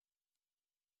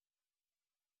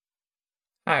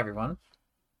Hi, everyone.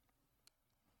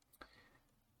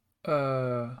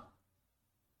 Uh,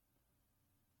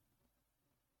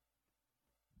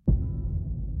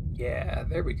 yeah,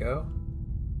 there we go.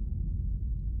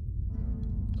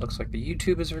 Looks like the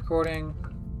YouTube is recording.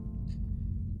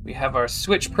 We have our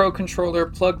Switch Pro controller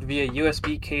plugged via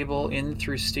USB cable in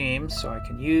through Steam, so I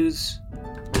can use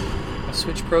a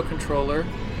Switch Pro controller.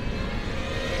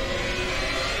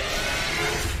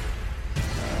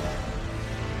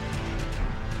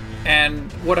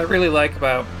 And what I really like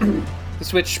about the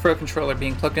Switch Pro controller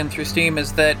being plugged in through Steam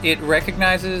is that it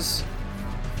recognizes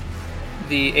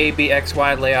the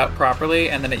ABXY layout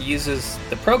properly, and then it uses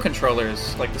the Pro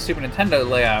controllers, like the Super Nintendo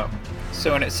layout.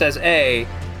 So when it says A,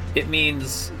 it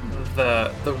means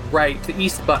the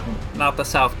east button, not the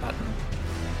south button.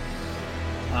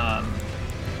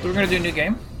 So we're gonna do a new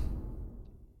game.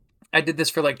 I did this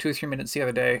for like 2 or 3 minutes the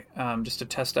other day, just to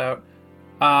test out.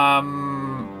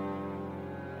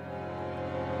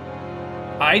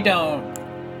 I don't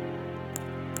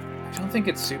think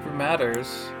it super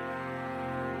matters.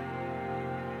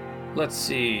 Let's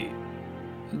see.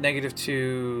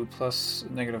 -2 plus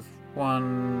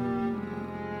 -1.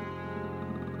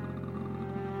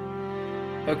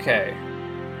 Okay.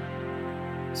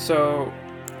 So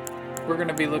we're going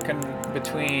to be looking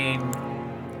between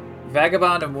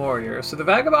Vagabond and Warrior. So the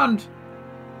Vagabond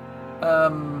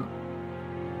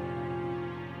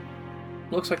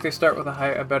looks like they start with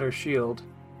a better shield.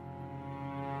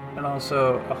 And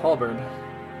also a halberd.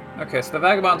 Okay, so the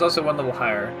Vagabond's also one level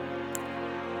higher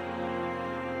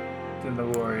than the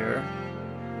Warrior.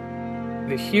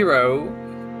 The Hero,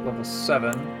 level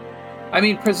 7. I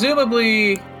mean,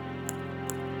 presumably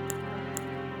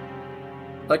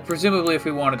if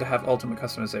we wanted to have ultimate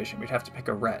customization, we'd have to pick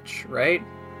a Wretch, right?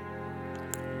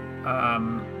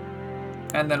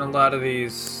 And then a lot of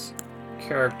these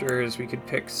characters, we could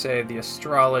pick, say, the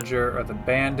Astrologer or the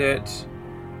Bandit.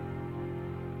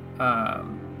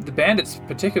 The Bandit's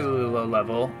particularly low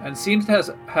level and seems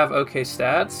to have okay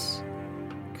stats.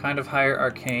 Kind of higher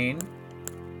arcane.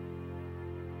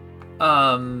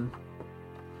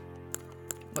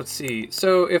 Let's see.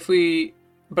 So if we...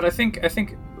 But I think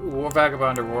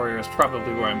Vagabond or Warrior is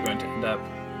probably where I'm going to end up.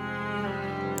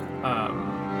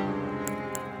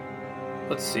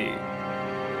 Let's see.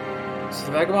 So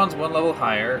the Vagabond's one level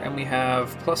higher, and we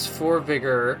have +4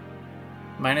 Vigor,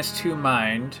 -2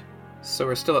 Mind, so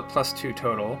we're still at +2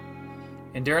 total.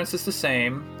 Endurance is the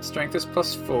same. Strength is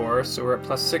 +4, so we're at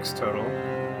 +6 total.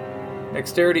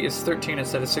 Dexterity is 13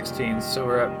 instead of 16, so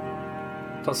we're at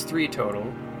 +3 total.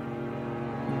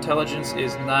 Intelligence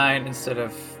is 9 instead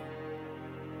of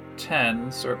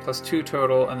 10, so we're at +2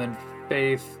 total, and then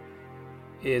Faith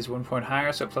is 1 point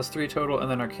higher, so +3 total, and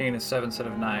then Arcane is 7 instead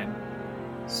of 9.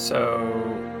 So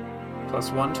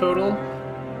 +1 total.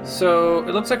 So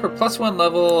it looks like we're +1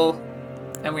 level,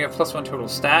 and we have +1 total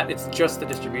stat. It's just the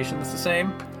distribution that's the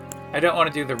same. I don't want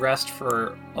to do the rest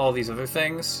for all these other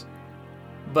things,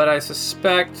 but I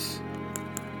suspect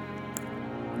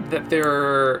that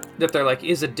there like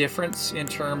is a difference in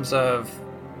terms of,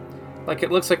 like, it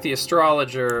looks like the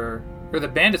Astrologer or the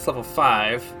Bandit's level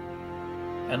 5,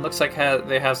 and looks like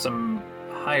they have some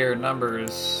higher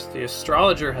numbers. The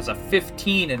Astrologer has a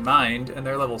 15 in Mind, and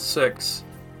they're level 6.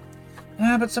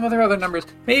 But some other numbers.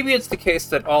 Maybe it's the case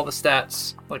that all the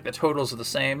stats, like the totals, are the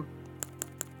same.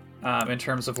 In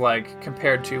terms of, like,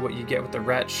 compared to what you get with the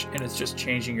Wretch, and it's just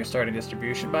changing your starting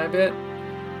distribution by a bit.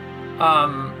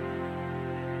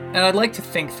 And I'd like to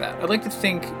think that. I'd like to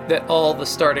think that all the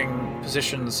starting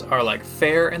positions are, like,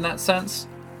 fair in that sense.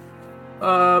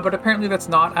 But apparently that's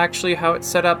not actually how it's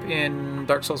set up in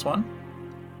Dark Souls 1.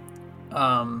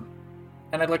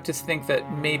 And I'd like to think that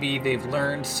maybe they've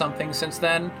learned something since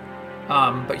then.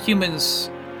 But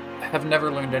humans have never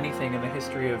learned anything in the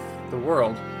history of the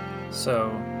world.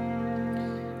 So,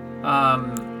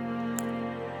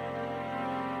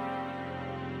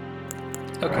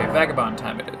 okay, Vagabond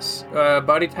time it is.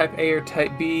 Body type A or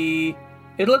type B.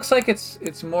 It looks like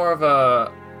it's more of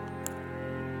a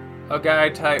guy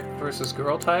type versus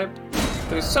girl type.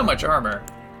 There's so much armor.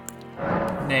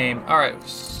 Name. Alright.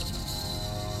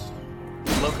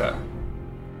 Loka.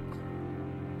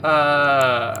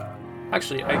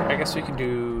 Actually, I guess we can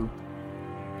do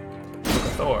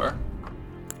Loka Thor.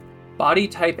 Body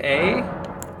type A.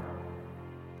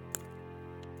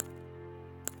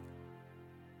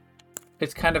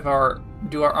 It's kind of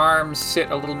do our arms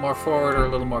sit a little more forward or a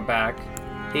little more back?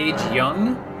 Age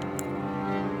young.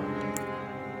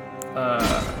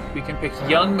 We can pick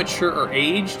young, mature, or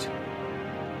aged.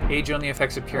 Age only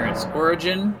affects appearance.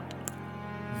 Origin.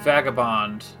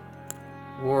 Vagabond.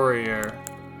 Warrior.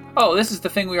 Oh, this is the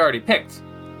thing we already picked.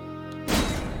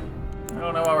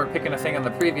 don't know why we're picking a thing on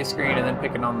the previous screen and then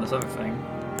picking on this other thing.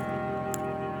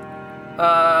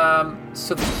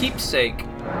 So the keepsake,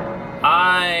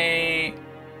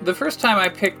 the first time I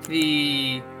picked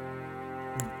the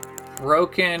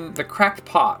cracked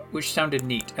pot, which sounded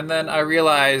neat, and then I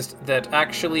realized that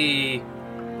actually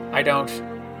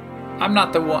I'm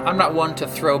not one to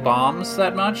throw bombs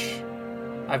that much.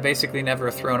 I've basically never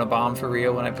thrown a bomb for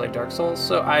real when I play Dark Souls,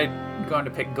 so I'm going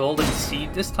to pick Golden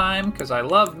Seed this time, because I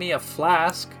love me a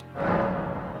flask.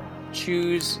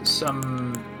 Choose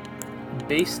some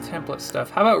base template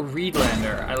stuff. How about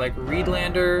Reedlander? I like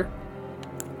Reedlander.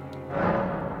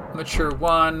 Mature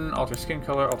 1, alter skin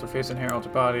color, alter face and hair, alter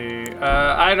body.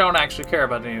 I don't actually care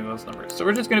about any of those numbers. So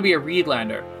we're just going to be a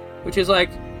Reedlander, which is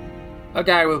like a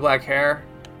guy with black hair.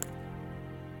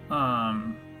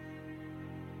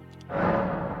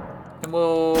 And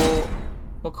we'll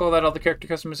call that all the character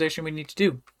customization we need to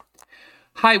do.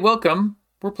 Hi, welcome.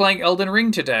 We're playing Elden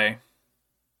Ring today.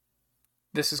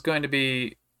 This is going to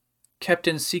be kept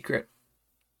in secret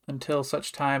until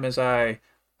such time as I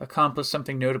accomplish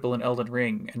something notable in Elden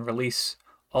Ring and release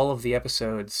all of the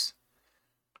episodes,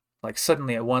 like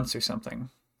suddenly at once or something.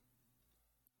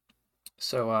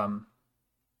 So,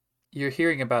 you're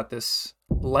hearing about this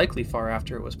likely far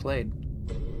after it was played.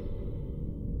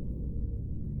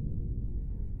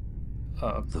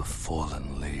 The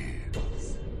fallen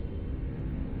leaves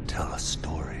tell a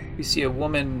story. We see a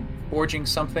woman forging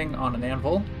something on an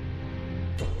anvil.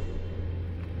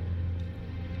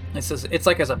 It says it's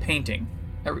like as a painting.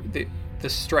 The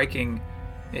striking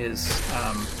is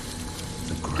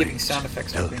giving sound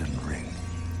effects to Elden Ring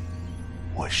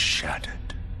was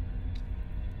shattered.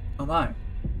 Oh my.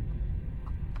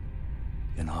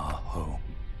 In our home,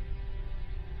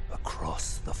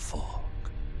 across the fog,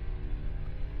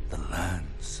 the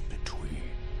lands between.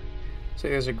 So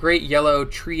there's a great yellow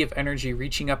tree of energy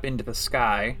reaching up into the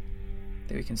sky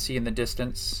that we can see in the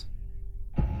distance.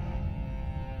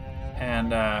 And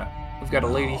we've got a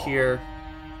lady here.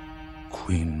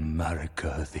 Queen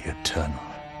Marika the Eternal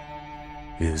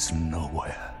is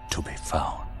nowhere to be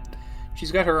found.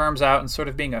 She's got her arms out and sort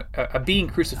of being a being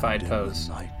crucified and pose.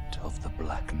 In the night of the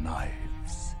Black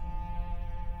Knives,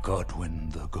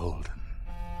 Godwyn the Golden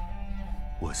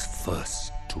was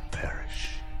first to perish.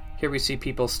 Here we see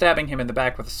people stabbing him in the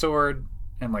back with a sword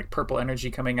and like purple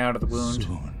energy coming out of the wound.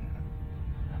 Soon,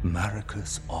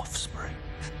 Marika's offspring,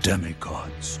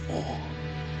 demigods all,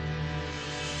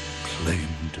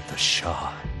 claimed the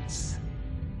shards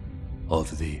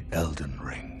of the Elden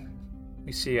Ring.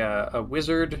 We see a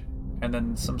wizard and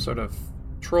then some sort of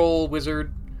troll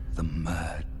wizard. The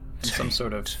mad and some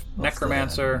sort of taint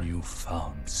necromancer. Of their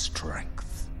newfound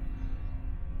strength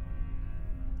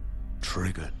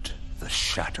triggered the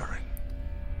shattering.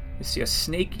 We see a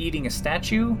snake eating a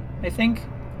statue, I think.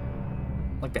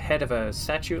 Like the head of a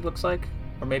statue, it looks like.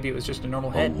 Or maybe it was just a normal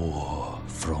head. A war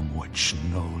from which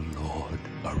no lord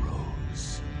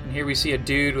arose. And here we see a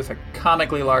dude with a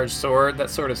comically large sword. That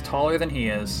sword is taller than he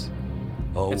is.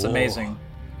 It's amazing.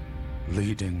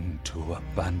 Leading to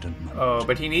abandonment. Oh,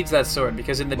 but he needs that sword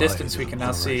because in the distance we can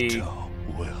now see.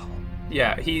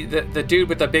 Yeah, the dude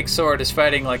with the big sword is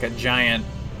fighting like a giant.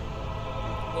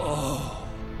 Oh,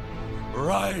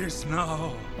 rise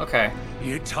now. Okay.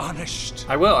 Ye tarnished.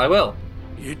 I will.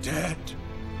 Ye dead,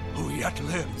 who yet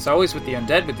live. It's always with the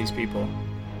undead with these people.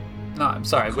 No, I'm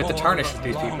sorry, with the tarnished with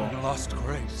these people. Lost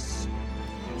grace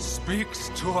speaks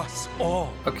to us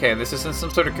all. Okay, this is in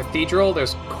some sort of cathedral.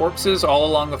 There's corpses all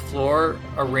along the floor,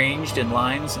 arranged in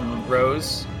lines and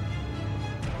rows.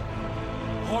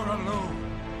 Horalu,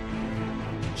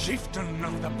 chieftain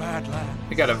of the Badlands.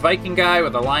 We got a Viking guy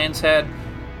with a lion's head.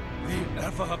 The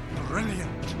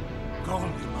ever-brilliant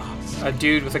Goldilocks. A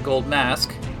dude with a gold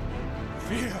mask.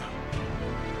 Fear,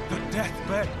 the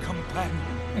deathbed companion.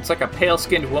 It's like a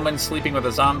pale-skinned woman sleeping with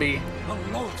a zombie. The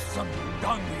loathsome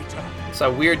dung-eater. It's a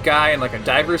weird guy in like a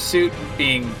diver's suit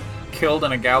being killed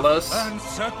on a gallows. And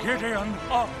Sir Gideon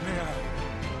Ofnir,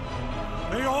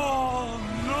 the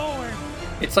all-knowing.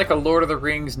 It's like a Lord of the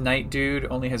Rings knight dude,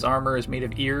 only his armor is made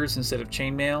of ears instead of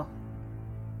chainmail.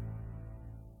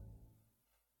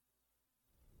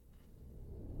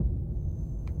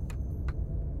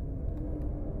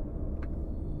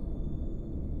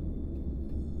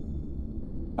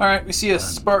 Alright, we see a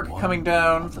spark coming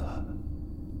down. Mother,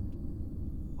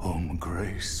 whom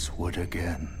grace would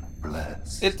again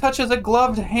bless. It touches a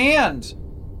gloved hand.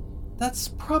 That's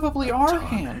probably our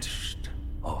hand.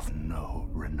 Of no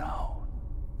renown.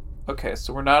 Okay,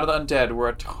 so we're not an undead, we're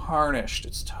a tarnished.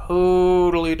 It's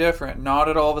totally different, not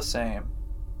at all the same.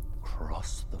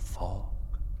 Cross the fog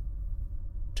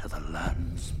to the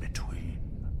lands between.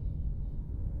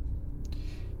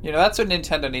 You know, that's what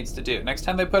Nintendo needs to do. Next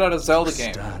time they put out a Zelda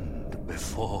game, Stand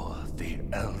before the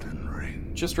Elden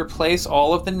Ring. just replace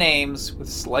all of the names with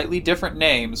slightly different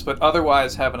names, but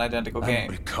otherwise have an identical And game.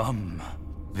 become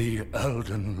the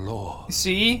Elden Lord.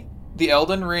 See? The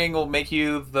Elden Ring will make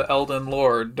you the Elden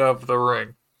Lord of the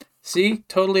Ring. See?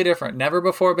 Totally different. Never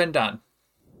before been done.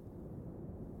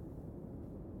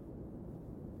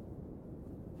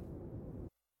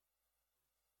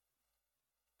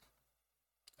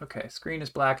 Okay, screen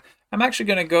is black. I'm actually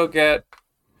going to go get...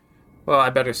 Well, I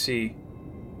better see.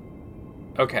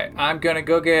 Okay, I'm going to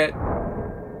go get...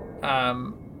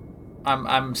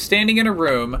 I'm standing in a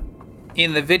room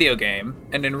in the video game,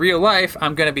 and in real life,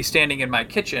 I'm going to be standing in my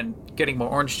kitchen getting more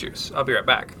orange juice. I'll be right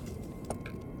back.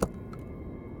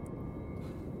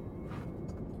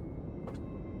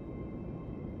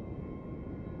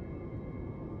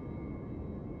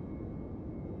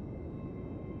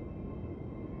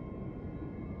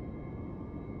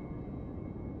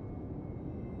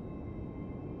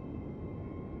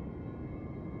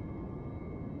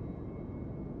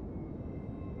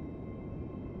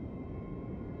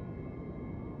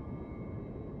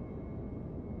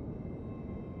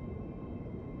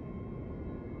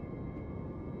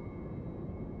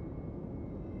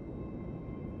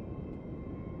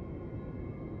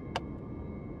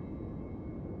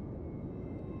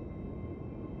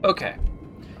 Okay,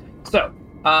 so,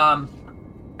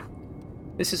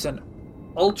 this is an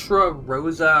Ultra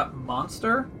Rosa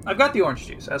Monster. I've got the orange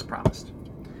juice, as promised.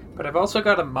 But I've also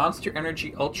got a Monster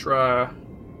Energy Ultra...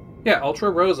 Yeah,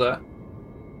 Ultra Rosa.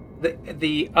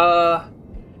 The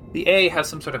A has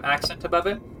some sort of accent above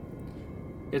it.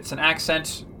 It's an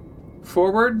accent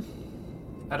forward.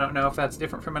 I don't know if that's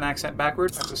different from an accent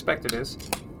backward. I suspect it is.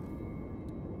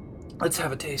 Let's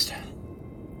have a taste.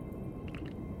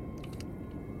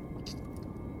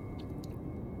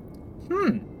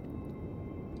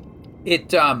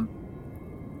 It's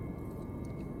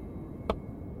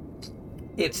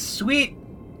sweet.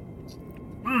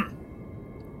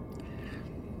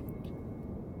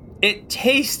 It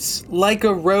tastes like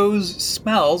a rose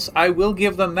smells. I will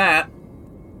give them that.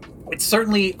 It's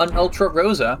certainly an Ultra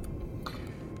Rosa.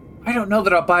 I don't know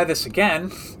that I'll buy this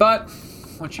again, but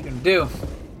what you gonna do?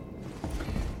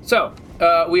 So,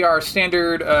 we are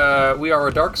standard, we are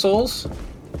a Dark Souls.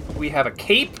 We have a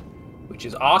cape, which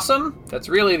is awesome. That's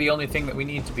really the only thing that we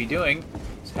need to be doing,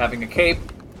 is having a cape.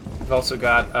 We've also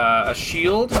got a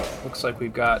shield. Looks like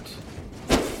we've got...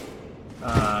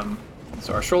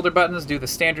 so our shoulder buttons do the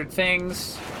standard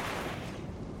things.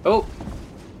 Oh!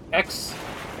 X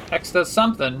does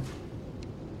something.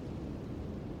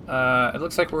 It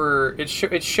looks like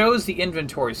it shows the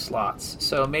inventory slots.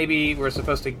 So maybe we're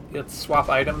supposed to swap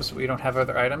items. We don't have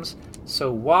other items.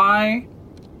 So Y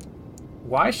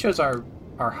shows our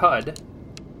HUD.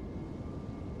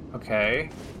 Okay.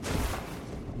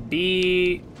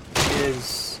 B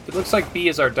is... It looks like B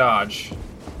is our dodge.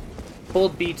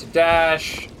 Hold B to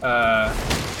dash.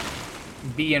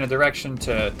 B in a direction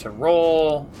to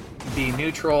roll. B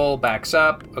neutral, backs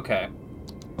up. Okay.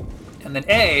 And then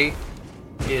A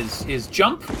is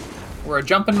jump. We're a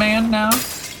jumping man now.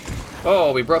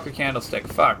 Oh, we broke a candlestick.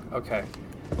 Fuck. Okay.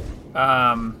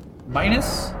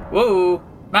 Minus. Whoa.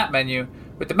 Map menu.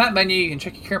 With the map menu, you can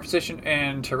check your current position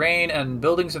and terrain and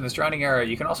buildings in the surrounding area.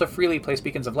 You can also freely place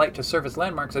beacons of light to serve as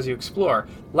landmarks as you explore.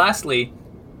 Lastly,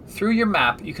 through your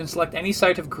map, you can select any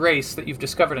site of grace that you've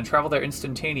discovered and travel there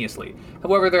instantaneously.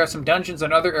 However, there are some dungeons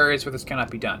and other areas where this cannot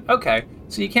be done. Okay,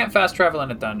 so you can't fast travel in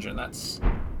a dungeon. That's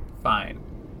fine.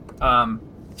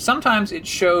 Sometimes it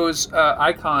shows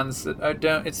icons that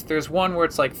don't... There's one where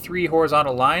it's like 3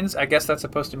 horizontal lines. I guess that's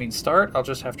supposed to mean start. I'll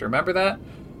just have to remember that.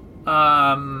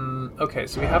 Okay,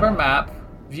 so we have our map.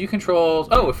 View controls...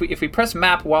 Oh, if we press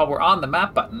map while we're on the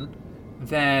map button,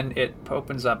 then it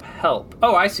opens up help.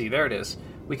 Oh, I see. There it is.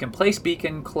 We can place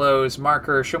beacon, close,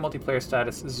 marker, show multiplayer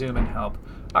status, zoom, and help.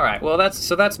 All right, well,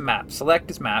 that's map. Select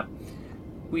is map.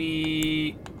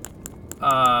 So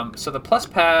the plus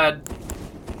pad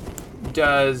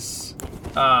does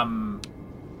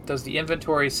the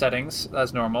inventory settings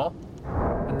as normal,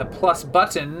 and the plus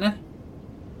button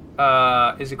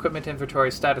is equipment,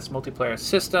 inventory, status, multiplayer,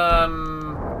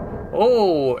 system.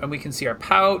 Oh, and we can see our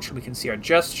pouch. We can see our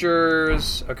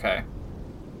gestures. Okay.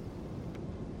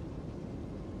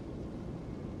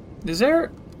 Is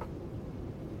there...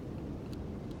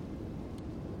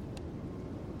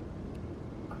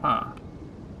 Huh.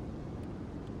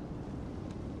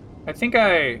 I think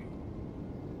the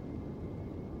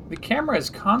camera is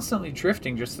constantly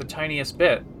drifting just the tiniest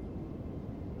bit.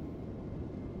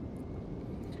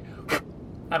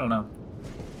 I don't know.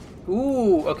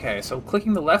 Ooh, okay, so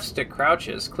clicking the left stick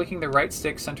crouches. Clicking the right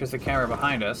stick centers the camera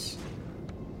behind us.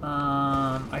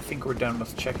 I think we're done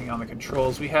with checking on the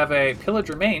controls. We have a Pillage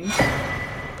Remains.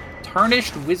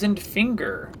 Tarnished Wizened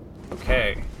Finger.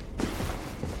 Okay.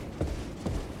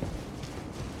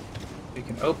 We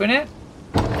can open it.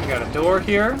 We got a door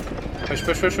here. Push,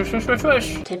 push, push, push, push, push,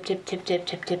 push. Tip, tip, tip, tip,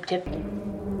 tip, tip, tip.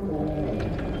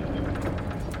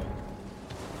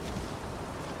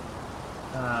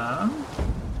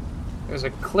 There's a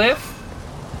cliff.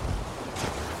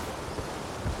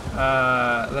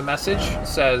 The message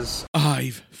says,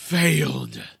 I've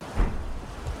failed.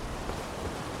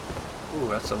 ooh,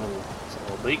 that's a little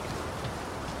leak.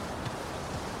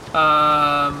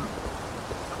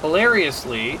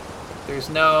 Hilariously, there's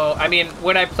no... I mean,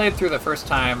 when I played through the first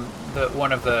time,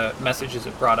 one of the messages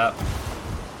it brought up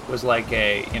was like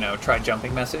a, try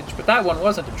jumping message, but that one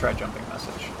wasn't a try jumping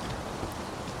message.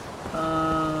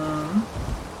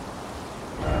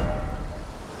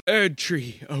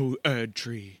 Erdtree, oh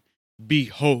Erdtree,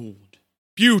 behold,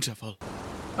 beautiful.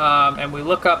 And we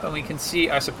look up and we can see,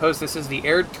 I suppose this is the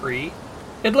Erdtree.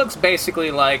 It looks basically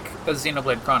like a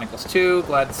Xenoblade Chronicles 2.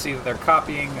 Glad to see that they're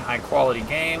copying high-quality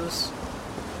games.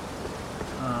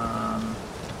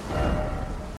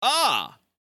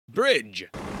 Bridge.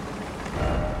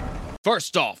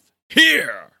 First off,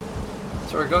 here.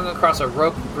 So we're going across a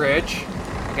rope bridge.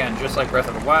 Again, just like Breath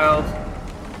of the Wild.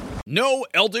 No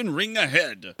Elden Ring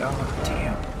ahead. Oh,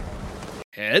 damn.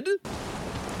 Head?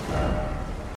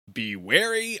 Be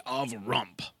wary of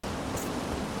rump.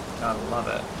 Gotta love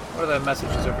it. What are the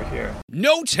messages over here?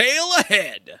 No tail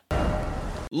ahead.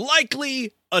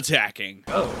 Likely attacking.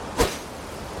 Oh.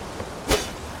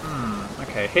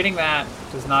 Okay, hitting that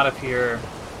does not appear.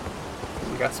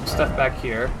 We got some stuff back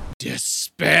here.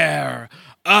 Despair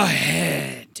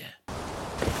ahead.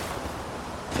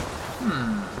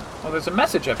 Well, there's a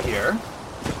message up here.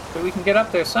 So we can get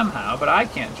up there somehow, but I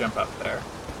can't jump up there.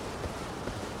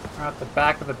 We're at the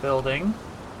back of the building.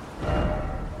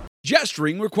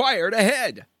 Gesturing required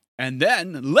ahead. And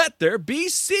then let there be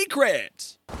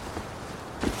secret.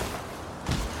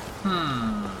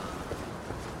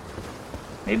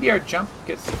 Maybe our jump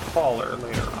gets taller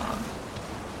later on.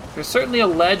 There's certainly a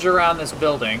ledge around this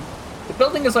building. The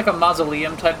building is like a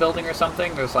mausoleum type building or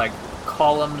something. There's like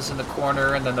columns in the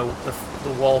corner, and then the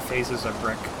wall faces are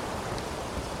brick.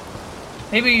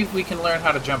 Maybe we can learn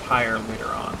how to jump higher later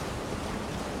on.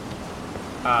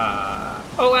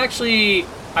 Oh, actually,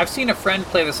 I've seen a friend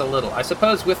play this a little. I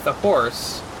suppose with the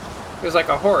horse, there's like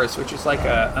a horse, which is like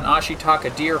an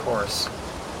Ashitaka deer horse.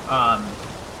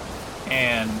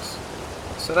 And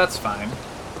so that's fine.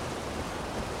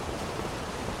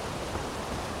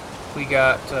 We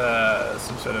got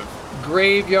some sort of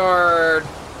graveyard.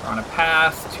 We're on a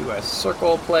path to a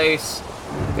circle place.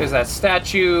 There's that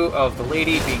statue of the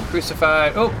lady being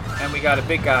crucified. Oh, and we got a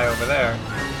big guy over there.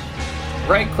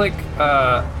 Right click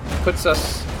puts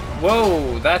us...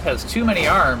 Whoa, that has too many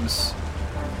arms.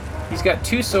 He's got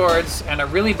 2 swords and a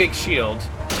really big shield.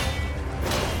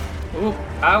 Ooh,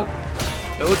 ow.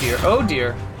 Oh dear, oh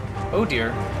dear. Oh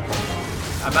dear.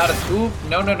 I'm out of... Ooh,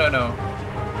 no.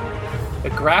 The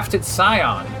Grafted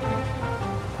Scion.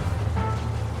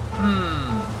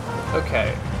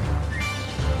 Okay.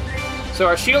 So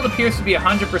our shield appears to be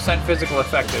 100% physical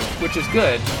effective, which is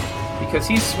good, because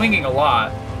he's swinging a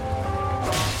lot.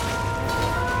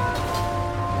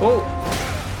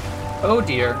 Oh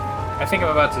dear. I think I'm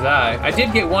about to die. I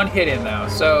did get 1 hit in, though,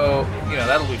 so,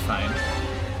 that'll be fine.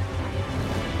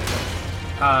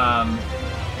 Come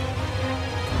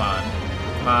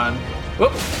on.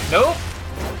 Whoop! Nope!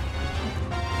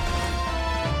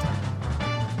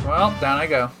 Well, down I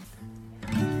go.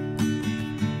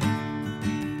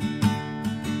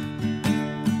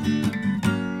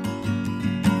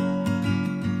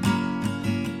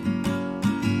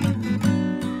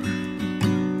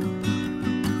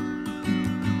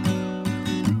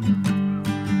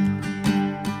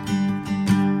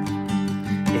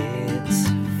 It's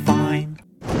fine.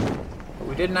 But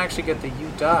we didn't actually get the "you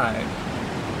died."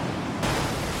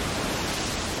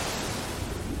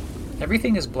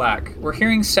 Everything is black. We're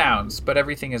hearing sounds, but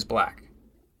everything is black.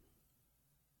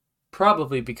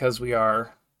 Probably because we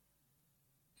are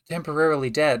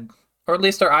temporarily dead. Or at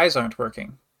least our eyes aren't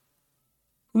working.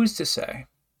 Who's to say?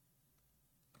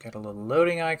 Got a little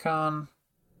loading icon.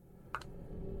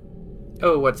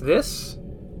 Oh, what's this?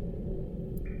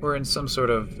 We're in some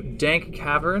sort of dank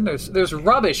cavern. There's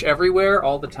rubbish everywhere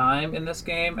all the time in this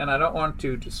game, and I don't want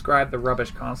to describe the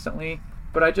rubbish constantly,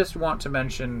 but I just want to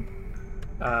mention...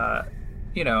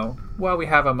 while we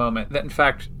have a moment, that in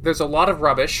fact, there's a lot of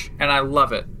rubbish, and I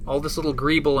love it. All this little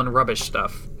greeble and rubbish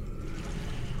stuff.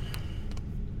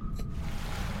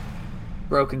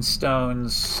 broken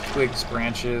stones, twigs,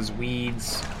 branches,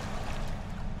 weeds.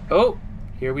 Oh,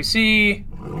 here we see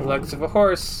the legs of a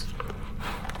horse.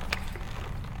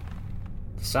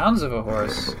 The sounds of a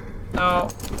horse. No,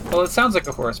 well, it sounds like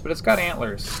a horse, but it's got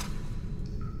antlers.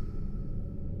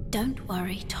 Don't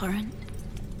worry, Torrent.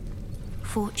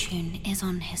 Fortune is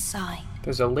on his side.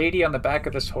 There's a lady on the back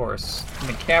of this horse, and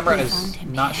the camera We is found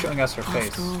him not here, showing us her face.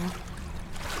 after all.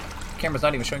 The camera's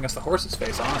not even showing us the horse's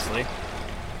face, honestly.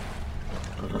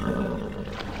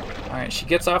 Alright, she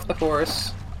gets off the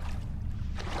horse,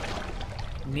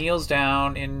 kneels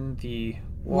down in the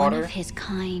water. One of his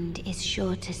kind is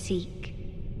sure to seek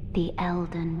the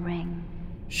Elden Ring.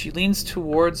 She leans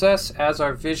towards us as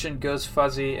our vision goes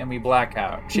fuzzy and we black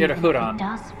out. She had a hood on. It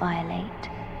does violate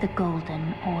the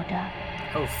Golden Order.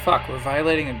 Oh fuck, we're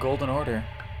violating a golden order.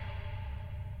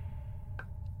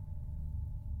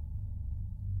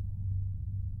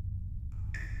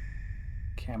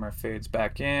 Camera fades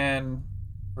back in.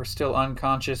 We're still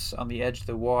unconscious on the edge of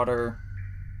the water.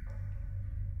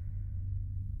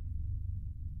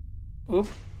 Oop.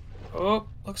 Oh,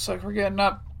 looks like we're getting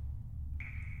up.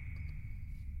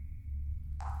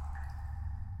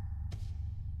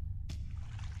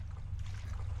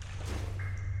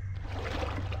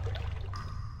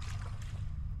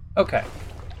 Okay.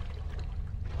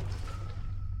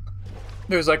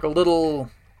 There's like a little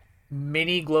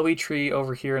mini glowy tree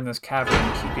over here in this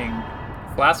cavern keeping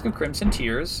flask of crimson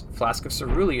tears, flask of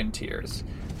cerulean tears.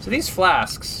 So these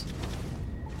flasks,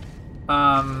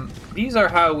 these are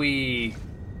how we...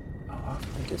 Oh, off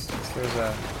in the distance there's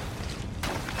an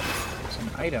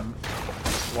item.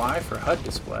 Y for HUD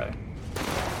display.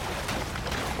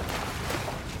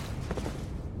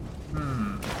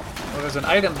 Well, there's an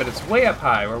item, but it's way up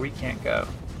high where we can't go.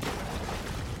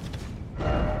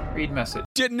 Read message.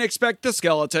 Didn't expect the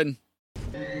skeleton.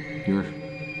 You're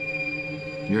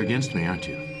against me, aren't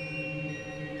you?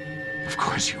 Of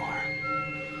course you are.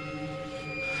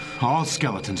 All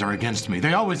skeletons are against me.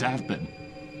 They always have been.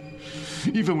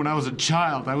 Even when I was a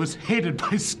child, I was hated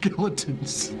by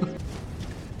skeletons.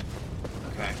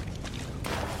 Okay.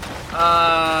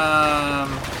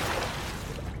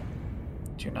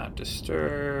 Do not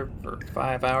disturb for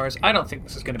 5 hours. I don't think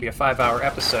this is going to be a 5-hour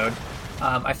episode.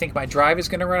 I think my drive is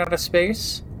going to run out of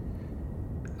space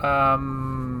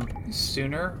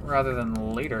sooner rather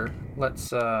than later.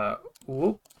 Let's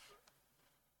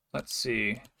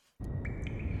see.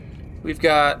 We've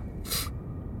got...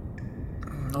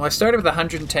 Well, I started with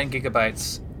 110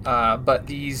 gigabytes, but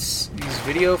these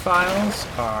video files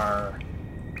are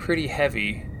pretty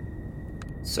heavy.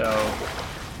 So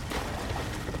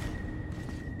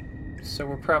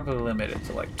we're probably limited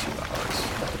to like 2 hours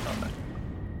at the moment.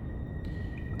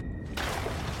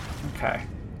 Okay,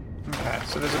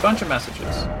 so there's a bunch of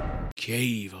messages.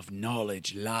 Cave of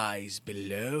knowledge lies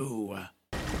below.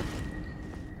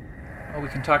 Oh, we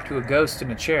can talk to a ghost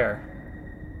in a chair.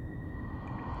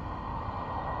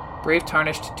 Brave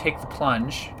Tarnished, take the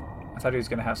plunge. I thought he was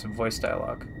going to have some voice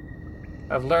dialogue.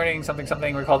 Of learning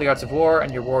something, recall the arts of war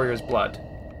and your warrior's blood.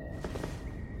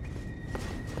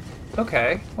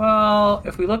 Okay, well,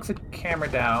 if we look the camera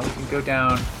down, we can go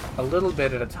down a little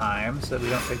bit at a time so that we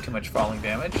don't take too much falling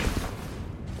damage.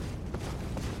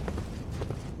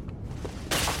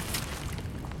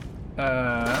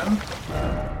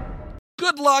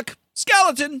 Good luck,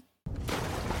 skeleton!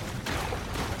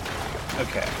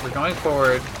 Okay, we're going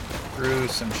forward through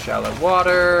some shallow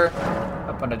water,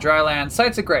 up onto dry land.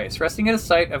 Sites of Grace. Resting at a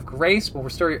site of grace will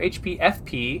restore your HP,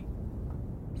 FP,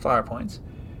 flower points,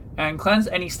 and cleanse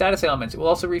any status ailments. It will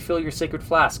also refill your sacred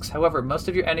flasks. However, most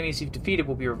of your enemies you've defeated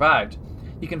will be revived.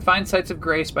 You can find sites of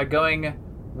grace by going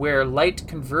where light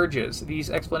converges. These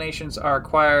explanations are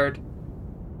acquired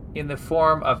in the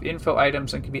form of info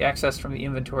items and can be accessed from the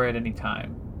inventory at any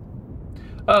time.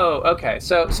 Oh, okay.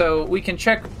 So we can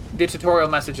check the tutorial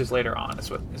messages later on, is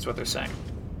what they're saying.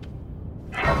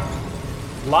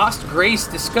 Lost Grace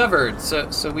discovered.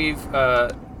 So we've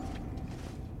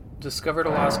discovered a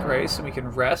lost grace, and we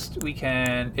can rest. We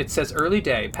can... It says early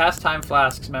day. Pastime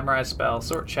flasks, memorize spell,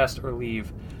 sort chest, or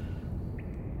leave.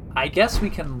 I guess we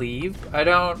can leave.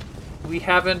 We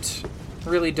haven't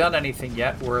really done anything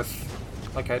yet worth...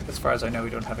 as far as I know, we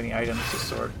don't have any items to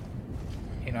sort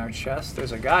in our chest.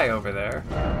 There's a guy over there.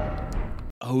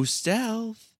 Oh,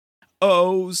 stealth.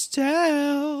 Oh,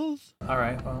 stealth.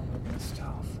 Alright, well, we're gonna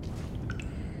stealth.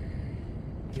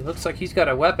 He looks like he's got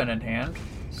a weapon in hand,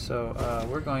 so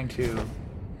we're going to...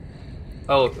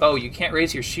 Oh, you can't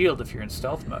raise your shield if you're in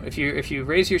stealth mode. If you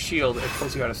raise your shield, it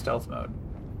pulls you out of stealth mode.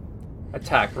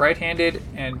 Attack, right-handed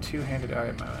and two-handed.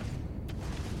 Alright, my man.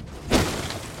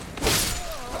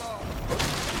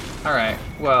 Alright,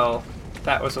 well,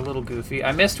 That was a little goofy.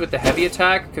 I missed with the heavy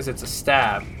attack because it's a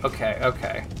stab. Okay,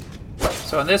 okay.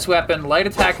 So on this weapon, light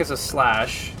attack is a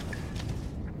slash,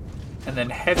 and then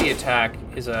heavy attack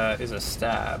is a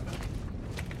stab.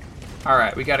 All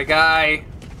right, we got a guy.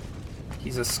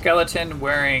 He's a skeleton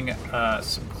wearing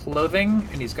some clothing,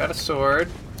 and he's got a sword.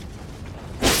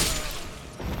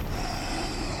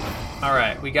 All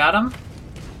right, we got him.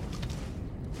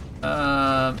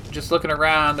 Just looking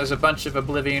around, there's a bunch of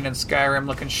Oblivion and Skyrim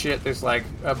looking shit. There's like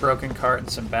a broken cart and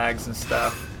some bags and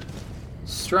stuff.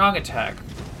 Strong attack.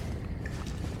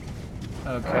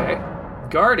 Okay.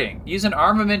 Guarding. Use an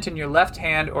armament in your left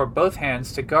hand or both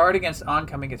hands to guard against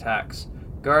oncoming attacks.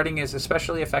 Guarding is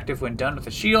especially effective when done with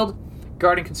a shield.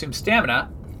 Guarding consumes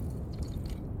stamina.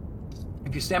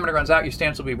 If your stamina runs out, your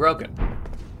stance will be broken.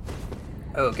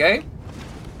 Okay.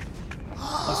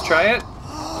 Let's try it.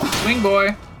 Swing,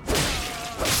 boy.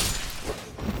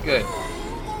 Good.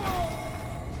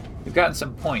 We've gotten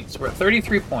some points. We're at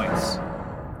 33 points.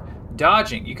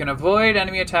 Dodging. You can avoid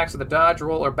enemy attacks with a dodge,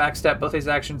 roll, or backstep. Both these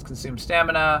actions consume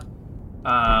stamina.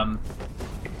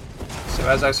 So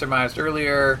as I surmised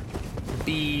earlier,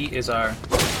 B is our...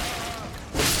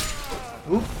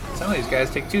 Oop, some of these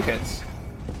guys take 2 hits.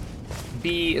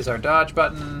 B is our dodge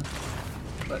button.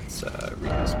 Let's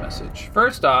read this message.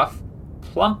 First off,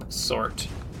 plump sort.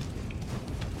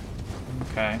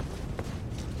 Okay.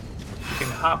 We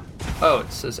can hop... Oh,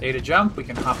 it says A to jump. We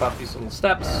can hop up these little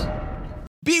steps.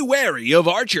 Be wary of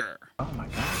Archer. Oh my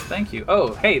god, thank you.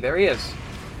 Oh, hey, there he is.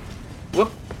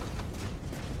 Whoop.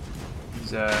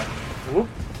 He's, whoop.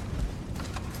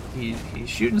 He's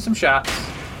shooting some shots.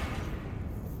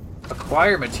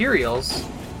 Acquire materials.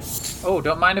 Oh,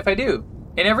 don't mind if I do.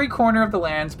 In every corner of the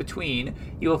lands between,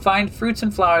 you will find fruits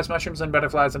and flowers, mushrooms and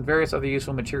butterflies, and various other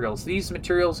useful materials. These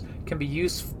materials can be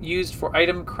used for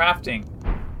item crafting.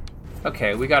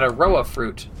 Okay, we got a Roa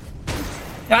fruit.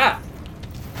 Ah!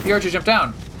 The archer jumped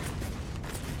down.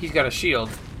 He's got a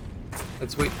shield.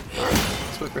 Let's wait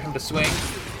for him to swing.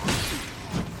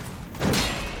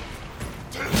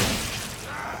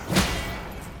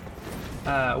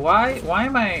 Why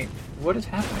am I... What is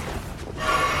happening?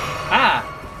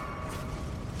 Ah!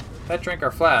 That drank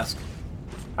our flask.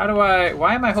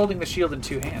 Why am I holding the shield in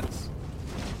 2 hands?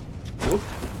 Whoop.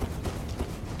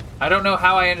 I don't know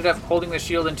how I ended up holding the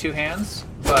shield in 2 hands,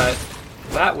 but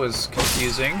that was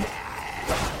confusing.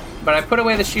 But I put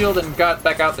away the shield and got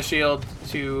back out the shield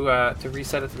to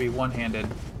reset it to be one-handed.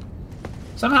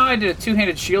 Somehow I did a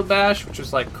 2-handed shield bash, which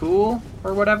was like cool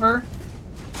or whatever.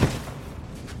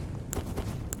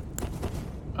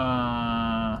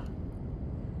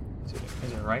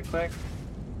 Is it right click?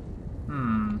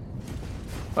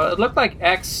 Well, it looked like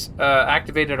X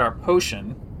activated our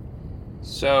potion.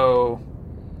 So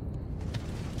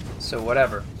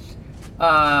whatever.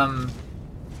 Well,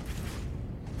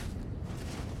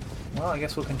 I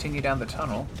guess we'll continue down the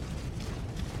tunnel.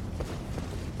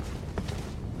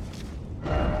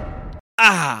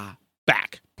 Ah,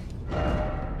 back.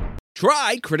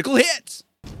 Try critical hits.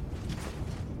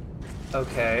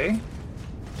 Okay.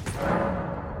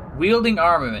 Wielding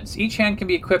armaments. Each hand can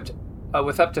be equipped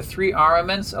with up to 3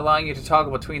 armaments, allowing you to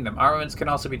toggle between them. Armaments can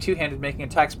also be 2-handed, making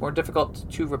attacks more difficult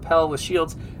to repel with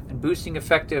shields and boosting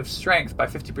effective strength by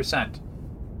 50%.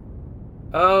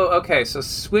 Oh, okay, so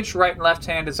switch right and left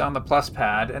hand is on the plus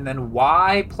pad, and then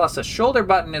Y plus a shoulder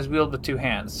button is wielded with 2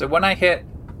 hands. So when I hit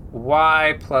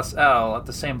Y plus L at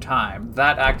the same time,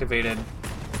 that activated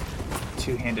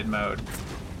 2-handed mode.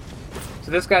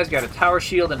 So this guy's got a tower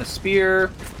shield and a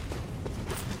spear.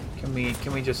 Can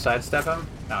we just sidestep him?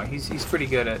 No, he's pretty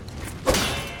good at...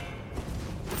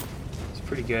 He's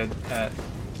pretty good at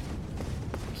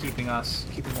keeping watch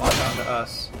onto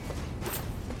us.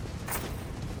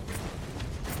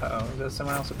 Uh-oh, is that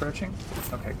someone else approaching?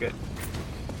 Okay, good.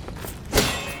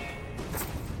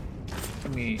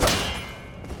 Can we...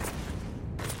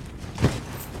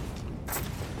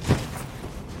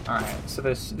 Alright, so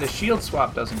the shield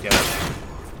swap doesn't get us.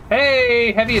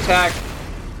 Hey! Heavy attack!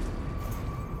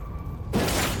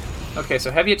 Okay,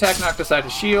 so heavy attack knocked aside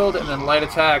his shield, and then light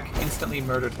attack instantly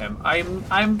murdered him.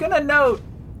 I'm gonna note,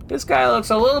 this guy looks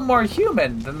a little more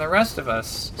human than the rest of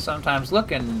us sometimes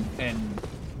look in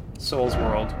Souls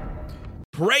World.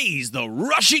 Praise the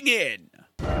rushing in.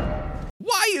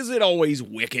 Why is it always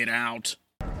wicked out?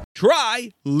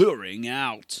 Try luring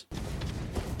out.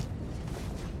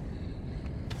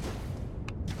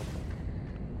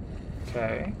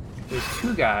 Okay, there's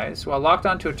 2 guys. While locked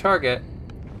onto a target,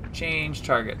 change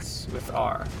targets with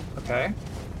R. Okay.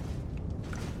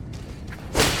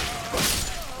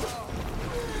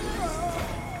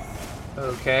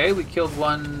 Okay, we killed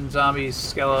one zombie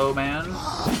Skello man.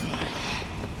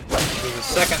 There's a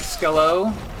second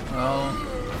Skello. Well,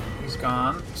 he's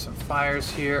gone. Some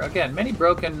fires here. Again, many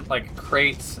broken, like,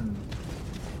 crates and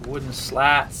wooden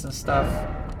slats and stuff.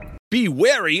 Be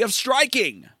wary of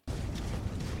striking.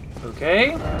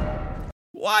 Okay.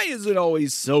 Why is it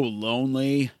always so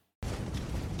lonely?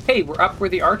 Hey, we're up where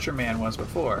the Archer Man was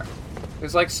before.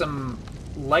 There's like some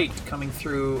light coming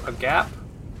through a gap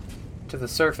to the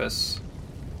surface.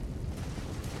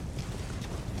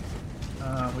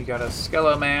 We got a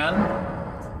Skello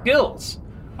Man. Skills!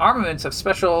 Armaments have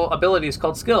special abilities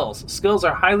called skills. Skills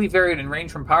are highly varied and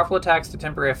range from powerful attacks to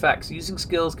temporary effects. Using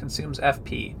skills consumes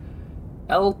FP.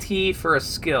 LT for a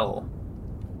skill.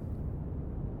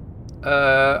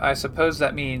 I suppose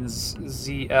that means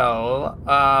ZL.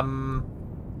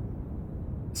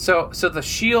 So the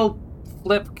shield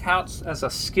flip counts as a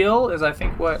skill, is I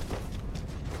think what...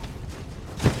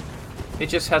 It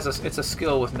just has it's a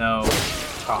skill with no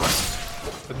cost.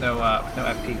 With no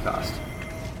FP cost.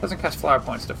 Doesn't cost flower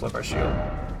points to flip our shield.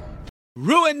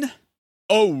 Ruin!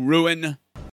 Oh, Ruin!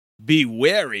 Be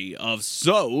wary of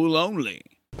so lonely.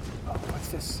 Oh, what's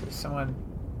this? There's someone...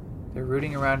 They're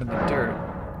rooting around in the dirt.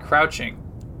 Crouching.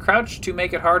 Crouch to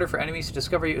make it harder for enemies to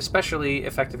discover you, especially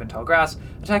effective in tall grass.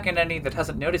 Attacking an enemy that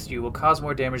hasn't noticed you will cause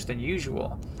more damage than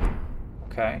usual.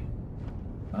 Okay.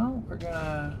 Well, we're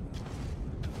gonna...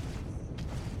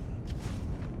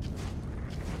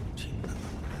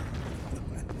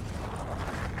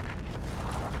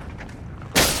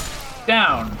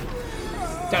 Down!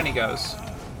 Down he goes.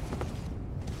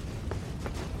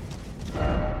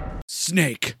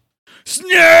 Snake!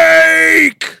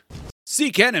 Snake!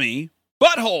 Seek enemy.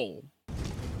 Butthole!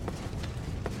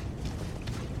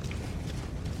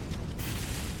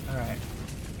 Alright.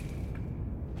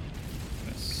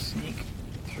 Gonna sneak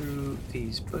through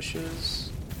these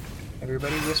bushes.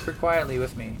 Everybody whisper quietly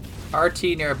with me. RT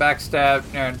near a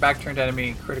backstab, near a back-turned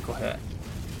enemy, critical hit.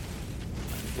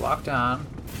 Locked on.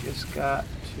 Just got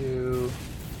to...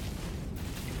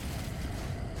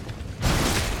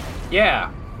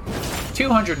 Yeah!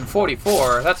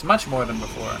 244, that's much more than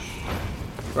before.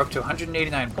 We're up to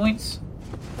 189 points.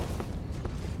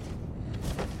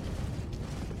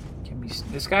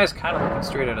 This guy's kind of looking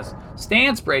straight at us.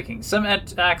 Stance breaking. Some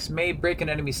attacks may break an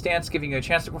enemy's stance, giving you a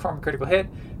chance to perform a critical hit.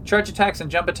 Charge attacks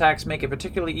and jump attacks make it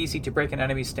particularly easy to break an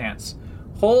enemy's stance.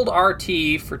 Hold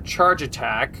RT for charge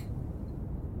attack,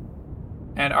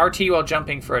 and RT while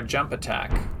jumping for a jump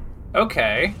attack.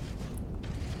 Okay.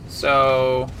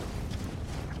 So...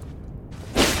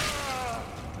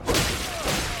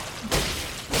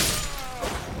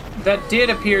 that did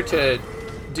appear to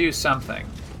do something.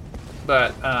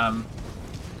 But,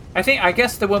 I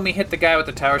guess that when we hit the guy with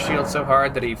the tower shield so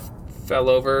hard that he fell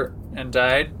over and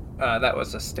died, that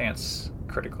was a stance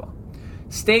critical.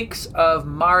 Stakes of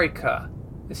Marika.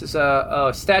 This is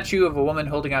a statue of a woman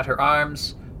holding out her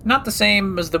arms. Not the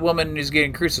same as the woman who's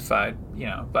getting crucified,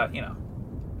 but.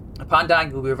 Upon dying,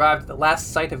 you will be revived at the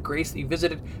last site of grace that you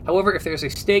visited. However, if there's a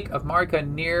stake of Marika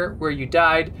near where you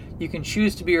died, you can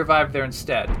choose to be revived there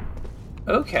instead.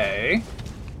 Okay.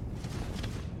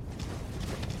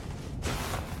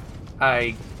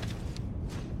 I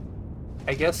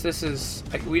guess this is...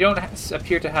 we don't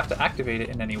appear to have to activate it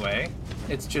in any way.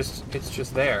 It's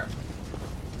just there.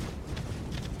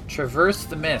 Traverse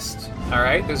the mist.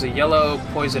 Alright, there's a yellow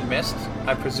poison mist.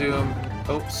 I presume...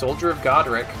 Oh, Soldier of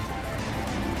Godric.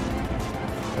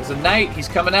 There's a knight. He's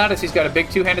coming at us. He's got a big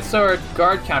two-handed sword.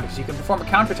 Guard counters. You can perform a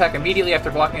counterattack immediately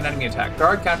after blocking an enemy attack.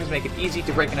 Guard counters make it easy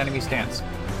to break an enemy stance.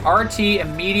 RT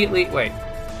immediately... Wait.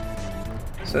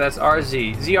 So that's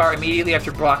RZ. ZR immediately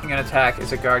after blocking an attack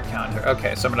is a guard counter.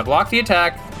 Okay, so I'm going to block the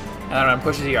attack, and I'm going to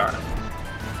push ZR.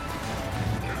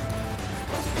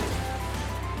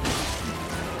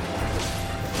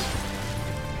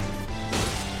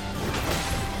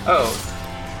 Oh.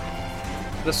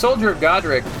 The Soldier of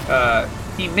Godric,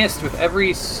 he missed with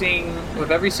every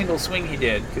single swing he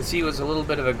did, because he was a little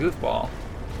bit of a goofball.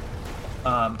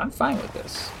 I'm fine with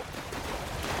this.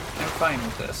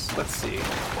 Let's see.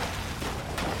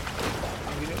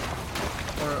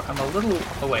 Or I'm a little...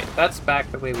 Oh wait, that's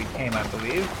back the way we came, I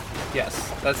believe.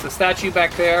 Yes, that's the statue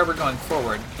back there. We're going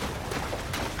forward.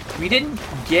 We didn't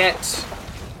get...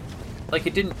 Like,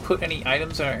 it didn't put any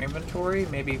items in our inventory.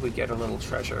 Maybe we get a little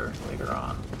treasure later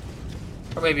on.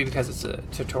 Or maybe because it's a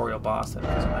tutorial boss, that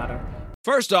doesn't matter.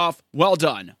 First off, well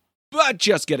done. But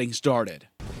just getting started.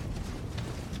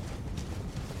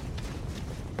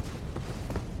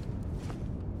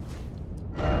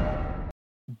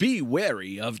 Be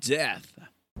wary of death.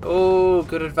 Oh,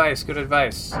 good advice, good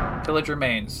advice. Pillage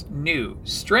remains. New.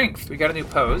 Strength. We got a new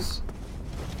pose.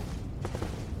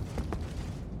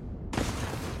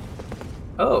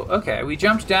 Oh, okay. We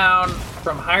jumped down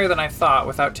from higher than I thought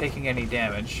without taking any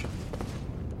damage.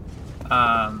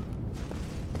 And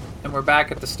we're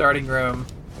back at the starting room.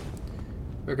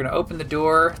 We're going to open the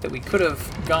door that we could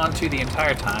have gone to the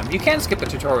entire time. You can skip the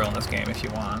tutorial in this game if you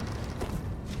want.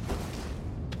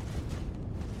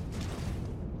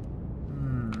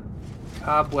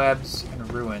 Cobwebs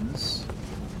and ruins.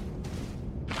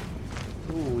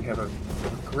 Ooh, we have a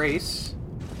grace.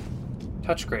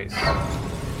 Touch grace.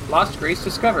 Lost grace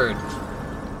discovered.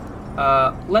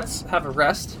 Let's have a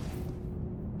rest.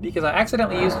 Because I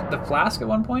accidentally used the flask at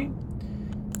one point.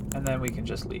 And then we can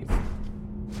just leave.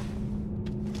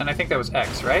 And I think that was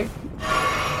X, right?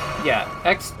 Yeah,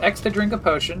 X to drink a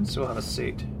potion, so we'll have a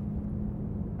seat.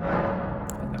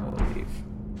 And then we'll leave.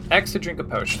 X to drink a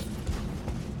potion.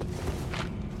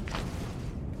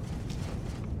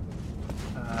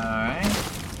 Alright.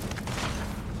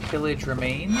 Pillage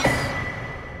remains.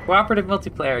 Cooperative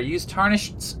multiplayer. Use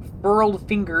Tarnished's furled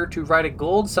finger to write a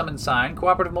gold summon sign.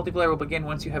 Cooperative multiplayer will begin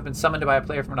once you have been summoned by a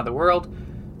player from another world.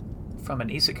 From an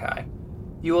isekai.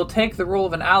 You will take the role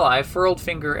of an ally, furled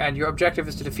finger, and your objective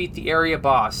is to defeat the area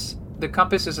boss. The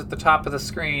compass is at the top of the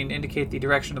screen, indicate the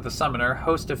direction of the summoner.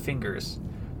 Host of fingers.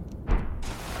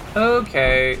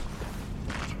 Okay.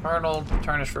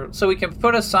 Tarnish for... So we can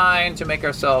put a sign to make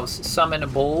ourselves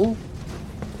summonable.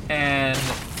 And...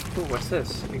 Ooh, what's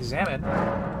this? Examine.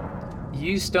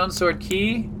 Use Stone Sword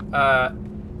Key? No.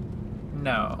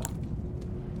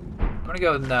 I'm gonna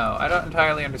go with no. I don't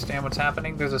entirely understand what's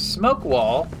happening. There's a smoke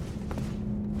wall.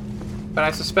 But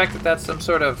I suspect that that's some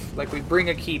sort of... Like, we bring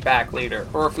a key back later.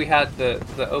 Or if we had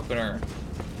the opener.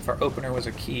 If our opener was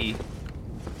a key.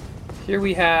 Here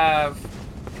we have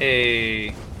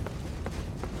a...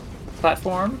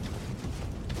 platform.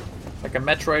 Like a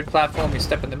Metroid platform. We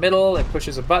step in the middle. It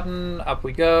pushes a button. Up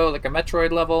we go. Like a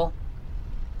Metroid level.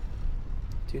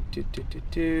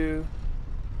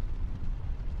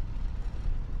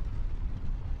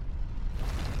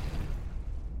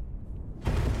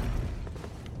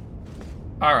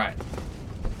 Alright.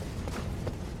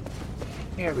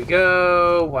 Here we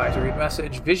go. Why to read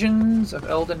message. Visions of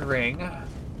Elden Ring.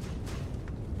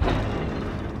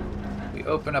 We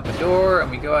open up a door and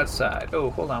we go outside.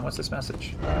 Oh, hold on. What's this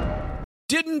message?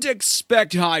 Didn't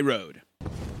expect High Road.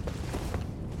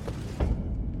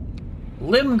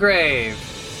 Limgrave.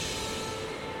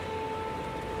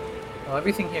 Well,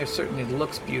 everything here certainly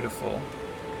looks beautiful.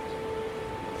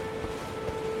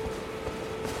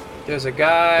 There's a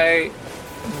guy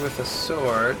with a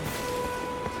sword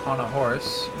on a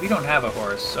horse. We don't have a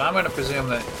horse, so I'm going to presume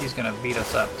that he's going to beat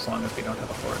us up as long as we don't have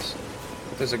a horse.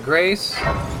 But there's a grace.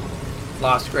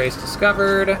 Lost grace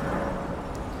discovered.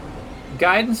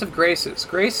 Guidance of graces.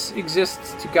 Grace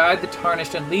exists to guide the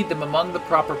tarnished and lead them among the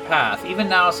proper path. Even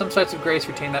now, some sites of grace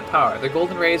retain that power. Their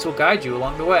golden rays will guide you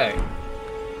along the way.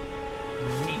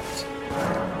 Neat.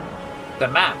 The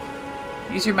map.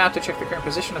 Use your map to check the current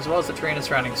position as well as the terrain and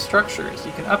surrounding structures.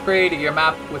 You can upgrade your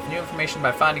map with new information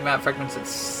by finding map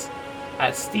fragments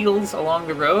at steels along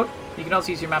the road. You can also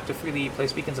use your map to freely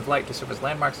place beacons of light to serve as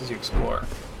landmarks as you explore.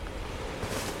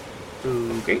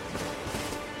 Okay.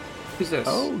 Who's this?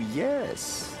 Oh,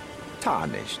 yes.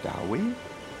 Tarnished, are we?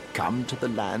 Come to the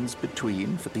lands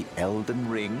between for the Elden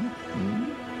Ring?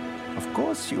 Of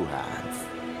course you have.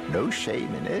 No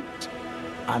shame in it.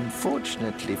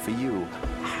 Unfortunately for you,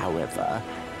 however,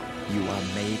 you are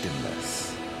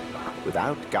maidenless.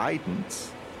 Without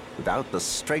guidance, without the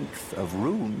strength of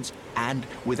runes, and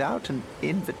without an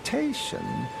invitation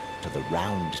to the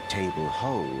Round Table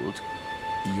Hold,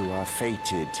 you are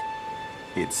fated,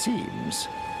 it seems,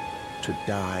 to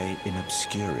die in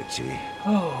obscurity.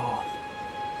 Oh.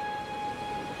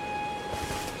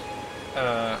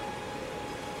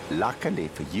 Luckily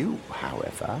for you,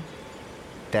 however,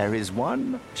 there is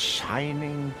one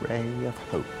shining ray of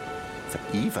hope for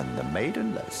even the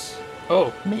maidenless.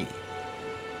 Oh. Me.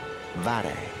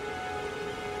 Vare.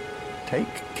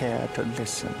 Take care to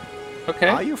listen. Okay.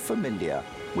 Are you familiar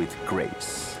with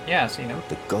grace? Yeah, I've seen him.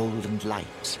 The golden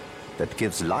light that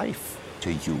gives life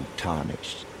to you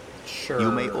tarnished. Sure.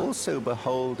 You may also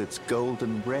behold its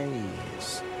golden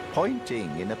rays,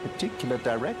 pointing in a particular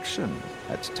direction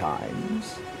at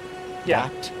times. Yeah.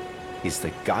 That is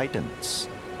the guidance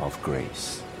of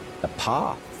grace, a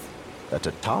path that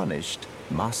a tarnished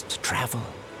must travel.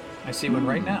 I see one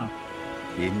right now.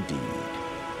 Indeed.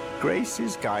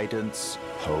 Grace's guidance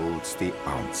holds the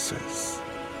answers.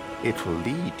 It will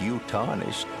lead you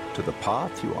tarnished to the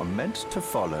path you are meant to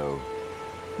follow,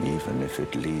 even if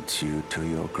it leads you to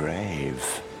your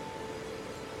grave.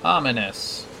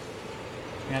 Ominous.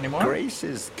 Any more?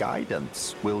 Grace's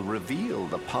guidance will reveal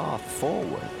the path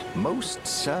forward, most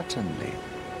certainly.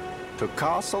 To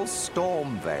Castle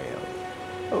Stormvale,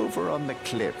 over on the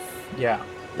cliff. Yeah.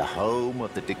 The home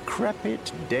of the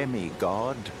decrepit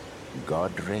demigod,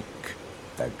 Godric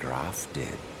the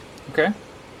Grafted. Okay.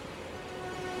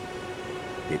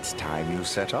 It's time you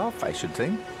set off, I should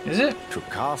think. Is it? To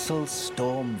Castle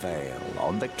Stormvale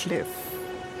on the cliff,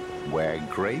 where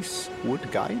Grace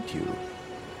would guide you.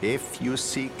 If you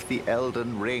seek the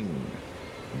Elden Ring,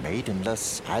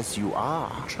 maidenless as you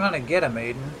are. I'm trying to get a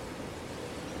maiden.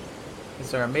 Is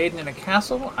there a maiden in a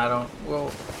castle? I don't...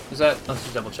 Well, is that... Let's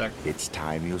just double check. It's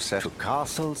time you set to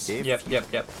castles. Yep.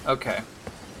 Okay.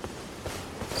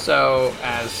 So,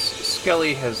 as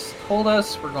Skelly has told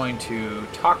us, we're going to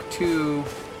talk to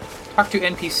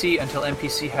NPC until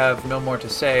NPC have no more to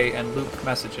say and loop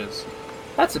messages.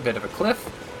 That's a bit of a cliff.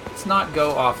 Let's not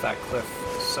go off that cliff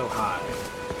so high.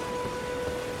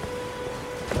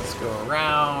 Let's go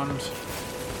around.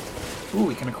 Ooh,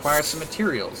 we can acquire some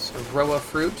materials. A Roa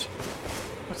fruit.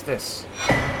 What's this?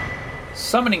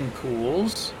 Summoning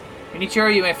pools. In each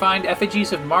area you may find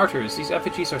effigies of martyrs. These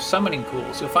effigies are summoning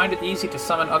pools. You'll find it easy to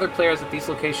summon other players at these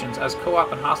locations, as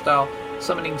co-op and hostile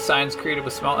summoning signs created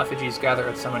with small effigies gather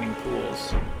at summoning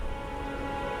pools.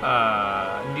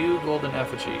 New golden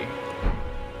effigy.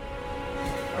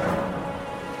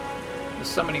 The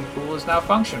summoning pool is now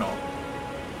functional.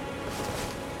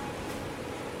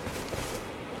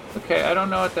 Okay, I don't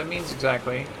know what that means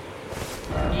exactly.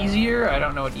 Easier? I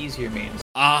don't know what easier means.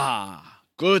 Ah,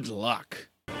 good luck.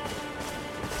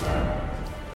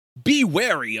 Be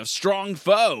wary of strong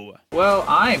foe. Well,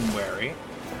 I'm wary.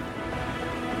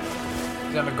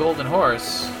 'Cause I'm a golden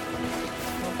horse.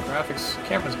 Well, graphics,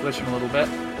 camera's glitching a little bit.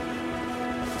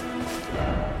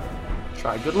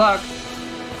 Try good luck.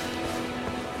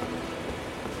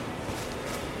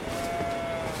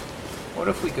 What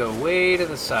if we go way to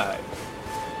the side?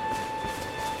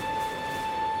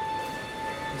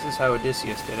 This is how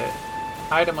Odysseus did it.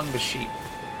 Hide among the sheep.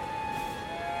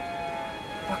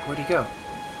 Fuck, where'd he go?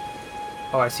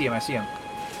 Oh, I see him.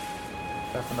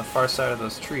 Back on the far side of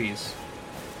those trees.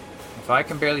 If I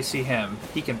can barely see him,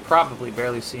 he can probably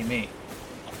barely see me.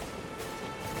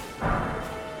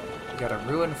 Got a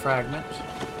ruin fragment.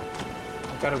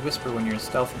 I gotta whisper when you're in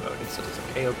stealth mode. It's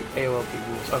like AOLP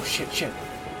rules. Oh, shit.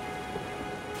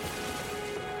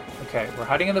 Okay, we're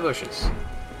hiding in the bushes.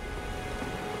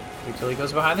 Until he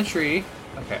goes behind the tree.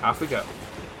 Okay, off we go.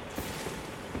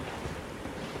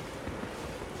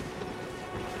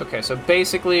 Okay, so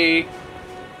basically,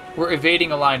 we're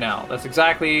evading a Lionel. That's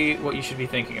exactly what you should be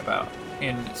thinking about.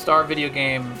 In Star video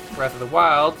game Breath of the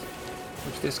Wild,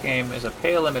 which this game is a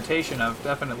pale imitation of,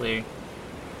 definitely,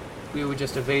 we would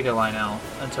just evade a Lionel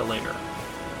until later.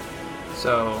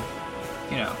 So,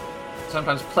 you know,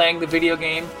 sometimes playing the video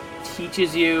game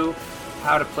teaches you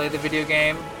how to play the video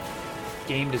game.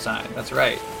 Game design, that's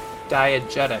right.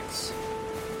 Diegetics.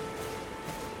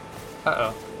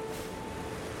 Uh-oh,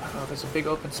 there's a big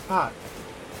open spot.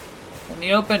 In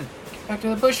the open! Get back to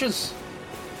the bushes!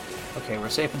 Okay, we're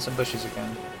safe in some bushes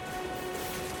again.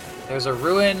 There's a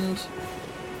ruined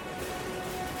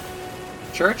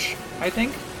church, I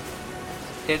think.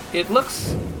 It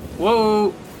looks...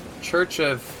 Whoa! Church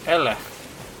of Elech.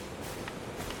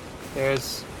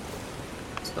 There's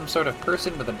some sort of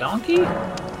person with a donkey?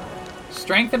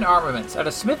 Strengthen armaments. At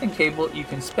a smithing table, you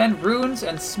can spend runes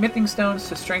and smithing stones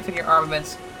to strengthen your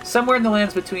armaments. Somewhere in the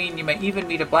lands between, you may even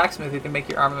meet a blacksmith who can make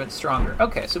your armaments stronger.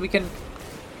 Okay, so we can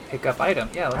pick up item.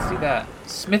 Yeah, let's do that.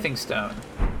 Smithing stone.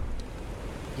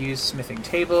 Use smithing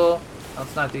table.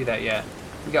 Let's not do that yet.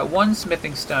 We got one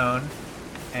smithing stone,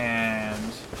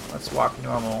 and let's walk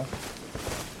normal.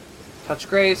 Touch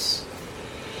Grace.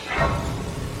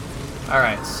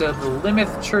 Alright, so the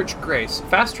Limith Church Grace.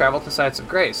 Fast travel to sites of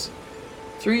grace.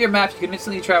 Through your map, you can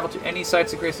instantly travel to any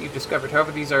sites of grace that you've discovered.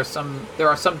 However, there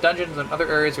are some dungeons and other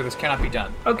areas where this cannot be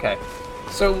done. Okay,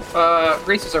 so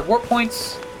graces are warp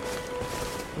points.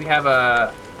 We have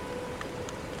a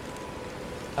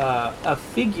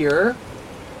figure.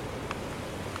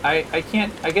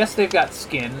 I guess they've got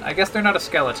skin. I guess they're not a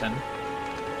skeleton.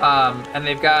 And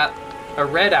they've got a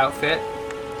red outfit,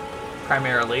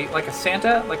 primarily, like a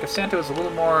Santa. Like if Santa was a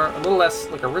little less,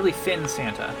 like a really thin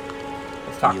Santa.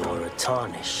 Let's talk to him. You're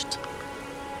tarnished.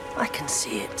 I can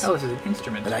see it. Oh, this is an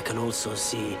instrument. But I can also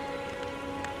see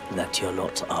that you're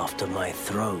not after my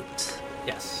throat.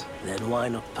 Yes. Then why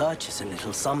not purchase a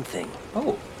little something?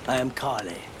 Oh. I am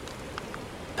Carle,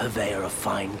 purveyor of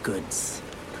fine goods.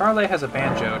 Carle has a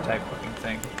banjo type looking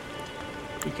thing.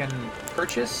 We can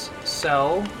purchase,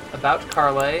 sell, about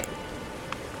Carle.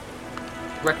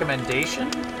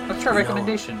 recommendation? Let's try You know,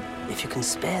 recommendation. If you can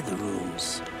spare the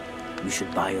runes, you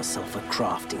should buy yourself a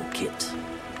crafting kit.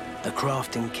 A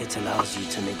crafting kit allows you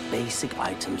to make basic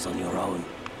items on your own.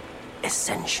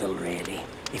 Essential, really,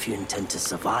 if you intend to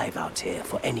survive out here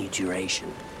for any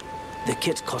duration. The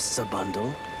kit costs a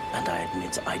bundle, and I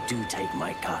admit I do take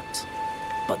my cut.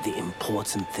 But the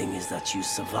important thing is that you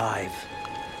survive.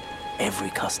 Every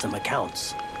customer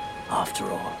counts, after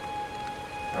all.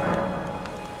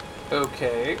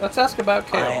 Okay, let's ask about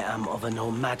Kale. I am of a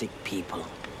nomadic people,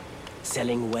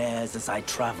 selling wares as I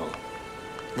travel.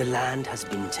 The land has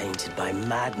been tainted by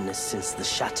madness since the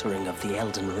shattering of the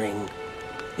Elden Ring.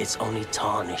 It's only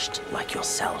tarnished like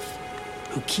yourself,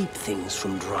 who keep things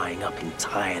from drying up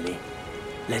entirely.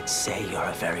 Let's say you're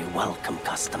a very welcome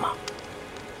customer.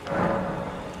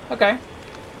 Okay.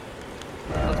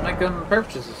 Let's make them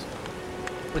purchases.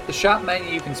 With the shop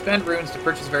menu, you can spend runes to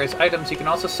purchase various items. You can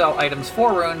also sell items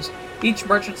for runes. Each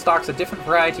merchant stocks a different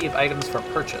variety of items for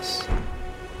purchase.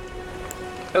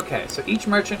 Okay, so each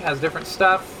merchant has different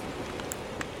stuff.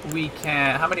 We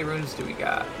can... How many runes do we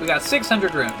got? We got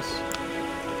 600 runes.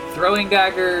 Throwing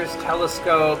daggers,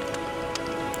 telescope.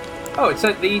 Oh, it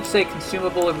said they each say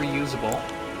consumable or reusable.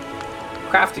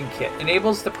 Crafting kit.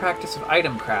 Enables the practice of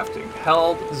item crafting.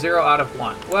 Held 0 out of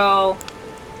 1. Well...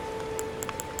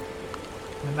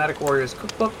 Nomadic Warriors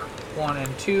Cookbook 1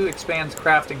 and 2 expands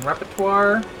crafting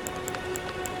repertoire.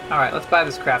 Alright, let's buy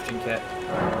this crafting kit.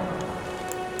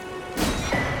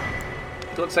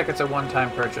 It looks like it's a one-time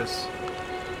purchase.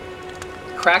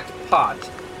 Cracked pot.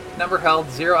 Number held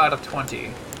 0 out of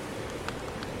 20.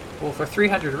 Well, for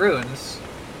 300 runes...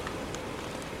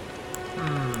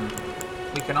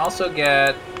 We can also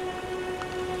get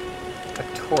a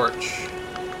torch.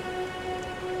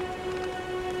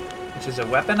 Which is a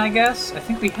weapon, I guess? I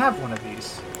think we have one of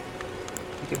these.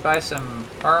 We could buy some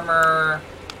armor,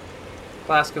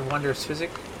 Flask of Wondrous Physic,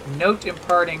 note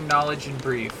imparting knowledge in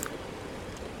brief.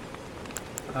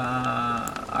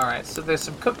 Alright, so there's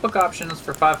some cookbook options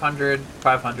for 500,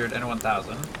 500, and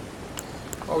 1,000.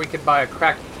 Or we could buy a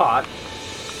cracked pot.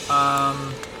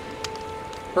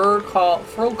 Furl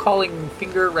Calling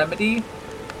Finger Remedy.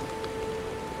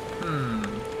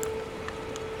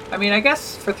 I mean, I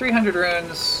guess for 300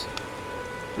 runes...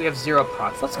 We have 0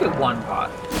 pots. Let's get 1 pot.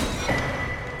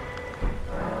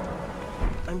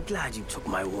 I'm glad you took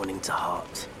my warning to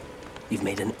heart. You've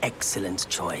made an excellent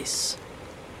choice.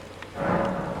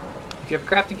 If you have a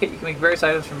crafting kit, you can make various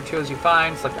items from materials you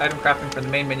find. Select item crafting from the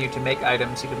main menu to make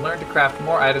items. You can learn to craft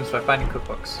more items by finding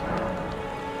cookbooks.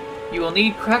 You will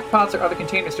need cracked pots or other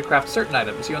containers to craft certain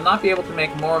items. You will not be able to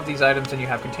make more of these items than you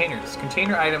have containers.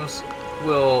 Container items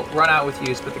will run out with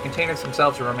use, but the containers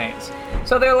themselves will remain.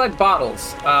 So they're like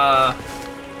bottles,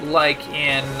 like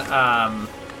in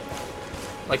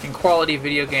quality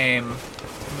video game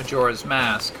Majora's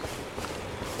Mask.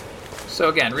 So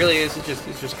again, really, it's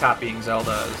just copying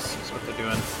Zelda is what they're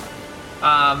doing.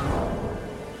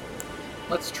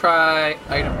 Let's try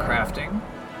item crafting.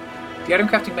 The item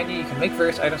crafting menu, you can make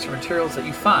various items from materials that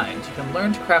you find. You can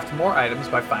learn to craft more items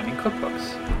by finding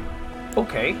cookbooks.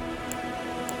 Okay.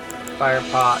 Fire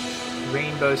pot,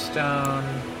 rainbow stone.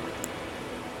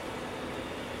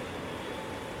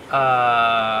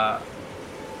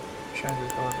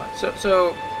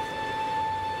 So,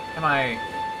 am I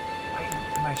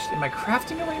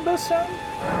crafting a rainbow stone?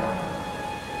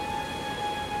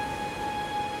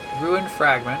 Ruined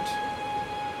fragment.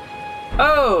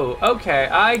 Oh, okay,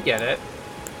 I get it.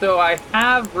 So I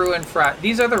have ruined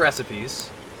these are the recipes.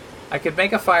 I could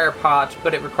make a fire pot,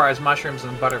 but it requires mushrooms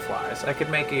and butterflies. I could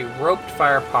make a roped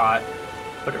fire pot,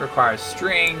 but it requires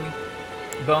string,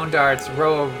 bone darts,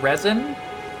 roa raisin.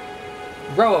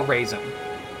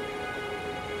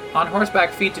 On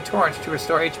horseback, feed to torrent to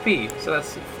restore HP. So that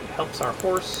helps our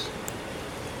horse.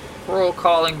 Furl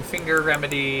Calling Finger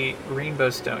Remedy, rainbow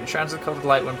stone. Shines of colored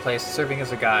light when placed, serving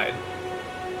as a guide.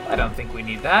 I don't think we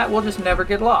need that. We'll just never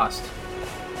get lost.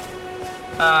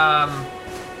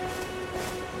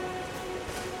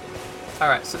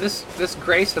 Alright, so this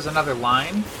Grace has another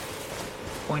line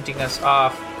pointing us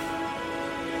off.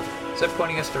 Instead of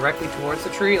pointing us directly towards the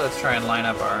tree, let's try and line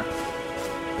up our...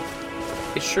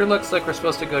 It sure looks like we're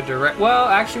supposed to go direct... Well,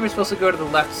 actually we're supposed to go to the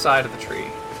left side of the tree.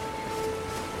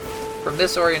 From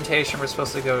this orientation, we're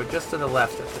supposed to go just to the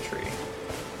left of the tree.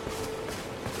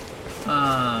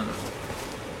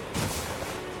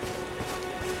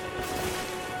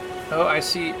 Oh, I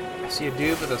see a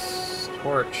dude with a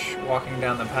torch walking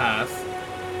down the path.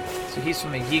 So he's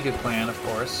from the Yiga clan, of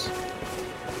course.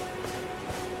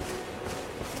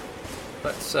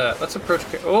 Let's approach.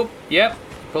 Oh, yep.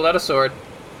 Pull out a sword.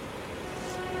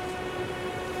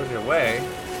 Put it away.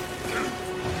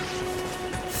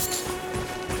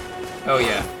 Oh,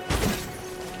 yeah.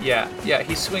 Yeah,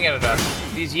 he's swinging at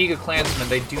us. These Yiga clansmen,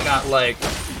 they do not like...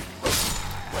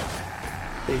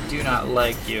 They do not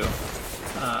like you.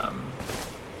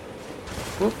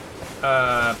 Whoop.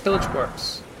 Pillage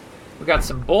corpse. We got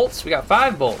some bolts. We got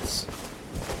 5 bolts.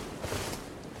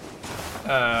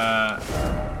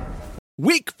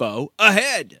 Weak foe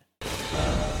ahead.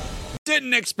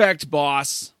 Didn't expect,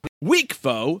 boss. Weak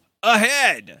foe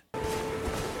ahead.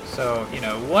 So, you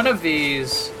know, one of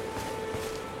these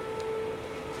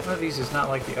is not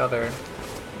like the other.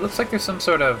 It looks like there's some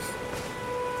sort of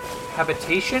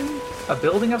habitation, a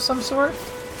building of some sort.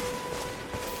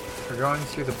 We're going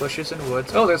through the bushes and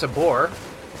woods. Oh, there's a boar.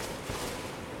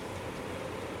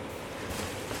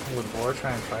 Will the boar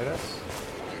try and fight us?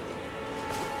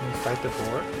 Can we fight the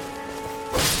boar?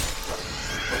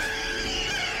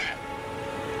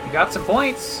 We got some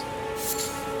points.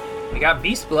 We got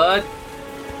beast blood.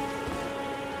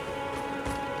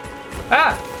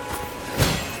 Ah!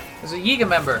 There's a Yiga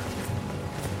member.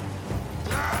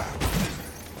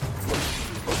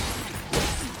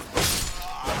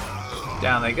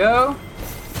 Down they go.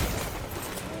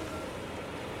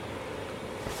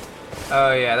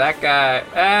 Oh yeah, that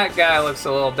guy looks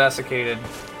a little desiccated.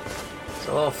 It's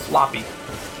a little floppy.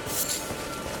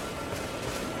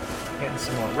 Getting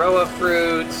some more Roa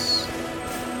fruits.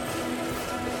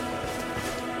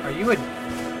 Are you a...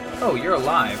 Oh, you're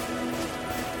alive.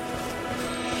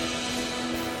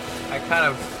 I kind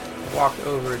of walked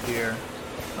over a deer.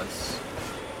 Let's...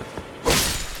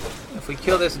 If we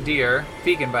kill this deer,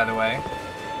 vegan by the way,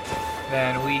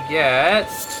 then we get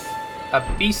a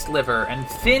beast liver and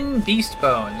thin beast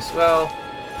bones. Well...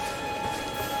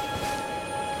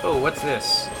 Oh, what's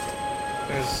this?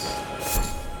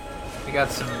 We got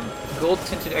some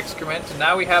gold-tinted excrement, and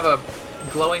now we have a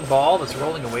glowing ball that's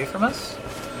rolling away from us.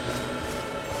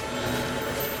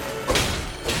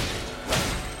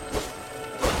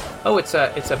 Oh, it's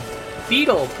a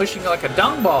beetle pushing like a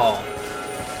dung ball.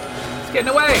 It's getting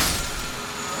away.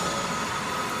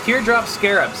 Teardrop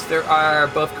scarabs. There are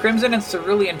both crimson and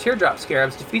cerulean teardrop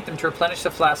scarabs. Defeat them to replenish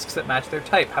the flasks that match their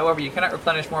type. However, you cannot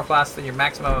replenish more flasks than your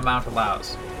maximum amount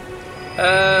allows.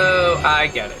 Oh, I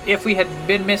get it. If we had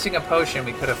been missing a potion,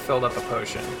 we could have filled up a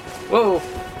potion. Whoa.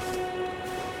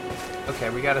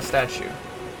 Okay, we got a statue.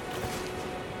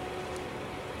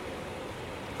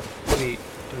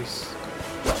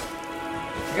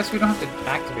 I guess we don't have to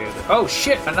activate it. Oh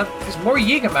shit! There's more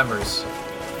Yiga members.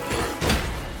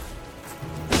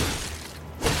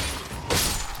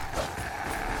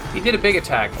 He did a big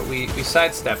attack, but we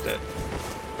sidestepped it.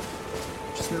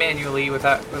 Just manually,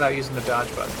 without using the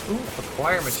dodge button. Ooh,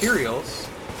 acquire materials.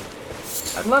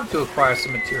 I'd love to acquire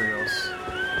some materials.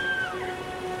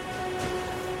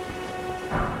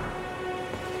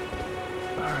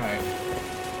 Alright.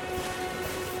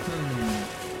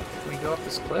 Can we go up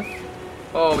this cliff?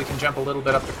 Oh, we can jump a little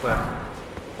bit up the cliff.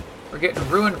 We're getting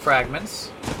ruin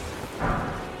fragments.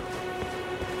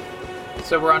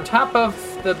 So we're on top of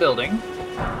the building.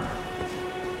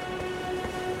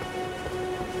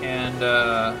 And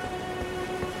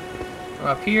from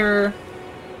up here...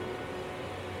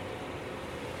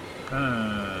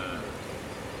 well,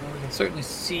 we can certainly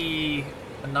see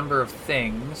a number of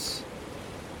things.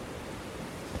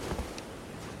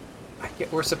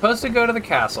 We're supposed to go to the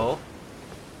castle.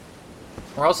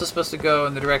 We're also supposed to go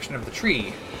in the direction of the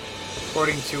tree,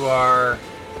 according to our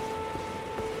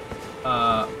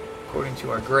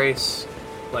Grace,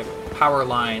 like, power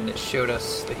line that showed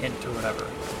us the hint or whatever.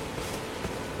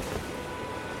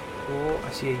 Cool.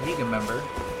 I see a Yiga member.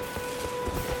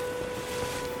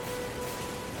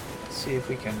 Let's see if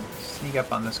we can sneak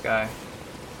up on this guy.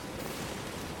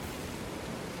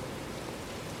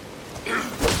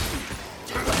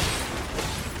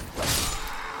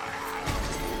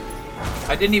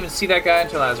 I didn't even see that guy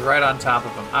until I was right on top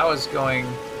of him. I was going...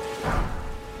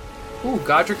 Ooh,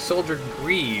 Godric Soldier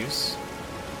Greaves.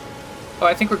 Oh,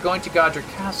 I think we're going to Godric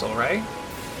Castle, right?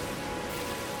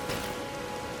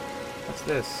 What's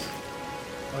this?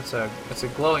 Oh, it's a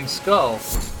glowing skull.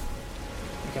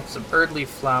 We got some Erdleaf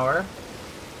flower.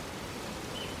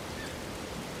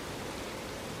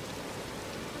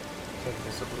 Okay,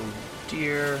 there's a little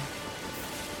deer.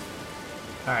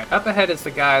 Alright, up ahead is the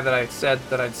guy that I said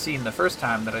that I'd seen the first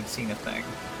time that I'd seen a thing.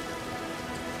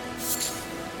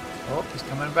 Oh, he's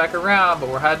coming back around, but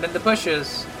we're hiding in the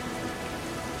bushes.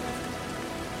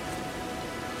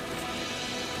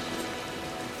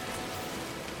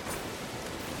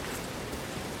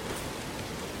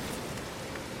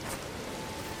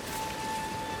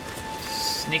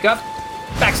 Sneak up.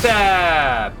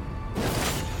 Backstab!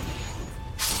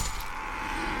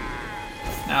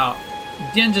 Now,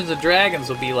 Dungeons and Dragons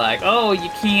will be like, oh, you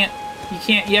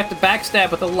have to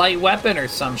backstab with a light weapon or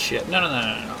some shit. No.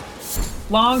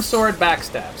 Long sword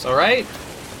backstabs, alright?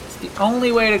 It's the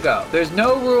only way to go. There's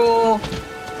no rule,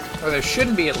 or there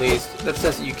shouldn't be at least, that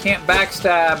says that you can't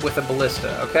backstab with a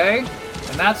ballista, okay?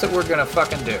 And that's what we're gonna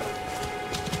fucking do.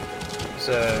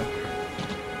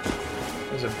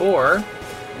 There's a boar.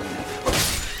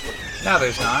 Now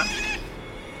there's not.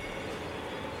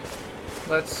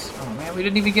 Oh man, we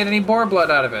didn't even get any boar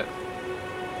blood out of it.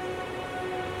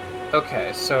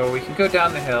 Okay, so we can go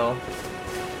down the hill.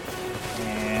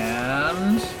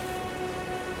 And...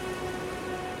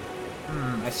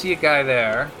 I see a guy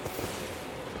there.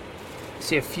 I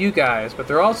see a few guys, but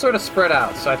they're all sort of spread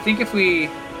out. So I think if we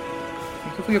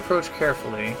approach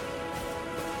carefully,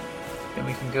 then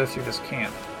we can go through this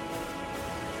camp.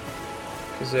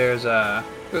 Because there's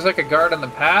like a guard on the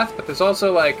path, but there's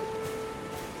also like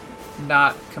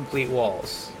not complete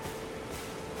walls.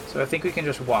 So I think we can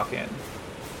just walk in.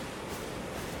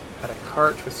 Got a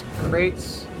cart with some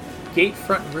crates.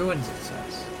 Gatefront ruins, it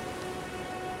says.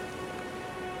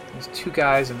 There's 2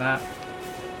 guys in that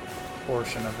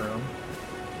portion of room.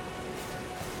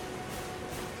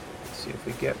 Let's see if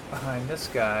we get behind this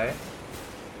guy.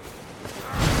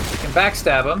 We can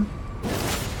backstab him.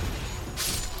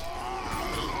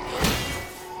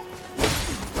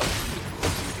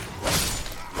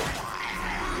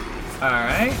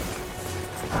 Alright.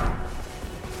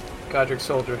 Godric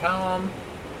Soldier Helm.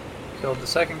 Killed the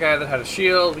second guy that had a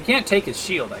shield. We can't take his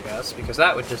shield, I guess, because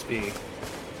that would just be...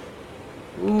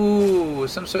 Ooh,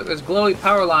 there's glowy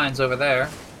power lines over there.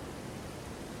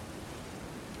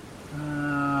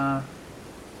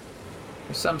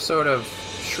 There's some sort of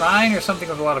shrine or something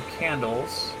with a lot of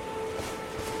candles.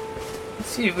 Let's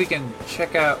see if we can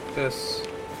check out this...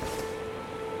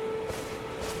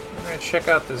 We're going to check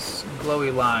out this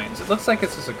glowy lines. It looks like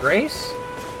this is a grace.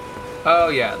 Oh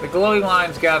yeah, the glowy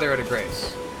lines gather at a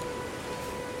grace.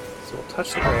 So we'll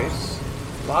touch the grace.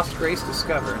 Lost grace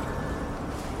discovered.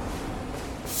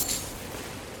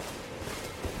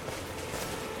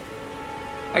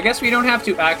 I guess we don't have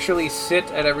to actually sit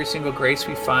at every single grace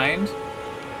we find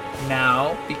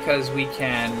now, because we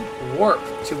can warp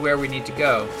to where we need to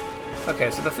go. Okay,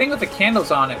 so the thing with the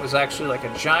candles on it was actually like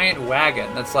a giant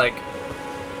wagon that's like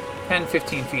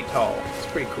 10-15 feet tall. It's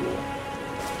pretty cool.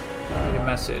 Need a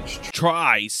message.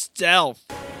 Try stealth.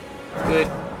 Good.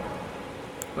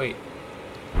 Wait.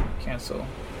 Cancel.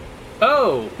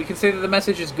 Oh! We can say that the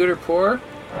message is good or poor?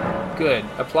 Good.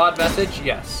 Applaud message?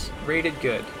 Yes. Rated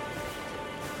good.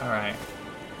 Alright.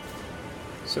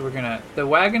 So we're gonna... The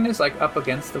wagon is like up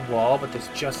against the wall, but there's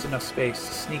just enough space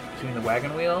to sneak between the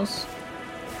wagon wheels.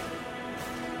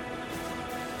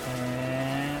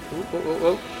 And...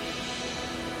 Ooh.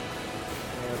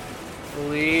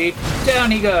 Carefully. Down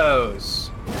he goes!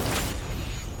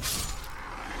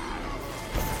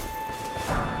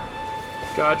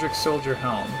 Godric Soldier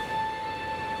Helm.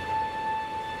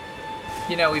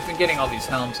 You know, we've been getting all these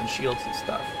helms and shields and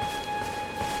stuff.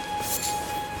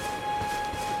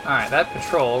 Alright, that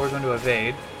patrol, we're going to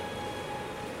evade.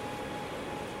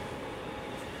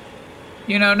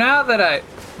 You know, now that I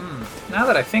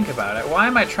think about it, why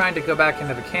am I trying to go back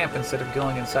into the camp instead of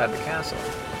going inside the castle?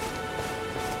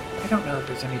 I don't know if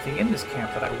there's anything in this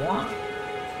camp that I want.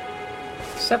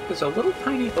 Except there's a little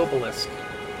tiny obelisk.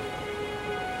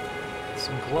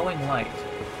 Some glowing light.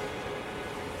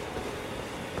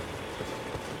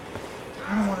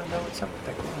 I don't want to know what's up with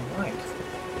that glowing light.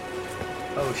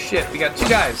 Oh shit, we got 2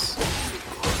 guys.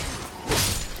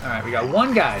 Alright, we got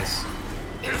 1 guys.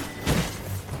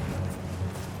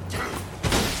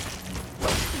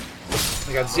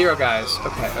 We got 0 guys.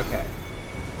 Okay.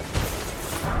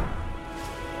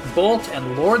 Bolt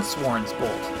and Lord Sworn's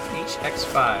Bolt.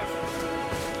 HX5.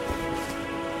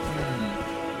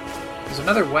 There's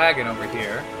another wagon over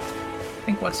here. I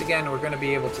think once again we're going to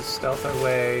be able to stealth our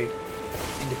way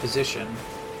into position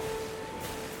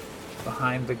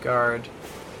behind the guard.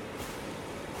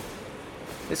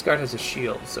 This guard has a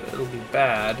shield, so it'll be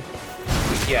bad.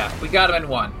 But yeah, we got him in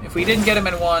 1. If we didn't get him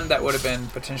in 1, that would have been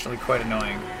potentially quite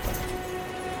annoying.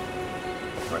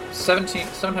 We're at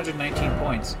 719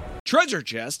 points. Treasure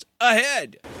chest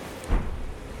ahead.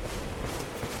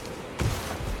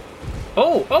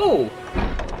 Oh!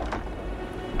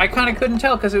 I kind of couldn't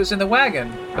tell because it was in the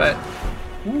wagon, but...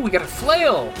 Ooh, we got a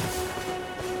flail!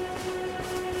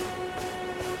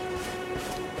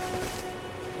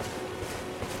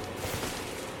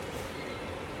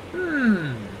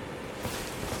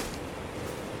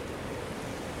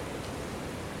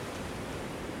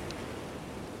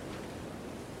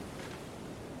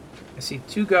 I see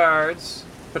 2 guards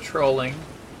patrolling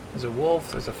There's a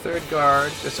wolf, there's a third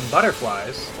guard, there's some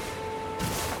butterflies.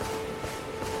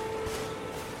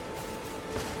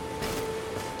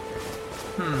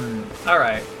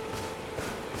 Alright.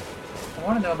 I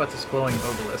want to know about this glowing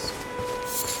obelisk.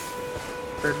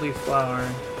 Birdleaf flower.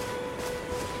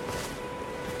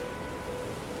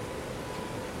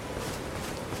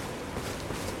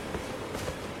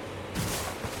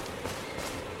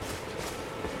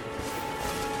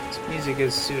 This music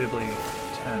is suitably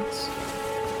tense.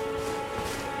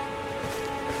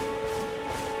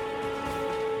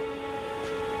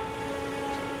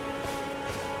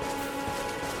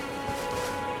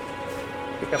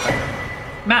 Pick up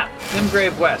a map.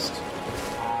 Limgrave West.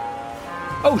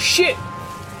 Oh shit!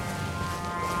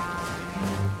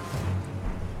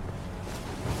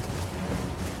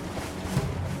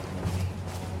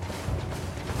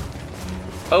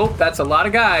 Oh, that's a lot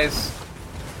of guys.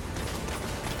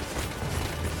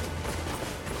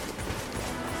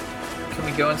 Can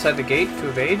we go inside the gate to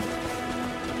evade?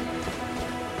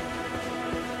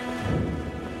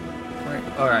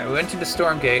 Alright, we went to the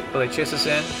storm gate. Will they chase us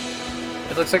in?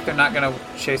 It looks like they're not gonna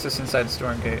chase us inside the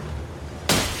storm gate.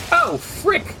 Oh,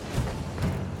 frick!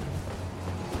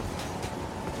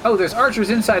 Oh, there's archers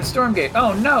inside Stormgate.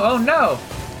 Oh no, oh no!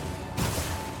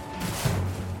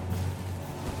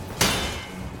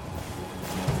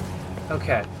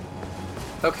 Okay.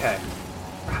 Okay.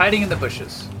 We're hiding in the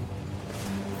bushes.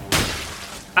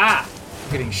 Ah!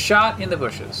 We're getting shot in the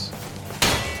bushes.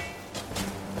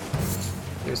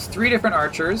 There's 3 different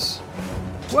archers.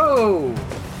 Whoa!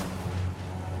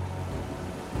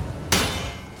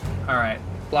 Alright.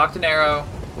 Blocked an arrow.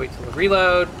 Wait till the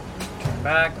reload. Turn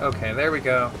back. Okay, there we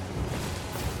go.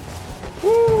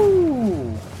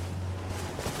 Woo!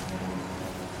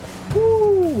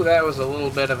 Woo! That was a little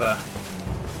bit of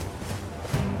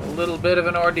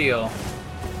an ordeal.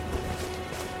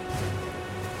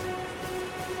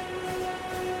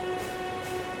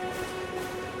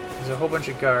 There's a whole bunch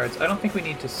of guards. I don't think we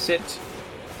need to sit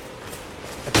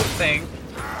at the thing.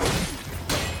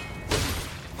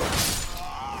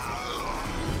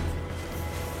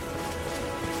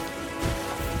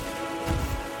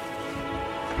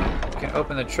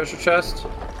 Open the treasure chest.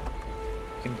 You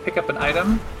can pick up an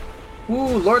item.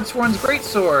 Ooh, Lord Sworn's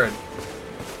greatsword.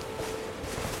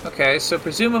 Okay, so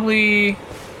presumably...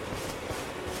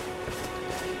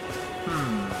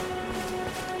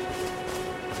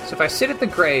 So if I sit at the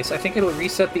Grace, I think it'll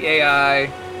reset the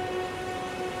AI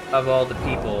of all the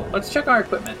people. Let's check our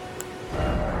equipment.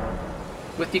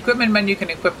 With the equipment menu, you can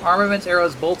equip armaments,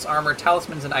 arrows, bolts, armor,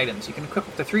 talismans, and items. You can equip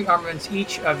up to 3 armaments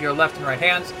each of your left and right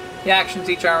hands. The actions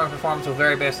each armor performs will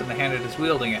vary based on the hand that is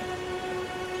wielding it.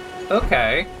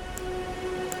 Okay.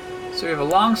 So we have a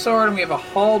longsword and we have a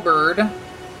halberd.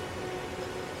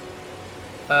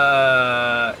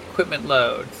 Equipment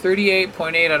load.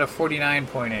 38.8 out of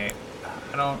 49.8.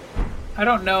 I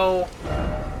don't know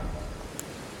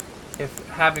if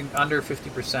having under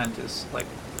 50% is like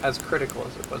as critical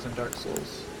as it was in Dark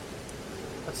Souls.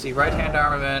 Let's see, right hand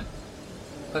armament.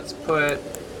 Let's put...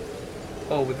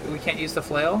 Oh, we can't use the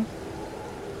flail?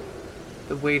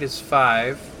 The weight is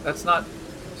 5. That's not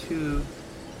too...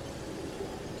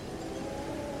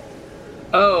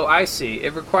 Oh, I see.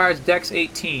 It requires Dex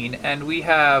 18, and we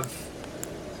have...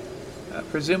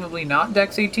 presumably not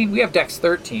Dex 18? We have Dex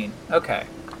 13. Okay.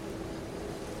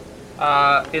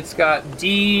 It's got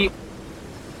D...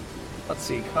 Let's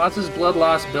see. Causes blood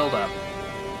loss buildup.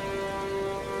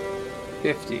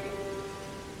 50.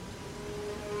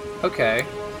 Okay.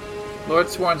 Lord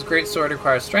Sworn's greatsword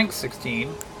requires strength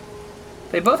 16.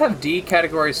 They both have D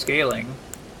category scaling.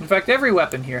 In fact, every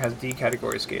weapon here has D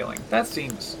category scaling. That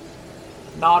seems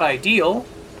not ideal.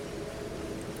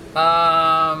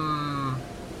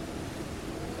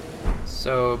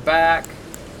 So back.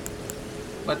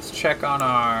 Let's check on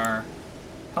our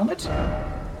helmet.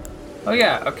 Oh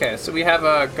yeah, okay, so we have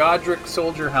a Godric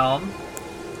Soldier Helm.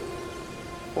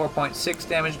 4.6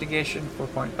 damage negation, 4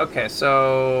 point... Okay,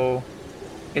 so...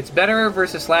 It's better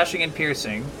versus slashing and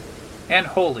piercing, and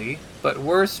holy, but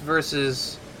worse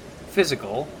versus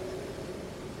physical.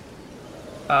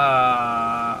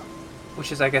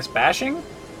 Which is, I guess, bashing?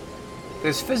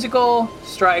 There's physical,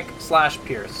 strike, slash,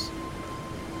 pierce.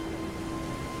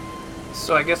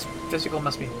 So I guess physical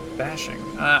must be bashing.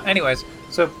 Anyways,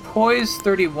 so poise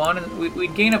 31, and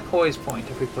we'd gain a poise point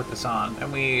if we put this on,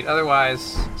 and we'd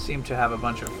otherwise seem to have a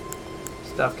bunch of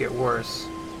stuff get worse.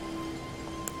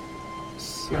 Let's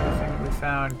see other thing that we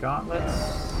found.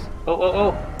 Gauntlets.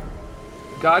 Oh.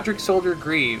 Godric Soldier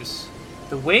Greaves.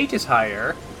 The weight is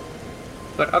higher,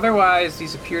 but otherwise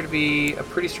these appear to be a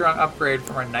pretty strong upgrade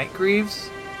from our Knight Greaves.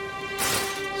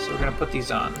 So we're going to put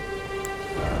these on.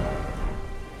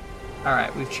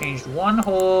 Alright, we've changed one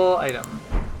whole item.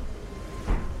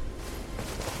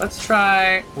 Let's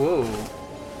try... Whoa.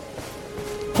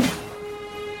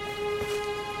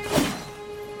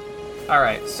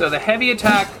 Alright, so the heavy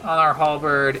attack on our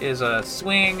halberd is a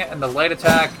swing, and the light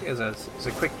attack is a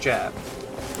quick jab.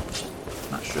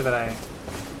 Not sure that I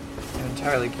am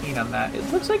entirely keen on that.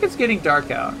 It looks like it's getting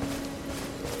dark out.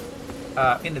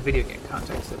 In the video game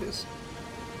context, that is.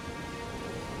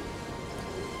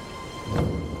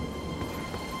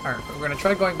 Alright, we're going to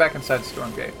try going back inside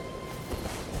Stormgate.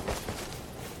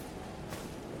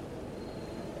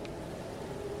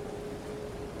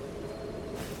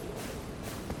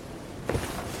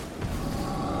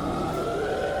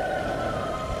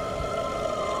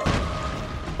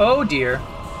 Oh dear.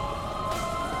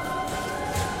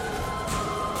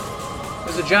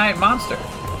 There's a giant monster.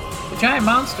 The giant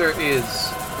monster is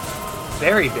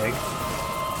very big.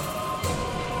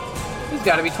 He's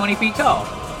got to be 20 feet tall.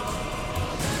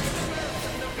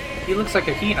 He looks like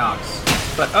a Hinox,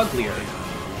 but uglier,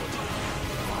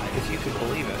 if you could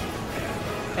believe it.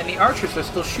 And the archers are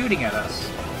still shooting at us.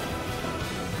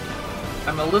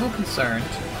 I'm a little concerned.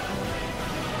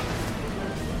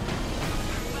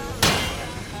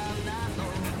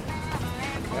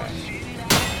 Okay.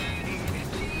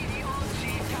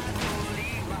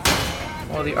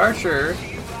 Well, the archer...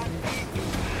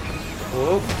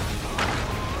 Whoa.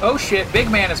 Oh shit, big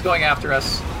man is going after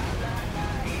us.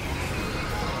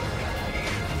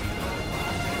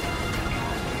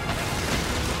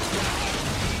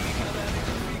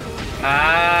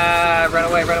 Ah, run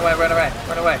away, run away, run away,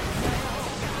 run away.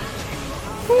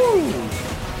 Woo!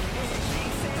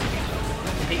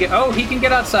 He can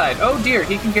get outside. Oh dear,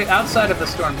 he can get outside of the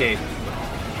storm gate.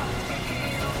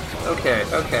 Okay,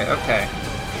 okay, okay.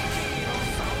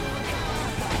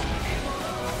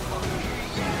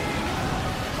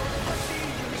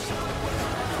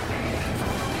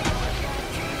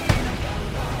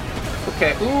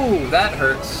 Okay, ooh, that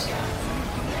hurts.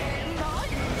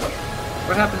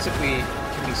 What happens if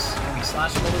can we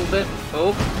slash him a little bit?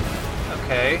 Oh,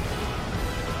 okay.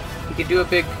 He can do a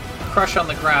big crush on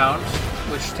the ground,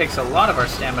 which takes a lot of our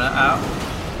stamina out.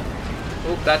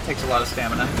 Oh, that takes a lot of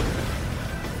stamina.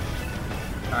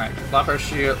 Alright,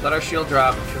 let our shield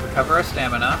drop to recover our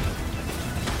stamina.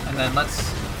 And then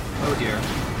let's... Oh dear.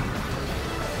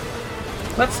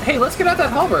 Let's get out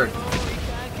that halberd!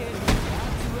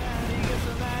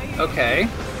 Okay.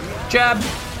 Jab!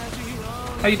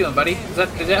 How you doing, buddy?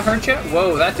 Did that hurt you?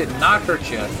 Whoa, that did not hurt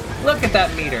you. Look at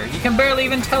that meter. You can barely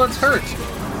even tell it's hurt.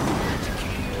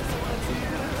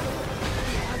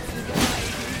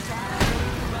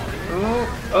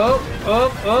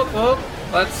 Oh.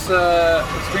 Let's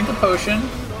drink a potion.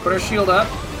 Put our shield up.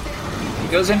 He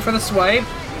goes in for the swipe.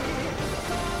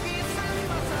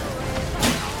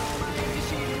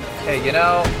 Hey, you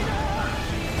know,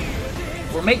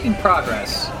 we're making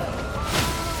progress.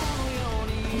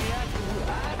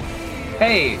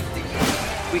 Hey,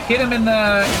 we hit him in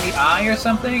the eye or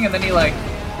something, and then he like,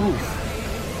 oof.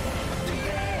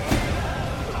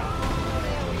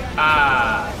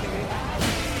 Ah.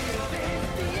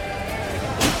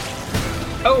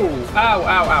 Oh, ow,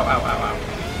 ow, ow, ow, ow, ow.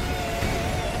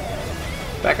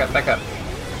 Back up, back up.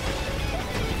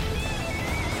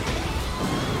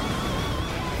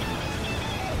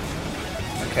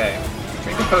 Okay,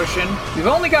 drink a potion. We've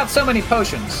only got so many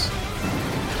potions.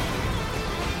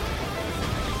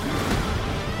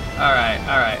 Alright,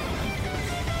 alright.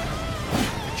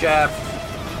 Jab.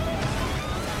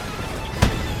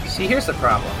 See, here's the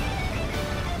problem.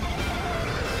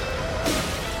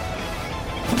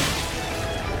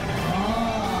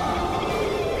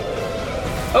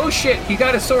 Oh shit, he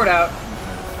got his sword out.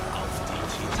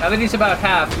 Now that he's about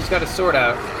half, he's got his sword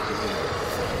out.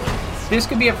 This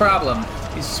could be a problem.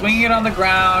 He's swinging it on the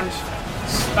ground.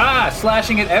 Ah,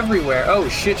 slashing it everywhere. Oh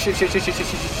shit, shit.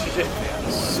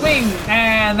 Swing!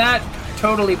 And that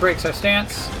totally breaks our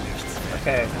stance.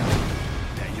 Okay.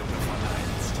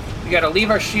 We gotta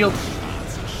leave our shield...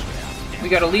 We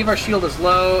gotta leave our shield as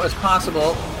low as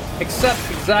possible. Except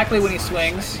exactly when he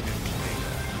swings.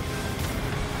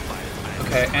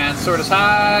 Okay, and sword is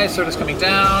high, sword is coming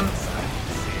down.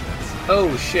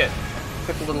 Oh shit.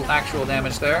 Took a little actual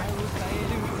damage there.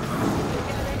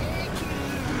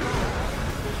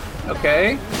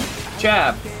 Okay.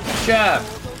 Jab. Jab.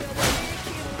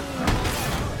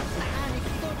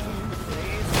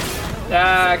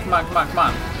 Ah, come on, come on, come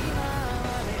on.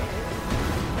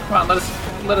 Come on,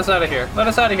 let us out of here. Let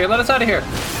us out of here, let us out of here.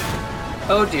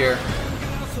 Oh dear.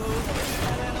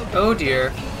 Oh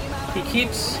dear. He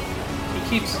keeps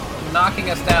knocking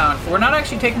us down. We're not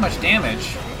actually taking much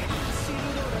damage.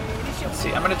 Let's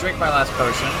see. I'm gonna drink my last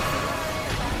potion.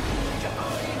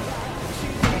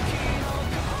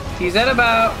 He's at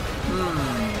about...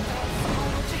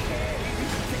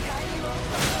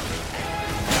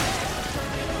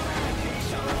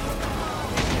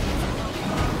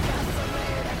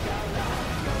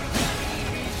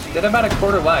 Did about a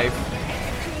quarter life.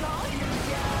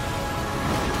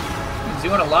 He's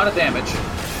doing a lot of damage.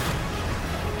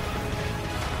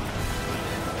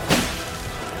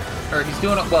 Or he's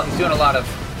doing a lot of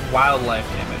wildlife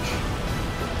damage.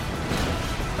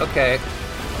 Okay.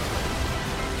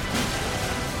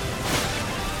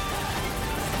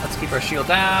 Let's keep our shield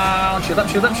down. Shield up,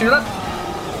 shield up, shield up.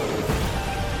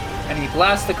 And he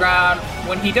blasts the ground.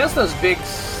 When he does those big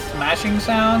smashing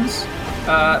sounds,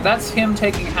 that's him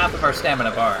taking half of our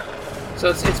stamina bar. So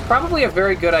it's probably a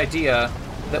very good idea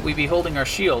that we be holding our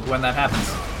shield when that happens.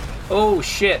 Oh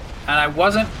shit, and I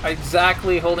wasn't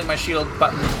exactly holding my shield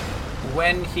button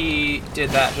when he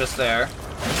did that just there.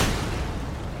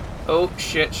 Oh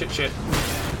shit, shit, shit.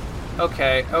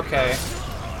 Okay, okay.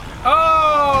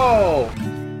 Oh!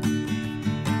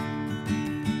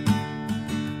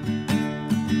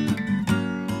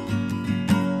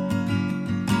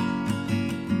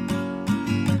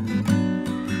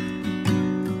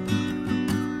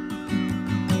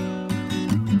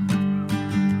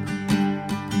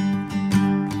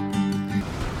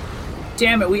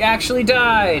 Damn it, we actually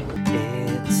died!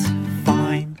 It's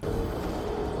fine.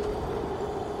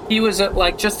 He was at,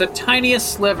 like, just the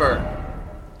tiniest sliver.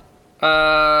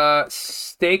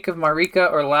 Stake of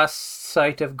Marika or Last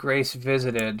Sight of Grace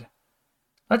Visited.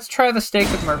 Let's try the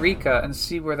Stake of Marika and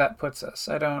see where that puts us.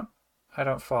 I don't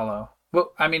follow.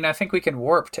 Well, I mean, I think we can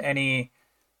warp to any...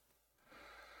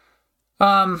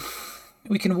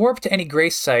 we can warp to any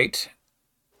Grace site.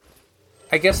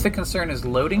 I guess the concern is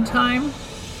loading time?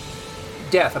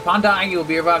 Death. Upon dying, you will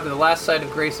be revived to the last site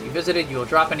of grace that you visited. You will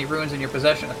drop any runes in your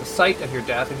possession at the site of your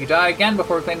death. If you die again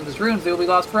before claiming those runes, they will be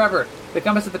lost forever. The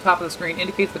compass at the top of the screen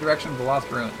indicates the direction of the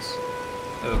lost runes.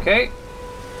 Okay.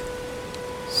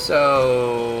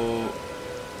 So...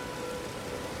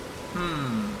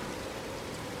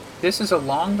 This is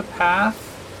along the path?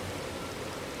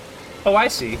 Oh, I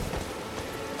see.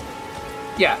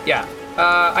 Yeah, yeah.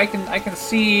 I can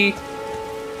see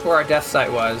where our death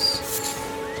site was.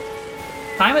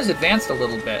 Time has advanced a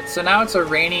little bit, so now it's a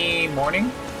rainy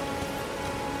morning.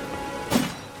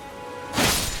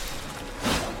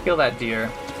 Kill that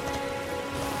deer.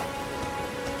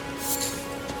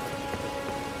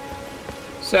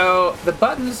 So the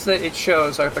buttons that it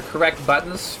shows are the correct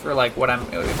buttons for like what I'm.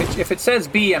 If it says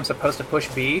B, I'm supposed to push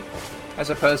B,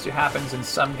 as opposed to happens in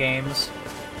some games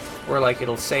where like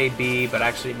it'll say B, but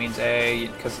actually it means A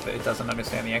because it doesn't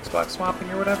understand the Xbox swapping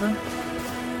or whatever.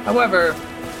 However,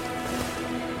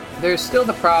 there's still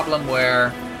the problem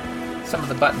where some of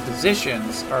the button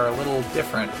positions are a little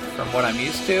different from what I'm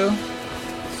used to,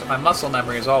 so my muscle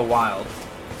memory is all wild.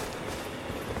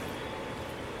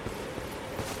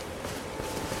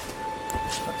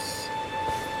 Let's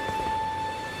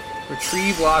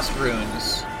retrieve lost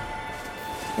runes.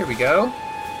 Here we go.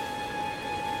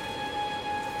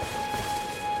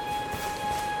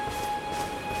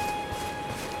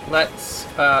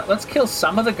 Let's kill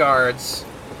some of the guards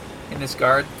in this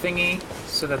guard thingy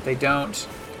so that they don't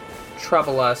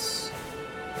trouble us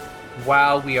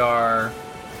while we are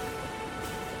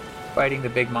fighting the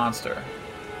big monster.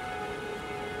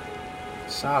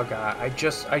 Saw a guy. I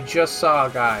just saw a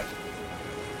guy.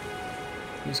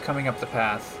 He was coming up the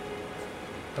path.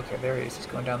 Okay, there he is. He's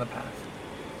going down the path.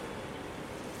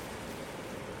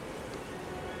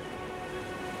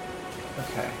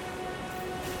 Okay.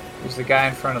 There's the guy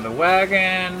in front of the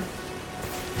wagon.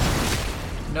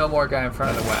 No more guy in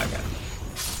front of the wagon.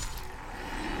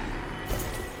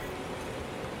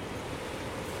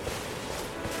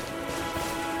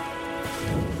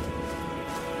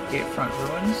 Gatefront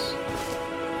ruins.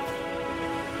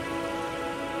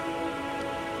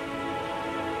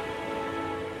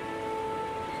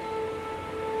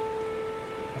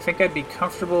 I think I'd be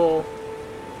comfortable.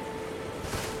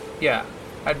 Yeah,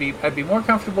 I'd be more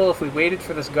comfortable if we waited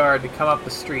for this guard to come up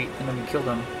the street and then we killed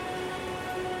him.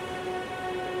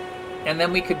 And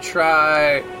then we could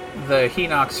try the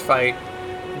Hinox fight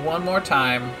one more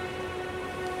time.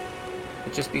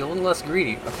 But just be a little less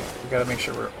greedy. Okay, we gotta make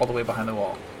sure we're all the way behind the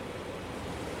wall.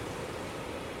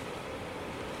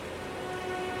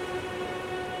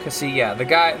 Cause see, yeah,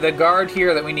 the guard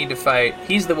here that we need to fight,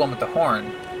 he's the one with the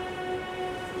horn.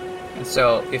 And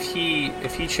so if he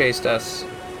chased us,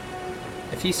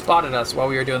 if he spotted us while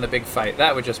we were doing the big fight,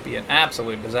 that would just be an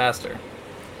absolute disaster.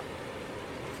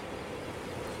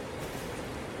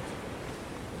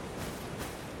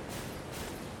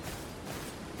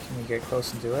 get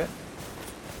close and do it.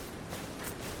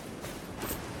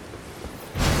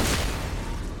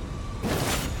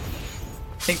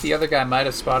 I think the other guy might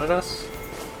have spotted us.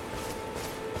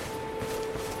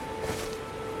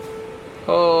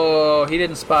 Oh, he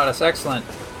didn't spot us. Excellent.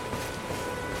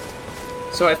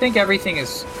 So I think everything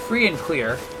is free and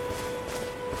clear.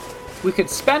 We could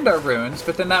spend our runes,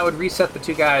 but then that would reset the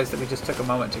two guys that we just took a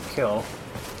moment to kill.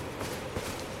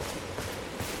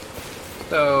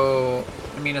 So,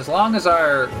 I mean, as long as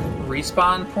our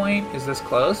respawn point is this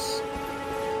close...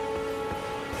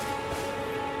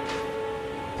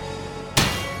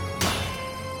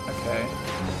 Okay.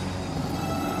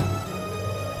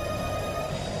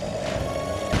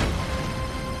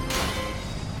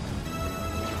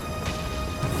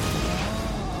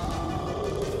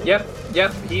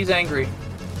 Yep, he's angry.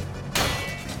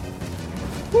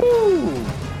 Woo!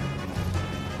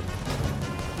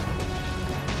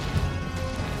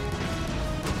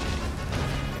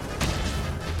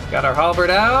 Got our halberd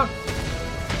out.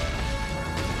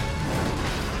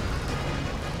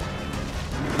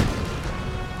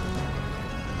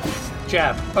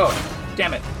 Jab. Oh,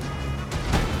 damn it.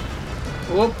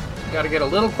 Whoop. Gotta get a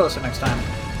little closer next time.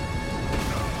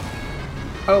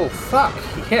 Oh, fuck.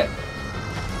 He hit.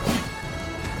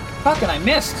 Fuck, and I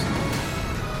missed.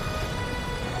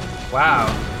 Wow.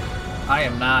 I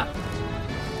am not...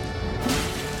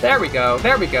 There we go.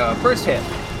 There we go. First hit.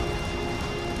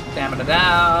 Stamina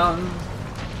down.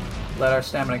 Let our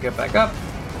stamina get back up.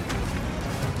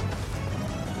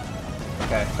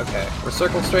 Okay, okay. We're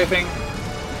circle strafing.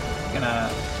 Gonna...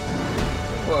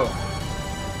 Whoa.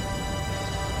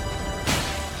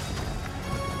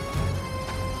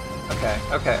 Okay.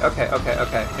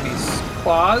 And he's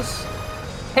claws.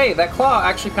 Hey, that claw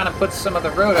actually kind of puts some of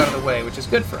the road out of the way, which is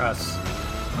good for us.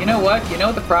 You know what? You know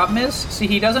what the problem is? See,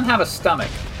 he doesn't have a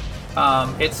stomach.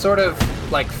 It sort of,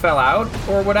 like, fell out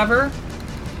or whatever.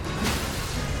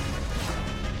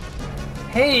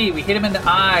 Hey, we hit him in the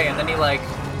eye, and then he, like,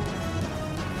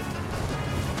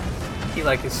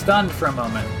 is stunned for a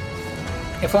moment.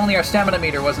 If only our stamina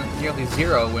meter wasn't nearly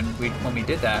zero when we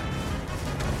did that.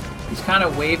 He's kind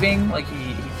of waving, like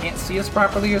he can't see us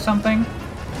properly or something.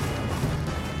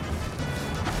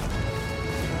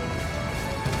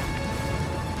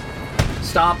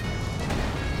 Stomp.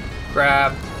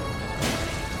 Grab.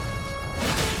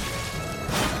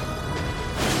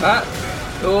 Ah!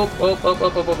 Oh.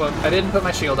 I didn't put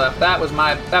my shield up. That was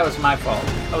my fault. That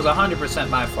was 100%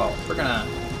 my fault. We're gonna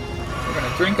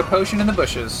drink a potion in the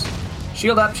bushes.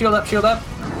 Shield up,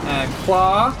 and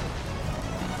claw.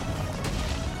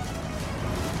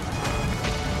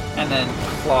 And then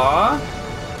claw.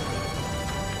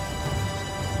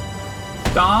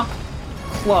 Stomp.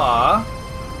 Claw.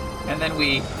 And then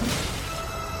we...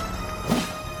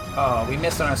 Oh, we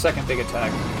missed on our second big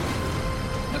attack.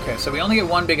 Okay, so we only get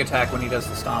one big attack when he does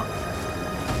the stomp.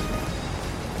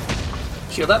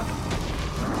 Shield up.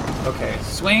 Okay,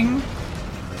 swing.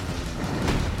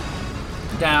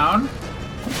 Down.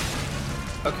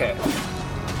 Okay.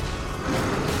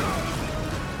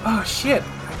 Oh shit!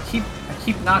 I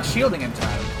keep not shielding in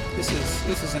time. This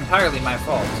is entirely my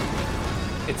fault.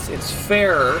 It's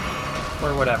fair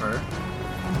or whatever.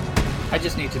 I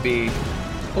just need to be...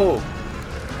 Oh.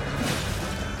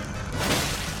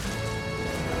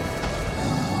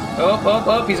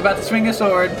 Oh, he's about to swing a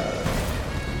sword.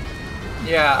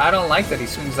 Yeah, I don't like that he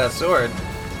swings that sword.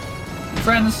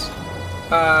 Friends,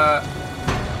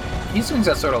 he swings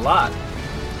that sword a lot.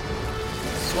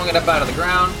 Swung it up out of the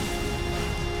ground.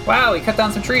 Wow, he cut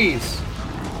down some trees.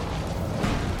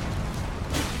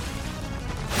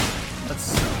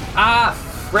 Let's... Ah!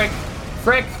 Frick!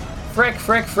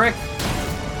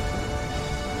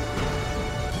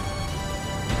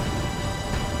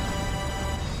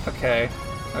 Okay.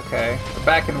 We're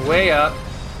backing way up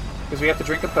because we have to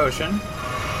drink a potion.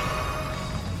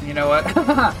 You know what?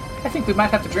 I think we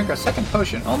might have to drink our second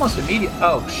potion almost immediately.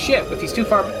 Oh shit!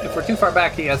 If we're too far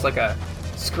back, he has like a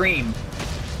scream.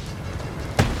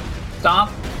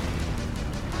 Stomp.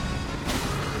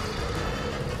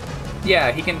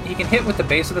 Yeah, he can hit with the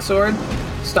base of the sword.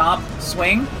 Stomp,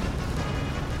 swing.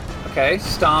 Okay,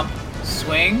 stomp,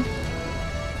 swing.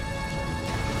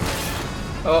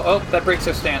 Oh, that breaks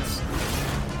our stance.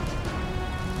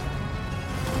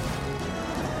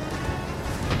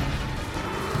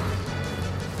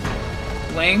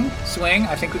 Swing.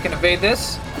 I think we can evade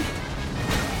this.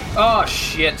 Oh,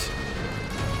 shit.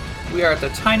 We are at the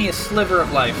tiniest sliver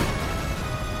of life.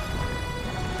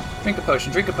 Drink a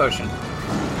potion.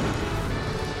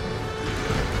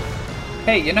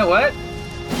 Hey, you know what?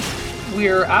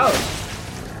 We're out.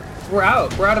 We're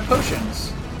out of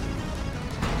potions.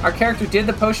 Our character did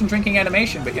the potion drinking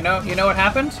animation, but you know what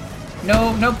happened?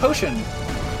 No potion.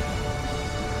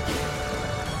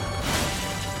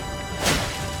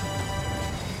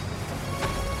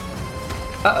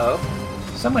 Uh-oh.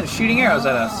 Someone's shooting arrows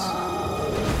at us.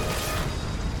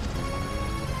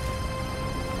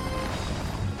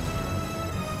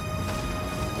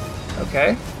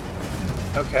 Okay.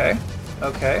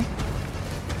 Okay.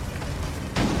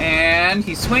 And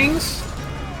he swings.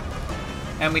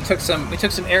 And we took some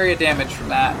area damage from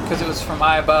that because it was from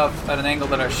high above at an angle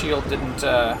that our shield didn't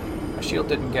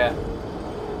get.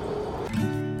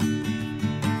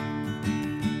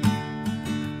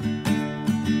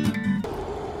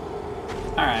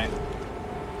 All right.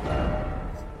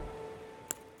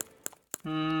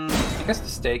 I guess the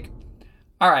stake.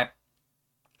 All right.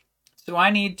 So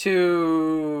I need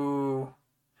to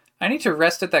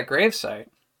rest at that gravesite,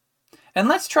 and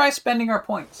let's try spending our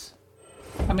points.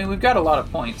 I mean, we've got a lot of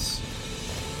points.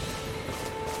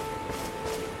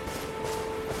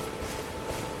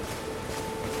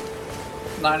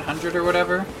 $900 or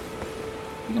whatever.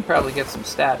 You can probably get some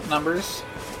stat numbers.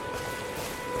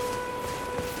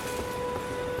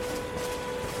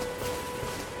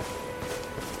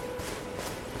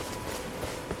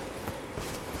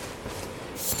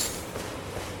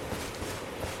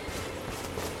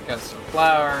 Got some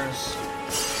flowers.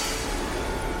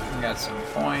 We got some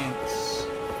points.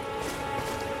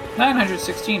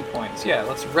 916 points. Yeah,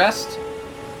 let's rest.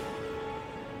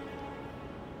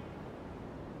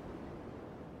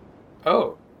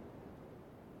 Oh.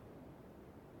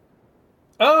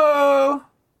 Oh!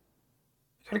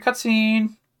 Got a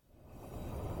cutscene.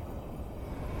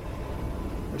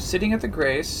 We're sitting at the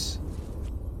Grace,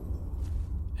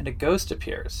 and a ghost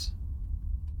appears.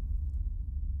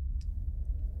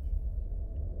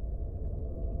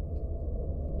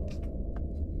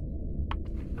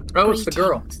 Oh, it's the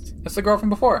girl. It's the girl from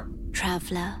before.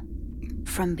 Traveler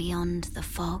from beyond the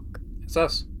fog. It's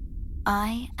us.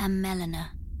 I am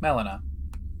Melina. Melina.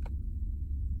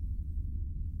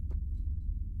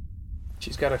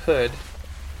 She's got a hood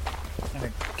and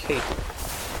a cape.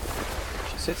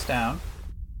 She sits down,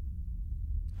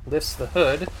 lifts the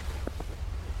hood.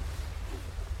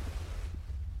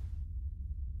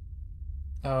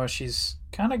 Oh, she's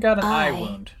kind of got an eye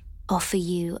wound. Offer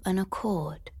you an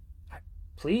accord.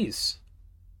 Please.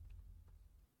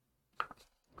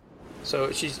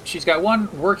 So she's got one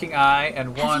working eye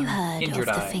and one injured eye. Have you heard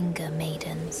of the Finger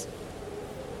Maidens?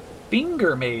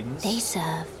 Finger Maidens? They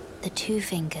serve the two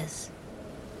fingers,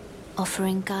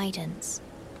 offering guidance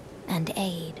and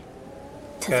aid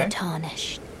to the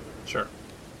tarnished. Sure.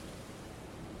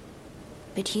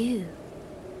 But you,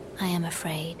 I am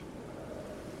afraid,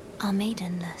 are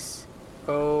maidenless.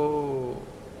 Oh,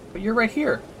 but you're right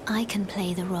here. I can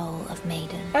play the role of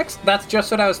maiden. That's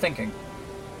just what I was thinking.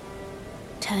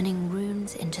 Turning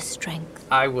runes into strength.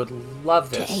 I would love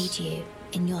this. To aid you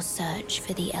in your search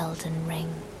for the Elden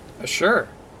Ring. Sure.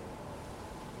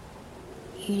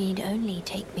 You need only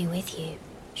take me with you.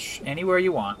 Anywhere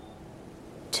you want.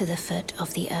 To the foot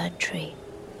of the Erd Tree.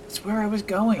 That's where I was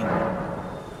going.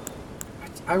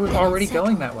 I was already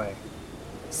going that way.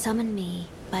 Summon me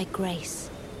by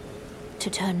grace to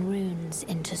turn runes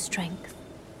into strength.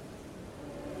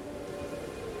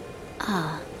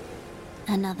 Ah,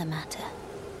 another matter.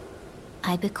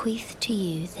 I bequeath to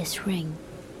you this ring.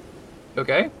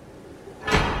 Okay.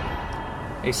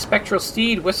 A spectral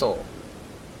steed whistle.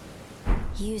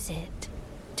 Use it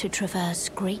to traverse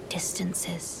great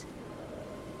distances.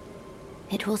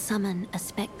 It will summon a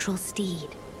spectral steed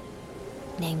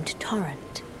named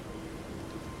Torrent.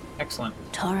 Excellent.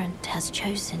 Torrent has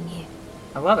chosen you.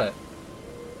 I love it.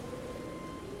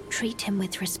 Treat him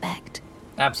with respect.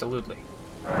 Absolutely.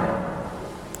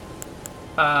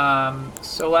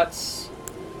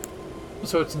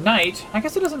 So it's night. I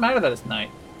guess it doesn't matter that it's night.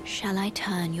 Shall I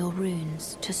turn your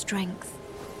runes to strength?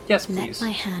 Yes, please. Let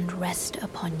my hand rest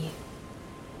upon you.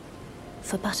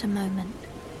 For but a moment.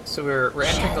 So we're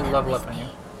entering the level up menu.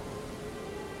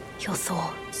 Your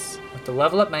thoughts. With the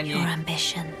level up menu. Your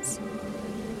ambitions.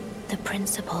 The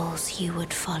principles you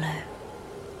would follow.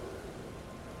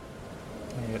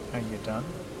 Are you done,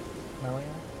 Melia?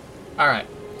 Alright.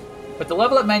 With the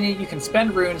level up menu, you can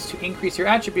spend runes to increase your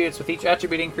attributes. With each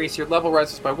attribute increase, your level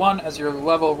rises by 1. As your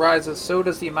level rises, so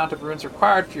does the amount of runes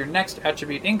required for your next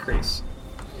attribute increase.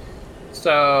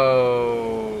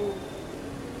 So...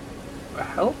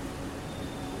 help?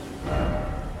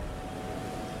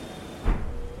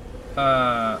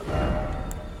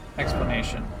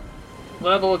 Explanation.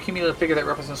 Level accumulative figure that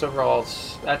represents overall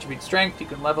attribute strength. You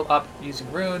can level up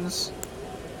using runes.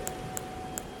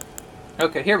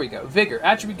 Okay, here we go. Vigor.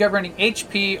 Attribute governing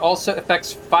HP also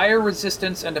affects fire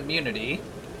resistance and immunity.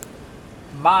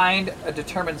 Mind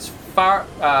determines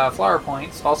flower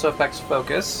points, also affects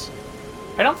focus.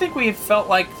 I don't think we've felt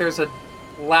like there's a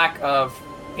lack of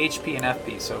HP and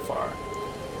FP so far.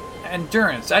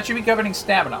 Endurance. Attribute governing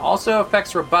stamina also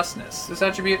affects robustness. This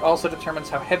attribute also determines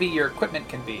how heavy your equipment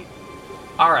can be.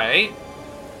 Alright.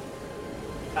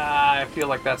 I feel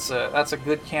like that's a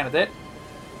good candidate.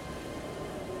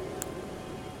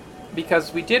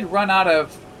 Because we did run out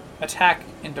of attack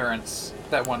endurance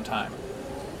that one time.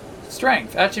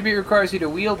 Strength. Attribute requires you to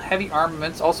wield heavy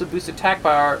armaments, also boosts attack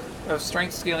power of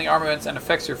strength scaling armaments and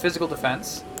affects your physical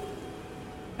defense.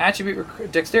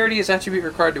 Dexterity is attribute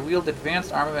required to wield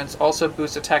advanced armaments, also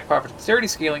boosts attack power of dexterity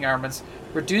scaling armaments,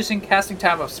 reducing casting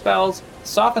time of spells,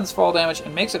 softens fall damage,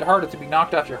 and makes it harder to be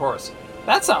knocked off your horse.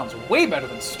 That sounds way better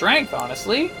than strength,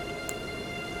 honestly.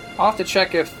 I'll have to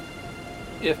check if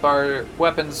our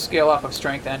weapons scale off of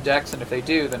strength and dex, and if they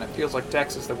do, then it feels like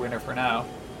dex is the winner for now.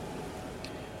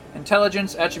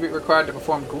 Intelligence, attribute required to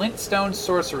perform glintstone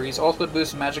sorceries, also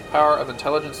boosts magic power of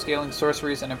intelligence scaling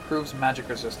sorceries and improves magic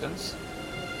resistance.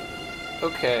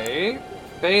 Okay.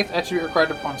 Faith, attribute required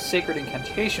to perform sacred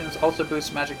incantations, also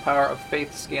boosts magic power of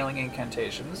faith scaling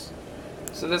incantations.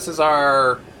 So this is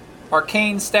our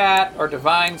arcane stat, our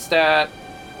divine stat.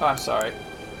 Oh, I'm sorry.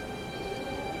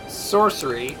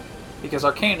 Sorcery, because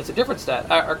arcane is a different stat.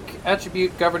 Our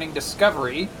attribute governing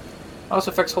discovery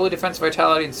also affects holy defense,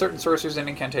 vitality, and certain sorceries and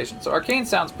incantations. So arcane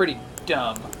sounds pretty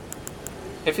dumb.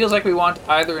 It feels like we want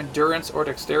either endurance or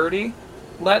dexterity.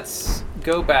 Let's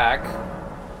go back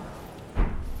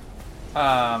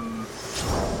and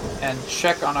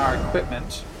check on our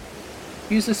equipment.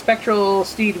 Use the spectral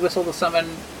steed whistle to summon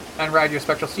and ride your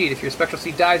spectral steed. If your spectral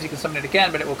steed dies, you can summon it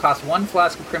again, but it will cost 1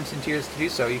 flask of crimson tears to do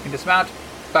so. You can dismount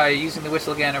by using the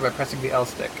whistle again or by pressing the L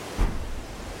stick.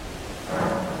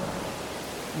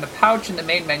 In the pouch in the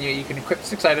main menu, you can equip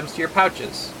 6 items to your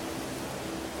pouches.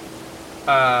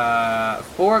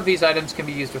 4 of these items can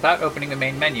be used without opening the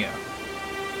main menu.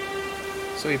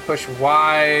 So we push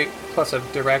Y plus a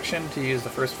direction to use the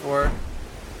first 4.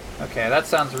 Okay, that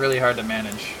sounds really hard to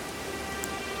manage.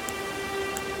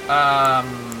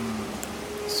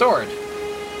 Sword.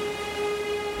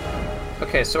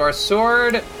 Okay, so our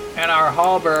sword and our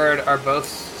halberd are both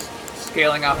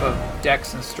scaling off of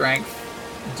dex and strength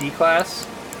D class.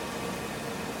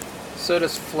 So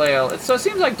does flail. So it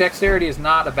seems like dexterity is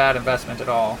not a bad investment at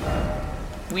all.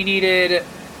 We needed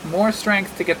more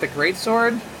strength to get the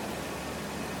greatsword.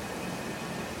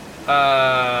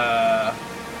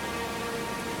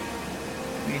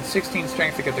 We need 16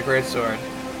 strength to get the greatsword.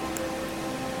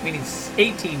 We need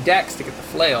 18 dex to get the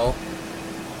flail.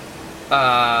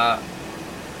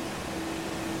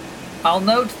 I'll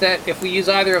note that if we use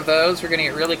either of those, we're going to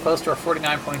get really close to our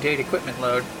 49.8 equipment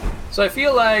load. So I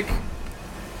feel like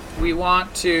we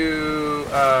want to...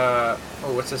 oh,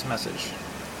 what's this message?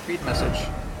 Read message.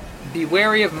 Be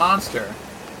wary of monster.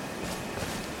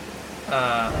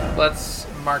 Let's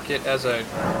mark it as a...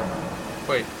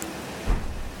 Wait.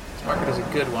 Let's mark it as a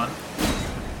good one.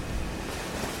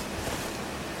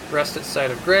 Rest at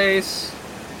Site of Grace.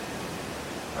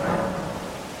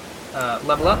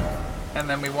 Level up. And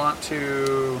then we want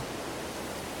to...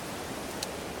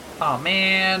 Oh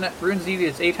man, runes needed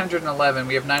is 811.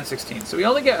 We have 916. So we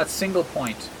only get a single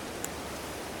point.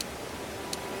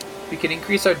 We can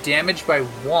increase our damage by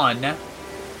 1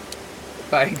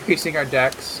 by increasing our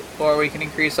dex, or we can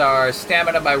increase our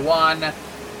stamina by 1,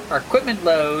 our equipment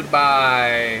load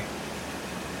by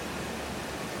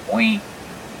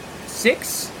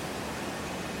 0.6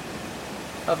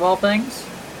 of all things.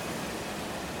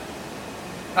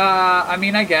 I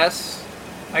mean, I guess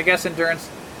endurance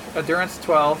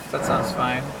 12, that sounds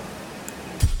fine.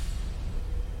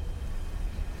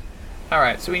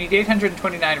 Alright, so we need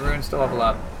 829 runes to level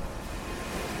up.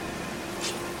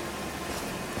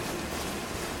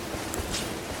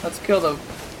 Let's kill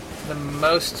the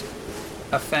most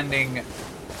offending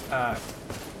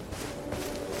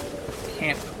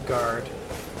camp guard.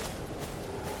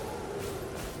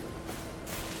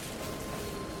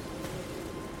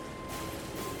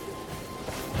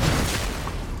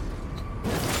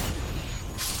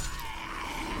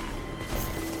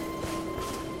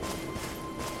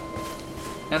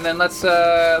 And then let's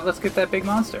get that big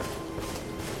monster.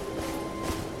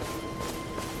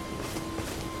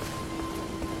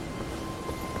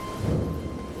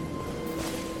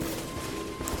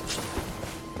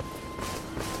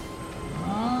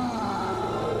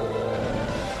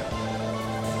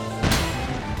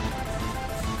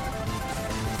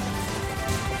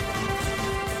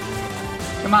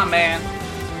 Come on, man.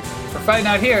 We're fighting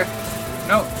out here.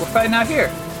 No, we're fighting out here.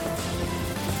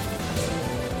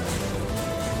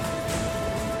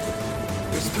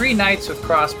 There's 3 knights with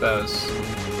crossbows.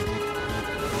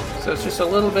 So it's just a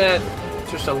little bit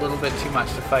too much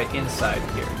to fight inside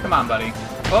here. Come on, buddy.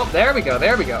 Oh, there we go,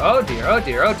 there we go. Oh dear, oh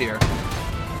dear, oh dear.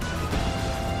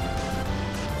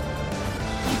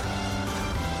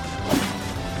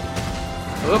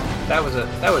 Oop, that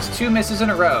was 2 misses in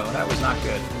a row. That was not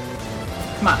good.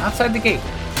 Come on, outside the gate.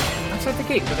 Outside the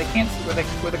gate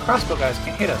where the crossbow guys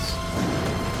can't hit us.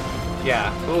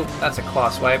 Yeah. Ooh, that's a claw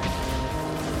swipe.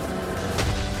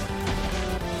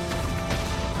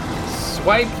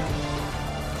 Swipe.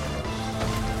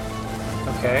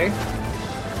 Okay.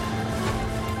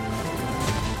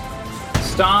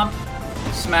 Stomp.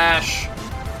 Smash.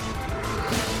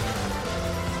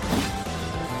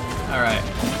 Alright.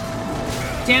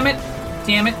 Damn it!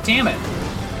 Damn it! Damn it!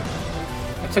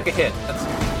 I took a hit. That's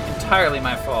entirely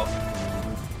my fault.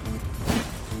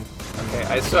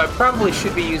 Okay, so I probably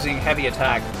should be using heavy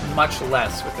attack much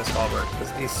less with this halberd, because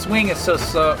the swing is so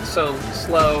slow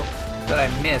that I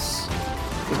miss.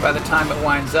 Because by the time it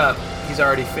winds up, he's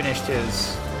already finished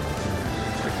his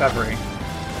recovery.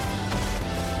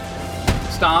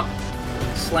 Stomp,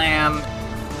 slam,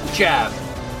 jab,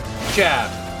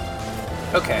 jab.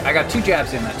 Okay, I got 2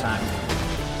 jabs in that time.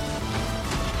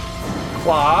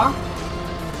 Claw.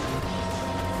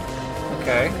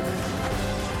 Okay.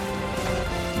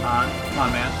 Come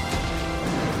on, man.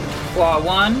 Claw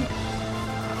 1.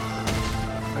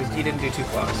 Oh, he didn't do 2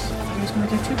 claws. I thought he was gonna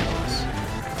do 2 claws.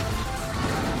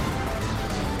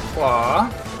 Claw.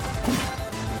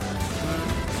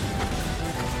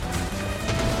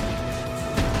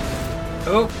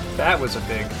 Oh, that was a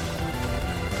big.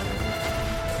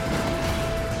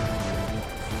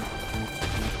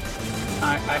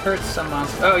 I heard some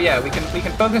monster. Oh yeah, we can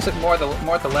focus it more at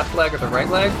the left leg or the right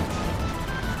leg.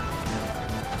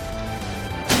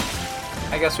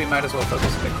 I guess we might as well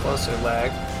focus at the closer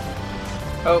leg.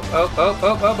 Oh.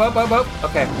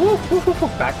 Okay. Woo.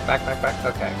 Back.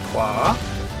 Okay. Claw.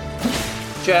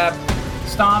 Jab.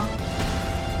 Stomp.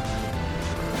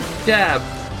 Jab.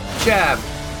 Jab.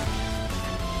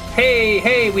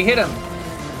 Hey, we hit him.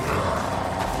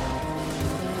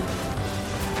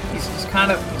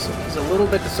 He's a little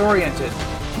bit disoriented.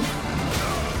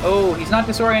 Oh, he's not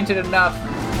disoriented enough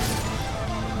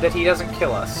that he doesn't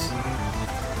kill us.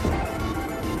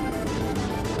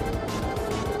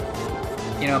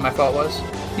 You know what my fault was?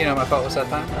 You know what my fault was that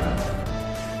time?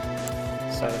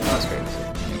 Decided that was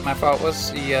great. My fault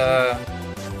was the, I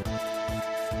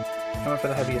went for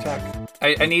the heavy attack.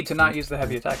 I need to not use the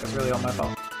heavy attack. That's really all my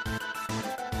fault.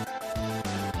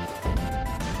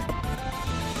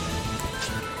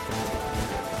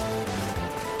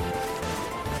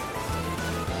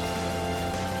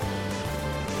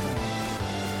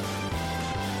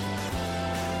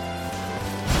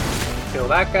 Kill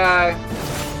that guy.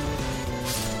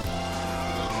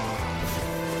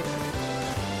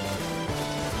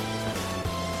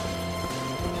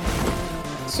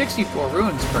 $64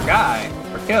 runes per guy,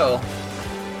 per kill.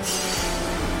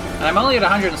 And I'm only at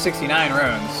 169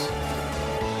 runes.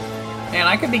 Man,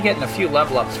 I could be getting a few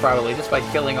level ups probably just by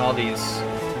killing all these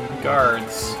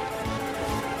guards.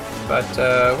 But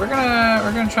we're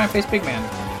gonna try and face Big Man.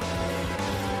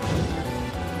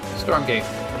 Stormgate.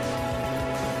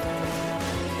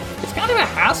 It's kind of a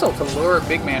hassle to lure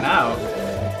Big Man out.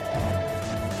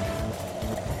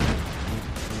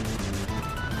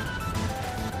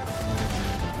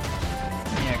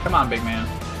 Yeah, come on, Big Man.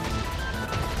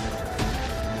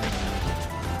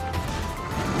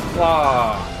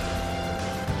 Claw.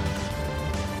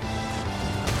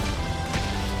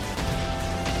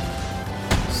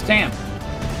 Stamp.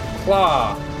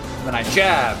 Claw. And then I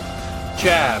jab.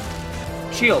 Jab.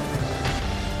 Shield.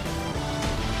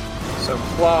 So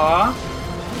claw,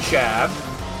 jab.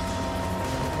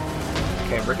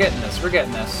 Okay, we're getting this. We're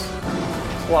getting this.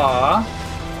 Claw.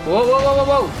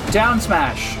 Whoa. Down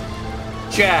smash.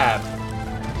 Jab.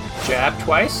 Jab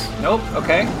twice. Nope.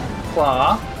 Okay.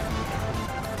 Claw.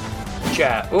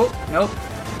 Jab. Oh, nope.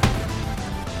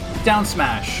 Down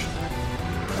smash.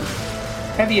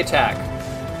 Heavy attack.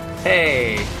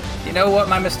 Hey, you know what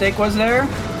my mistake was there?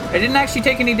 I didn't actually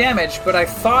take any damage, but I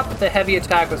thought that the heavy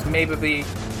attack was maybe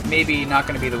not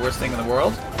going to be the worst thing in the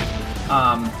world.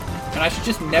 And I should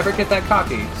just never get that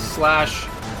cocky. Slash.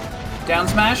 Down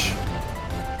smash.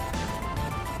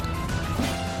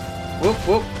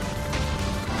 Whoop.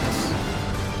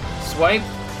 Swipe.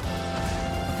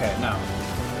 Okay, no.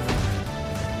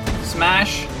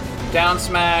 Smash. Down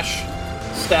smash.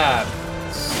 Stab.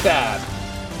 Stab.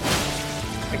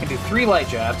 I can do 3 light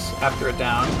jabs after a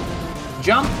down.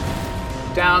 Jump.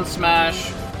 Down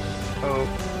smash. Oh.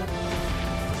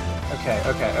 Okay.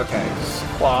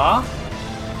 Claw.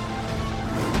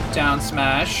 Down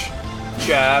smash.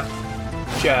 Jab.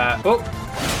 Jab. Oh!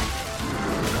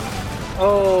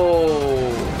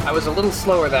 Oh! I was a little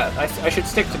slower that. I should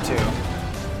stick to 2.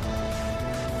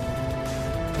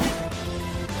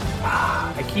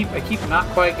 I keep not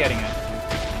quite getting it.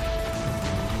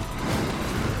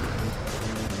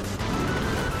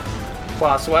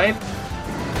 Claw swipe.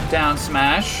 Down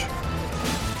smash.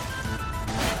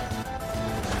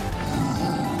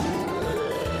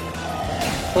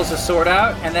 Pulls the sword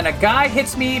out, and then a guy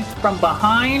hits me from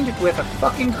behind with a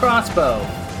fucking crossbow.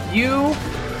 You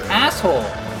asshole.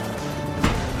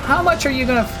 How much are you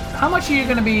gonna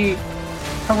be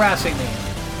harassing me?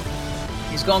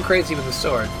 He's going crazy with the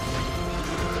sword.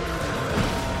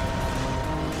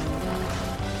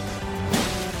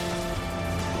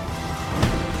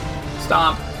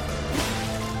 Stomp.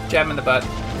 Jab him in the butt.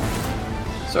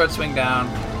 Sword swing down.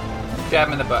 Jab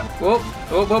him in the butt. Whoop.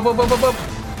 Whoop, whoop, whoop, whoop, whoop, whoop.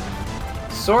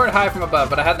 Sword high from above,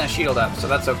 but I had that shield up, so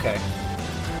that's okay.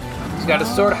 He's got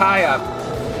his sword high up.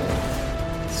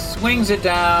 Swings it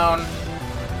down.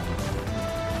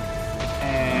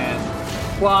 And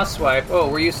claw swipe. Oh,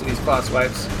 we're used to these claw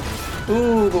swipes.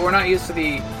 Ooh, but we're not used to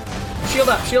the... Shield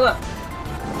up, shield up.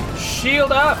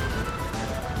 Shield up!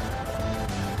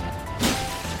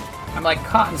 I'm like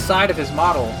caught inside of his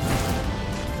model.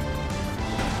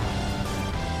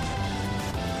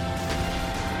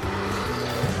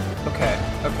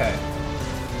 Okay.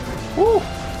 Woo!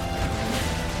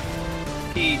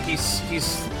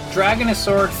 He's dragging his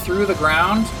sword through the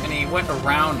ground, and he went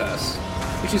around us,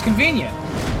 which is convenient.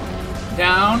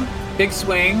 Down, big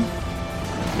swing,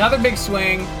 another big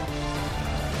swing.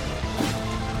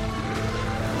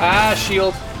 Ah,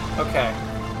 shield. Okay.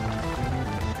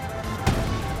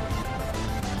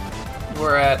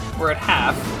 We're at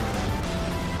half.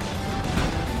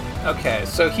 Okay,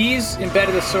 so he's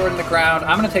embedded his sword in the ground.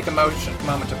 I'm going to take a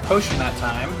moment to potion that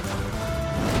time.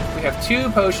 We have 2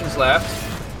 potions left.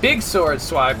 Big sword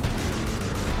swipe.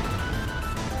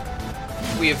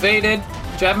 We evaded.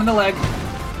 Jab him in the leg.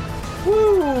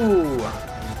 Woo!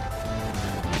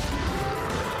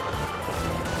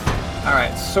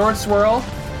 Alright, sword swirl.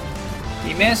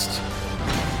 He missed.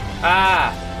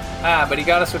 But he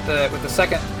got us with the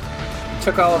second.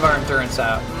 Took all of our endurance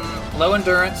out. Low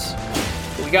endurance.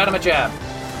 We got him a jab.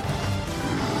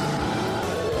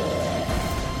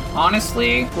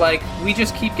 Honestly, like, we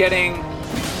just keep getting...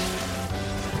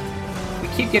 We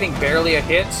keep getting barely a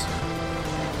hit.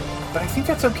 But I think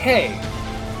that's okay.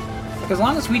 Like, as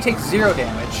long as we take 0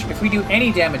 damage, if we do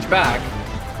any damage back...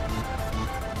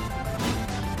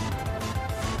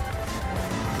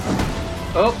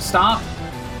 Oh, stomp.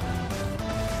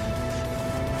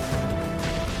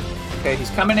 Okay, he's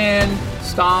coming in.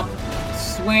 Stomp.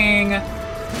 Swing.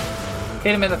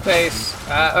 Hit him in the face.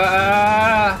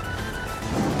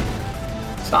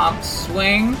 Stomp.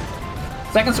 Swing.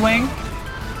 Second swing.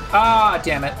 Ah,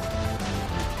 damn it.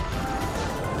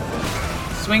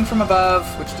 Swing from above,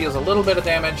 which deals a little bit of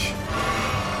damage.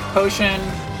 Potion.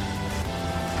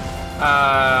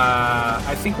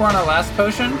 I think we're on our last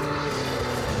potion.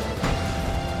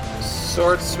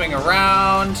 Sword swing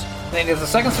around. Then he does a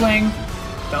second swing.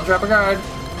 Don't drop a guard.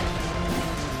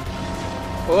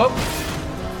 Whoop.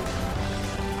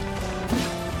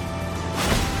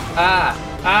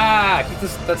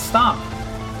 That's stomp.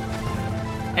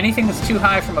 Anything that's too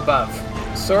high from above.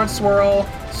 Sword swirl.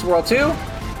 Swirl 2.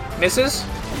 Misses.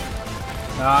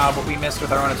 Ah, but we missed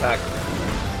with our own attack.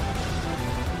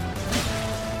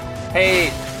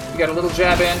 Hey, we got a little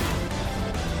jab in.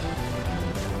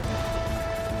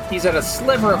 He's at a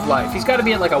sliver of life. He's got to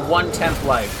be at like a 1/10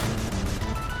 life.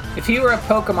 If he were a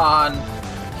Pokemon,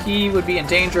 he would be in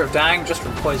danger of dying just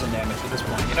from poison damage at this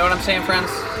point. You know what I'm saying,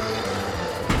 friends?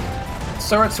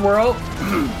 Sword swirl.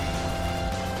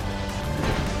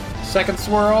 Second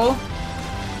swirl.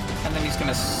 And then he's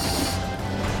gonna...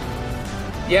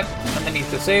 Yep, and then he's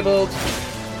disabled.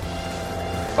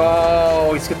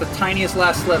 Oh, he's got the tiniest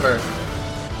last sliver.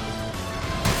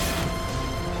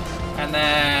 And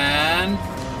then...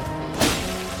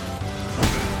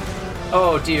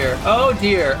 Oh dear, oh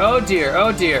dear, oh dear,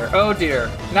 oh dear, oh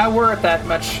dear. Now we're at that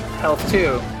much health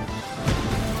too.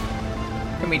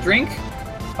 Can we drink?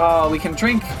 Oh, we can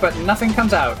drink, but nothing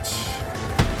comes out.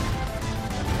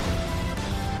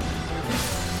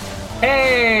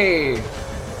 Hey!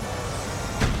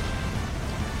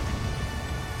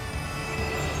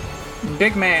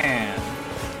 Big man.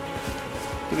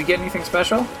 Did we get anything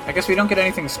special? I guess we don't get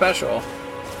anything special.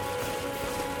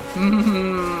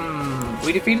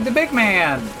 We defeated the big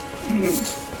man.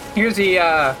 Here's the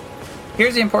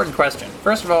here's the important question.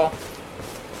 First of all,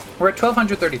 we're at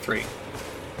 1233.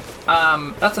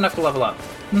 That's enough to level up.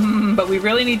 But we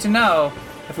really need to know,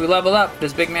 if we level up,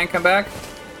 does Big Man come back?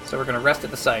 So we're going to rest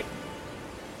at the site.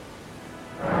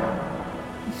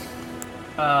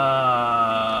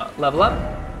 Level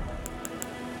up.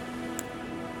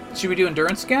 Should we do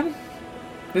endurance again?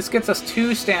 This gets us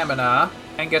 2 stamina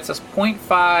and gets us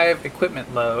 0.5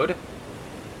 equipment load.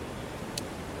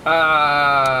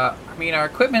 I mean, our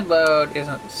equipment load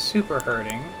isn't super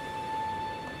hurting.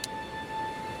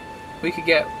 We could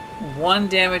get 1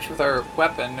 damage with our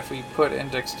weapon if we put in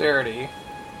dexterity.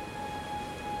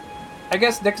 I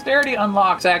guess dexterity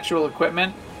unlocks actual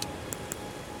equipment,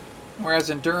 whereas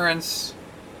endurance...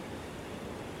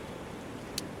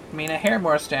 I mean, a hair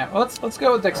more stamina. Well, let's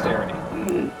go with dexterity.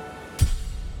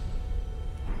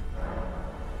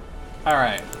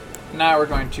 Alright. Now we're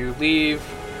going to leave.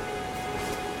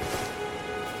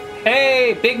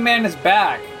 Hey! Big Man is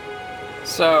back!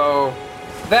 So,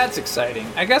 that's exciting.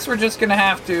 I guess we're just gonna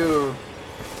have to...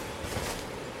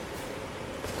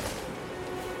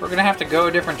 We're gonna have to go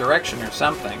a different direction or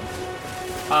something.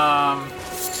 How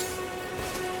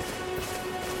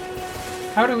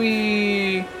do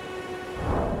we...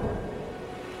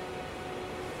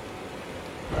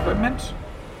 Equipment?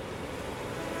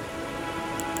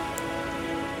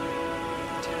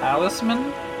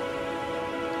 Talisman?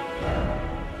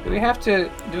 Do we have to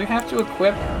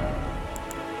equip?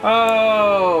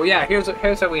 Oh, yeah, here's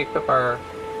how we equip our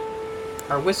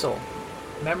whistle.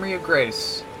 Memory of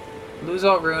Grace. Lose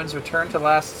all runes, return to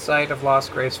last site of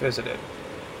lost grace visited.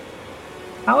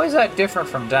 How is that different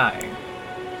from dying?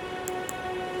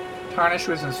 Tarnish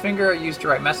Wisdom's Finger, used to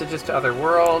write messages to other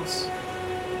worlds.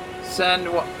 Send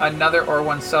another or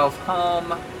oneself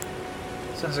home.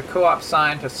 Sends a co-op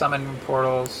sign to summon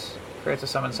portals. Creates a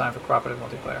summon sign for cooperative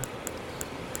multiplayer.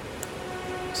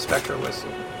 Spectral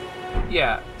Whistle.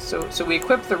 Yeah, so we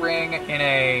equip the ring in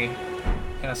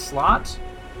a slot.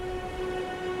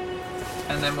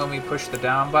 And then when we push the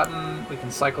down button, we can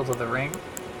cycle to the ring.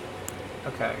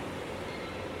 Okay.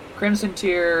 Crimson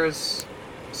Tears,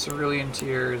 Cerulean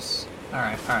Tears.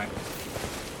 Alright.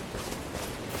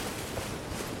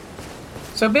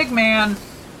 So Big Man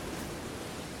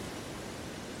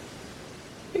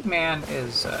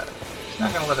is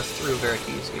not going to let us through very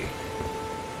easily.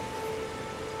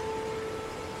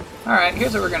 Alright,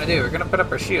 here's what we're going to do. We're going to put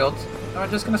up our shields, and we're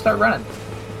just going to start running.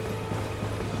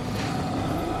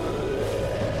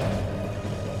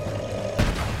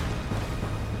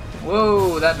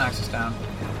 Whoa, that knocks us down.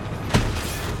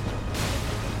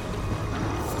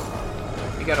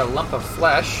 We got a lump of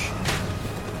flesh.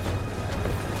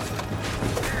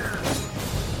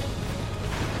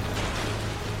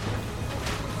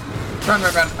 Run.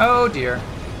 Oh dear.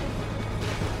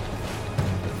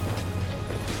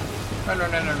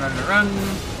 Run.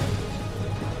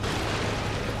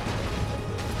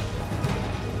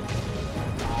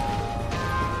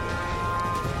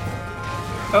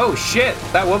 Oh shit,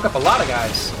 that woke up a lot of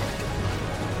guys.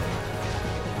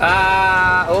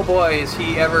 Oh boy, is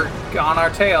he ever on our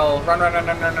tail. Run.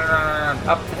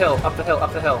 Up the hill.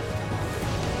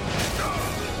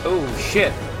 Oh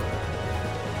shit.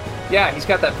 Yeah, he's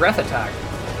got that breath attack.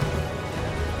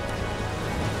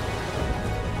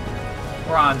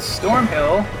 We're on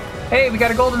Stormhill. Hey, we got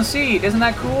a golden seed. Isn't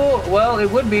that cool? Well, it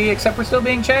would be, except we're still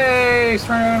being chased.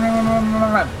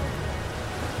 Run.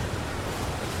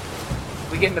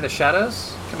 We get into the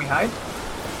shadows? Can we hide?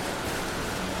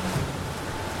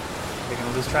 Are they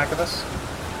gonna lose track of us?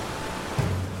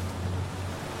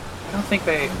 I don't think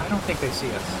they see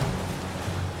us.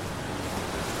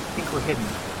 I think we're hidden.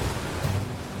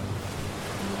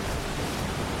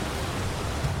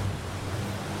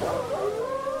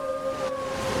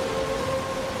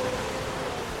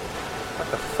 What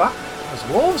the fuck? Those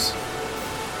wolves?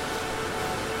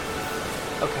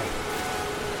 Okay.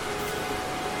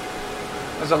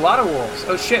 There's a lot of wolves.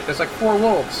 Oh shit, there's like 4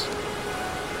 wolves.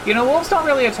 You know, wolves don't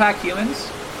really attack humans.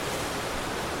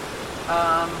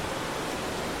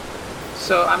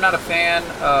 So I'm not a fan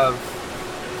of...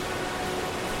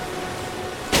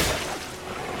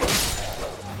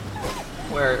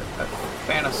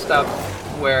 stuff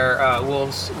where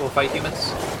wolves will fight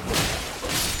humans.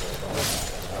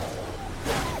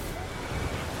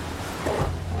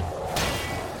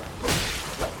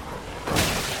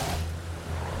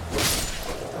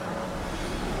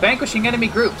 Vanquishing enemy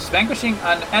groups. Vanquishing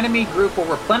an enemy group will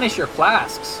replenish your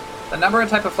flasks. The number and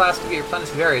type of flask to get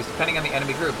replenished varies depending on the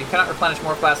enemy group. You cannot replenish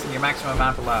more flasks than your maximum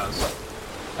amount allows.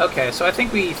 Okay, so I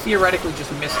think we theoretically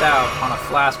just missed out on a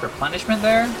flask replenishment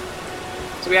there.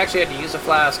 So we actually had to use a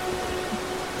flask.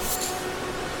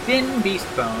 thin beast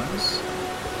bones.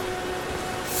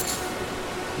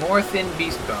 More thin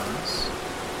beast bones.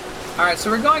 Alright,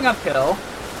 so we're going uphill.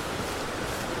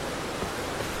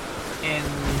 In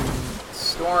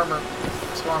Storm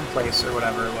Place or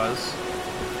whatever it was.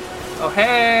 Oh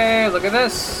hey, look at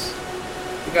this!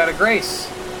 We got a Grace.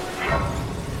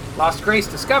 Lost Grace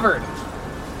discovered.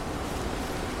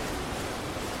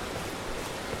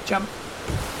 Jump.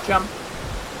 Jump.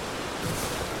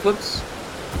 Whoops.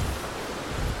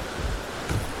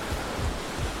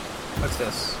 What's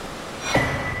this?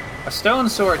 A stone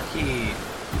sword key.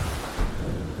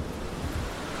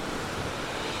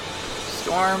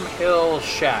 Storm Hill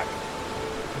Shack.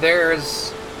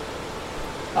 There's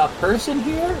a person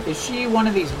here? Is she one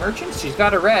of these merchants? She's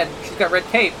got red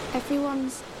cape.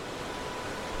 Everyone's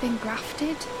been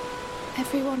grafted.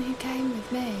 Everyone who came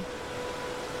with me.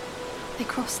 They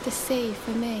crossed the sea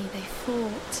for me. They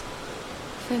fought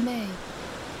for me.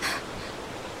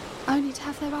 Only to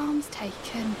have their arms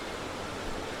taken.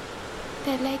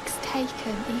 Their legs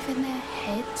taken. Even their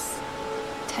heads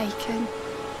taken.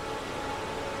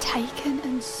 Taken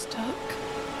and stuck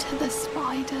to the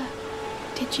spider.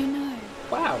 Did you know?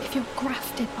 Wow. If you're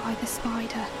grafted by the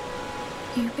spider,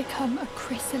 you become a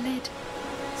chrysalid.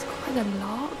 It's quite a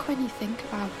lark when you think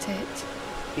about it.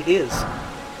 It is.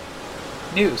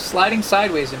 New sliding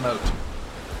sideways emote.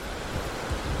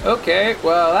 Okay,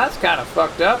 well that's kind of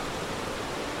fucked up.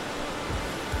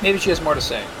 Maybe she has more to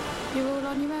say. You're all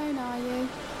on your own, are you?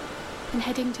 And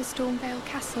heading to Stormvale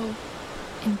Castle?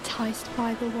 Enticed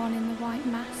by the one in the white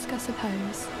mask, I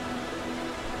suppose.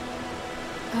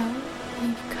 Oh,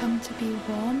 you've come to be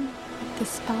one with the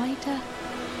spider?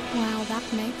 Wow,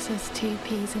 that makes us two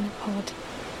peas in a pod.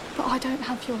 But I don't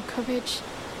have your courage.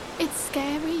 It's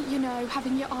scary, you know,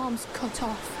 having your arms cut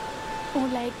off, or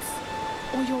legs,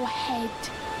 or your head.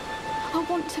 I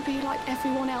want to be like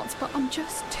everyone else, but I'm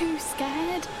just too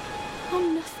scared.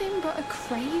 I'm nothing but a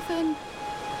craven.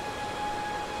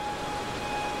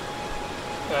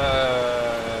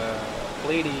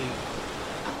 Lady.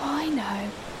 Oh, I know.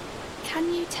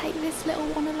 Can you take this little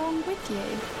one along with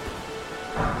you?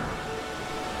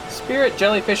 Spirit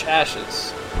Jellyfish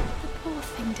Ashes. The poor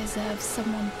thing deserves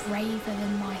someone braver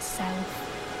than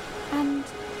myself. And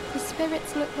the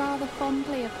spirits look rather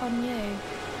fondly upon you.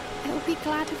 It'll be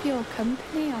glad of your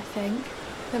company, I think,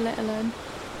 the little one.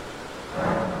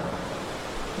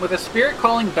 With a spirit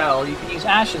calling bell, you can use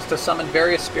ashes to summon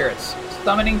various spirits.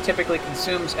 Summoning typically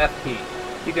consumes FP.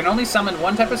 You can only summon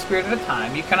one type of spirit at a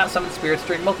time. You cannot summon spirits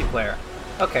during multiplayer.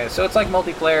 Okay, so it's like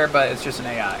multiplayer, but it's just an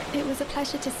AI. It was a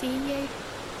pleasure to see you.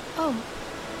 Oh,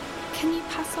 can you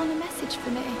pass on a message for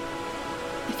me?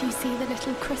 If you see the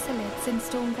little chrysalids in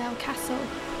Stormvale Castle,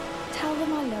 tell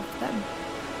them I love them.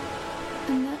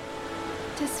 And that,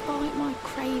 despite my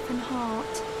craven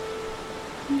heart,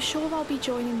 I'm sure I'll be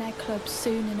joining their club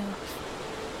soon enough.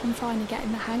 I'm finally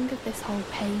getting the hang of this whole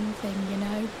pain thing, you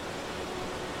know.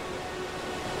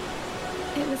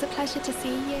 It was a pleasure to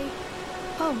see you.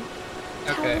 Oh,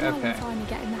 tell them I'm finally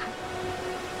getting the hang.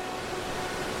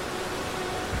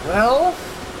 Well,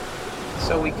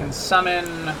 so we can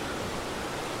summon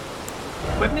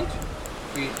equipment?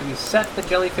 Do we set the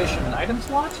jellyfish in an item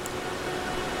slot?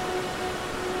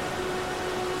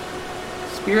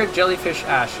 Spirit Jellyfish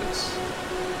Ashes.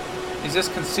 Is this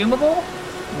consumable?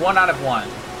 1 out of 1.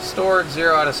 Stored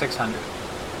 0 out of 600.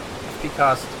 FP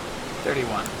cost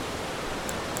 31.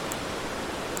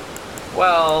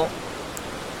 Well,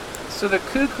 so the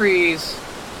kukris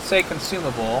say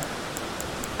consumable,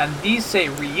 and these say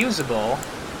reusable,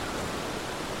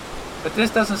 but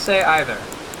this doesn't say either.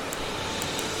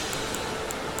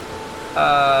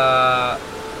 I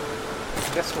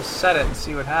guess we'll set it and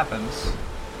see what happens.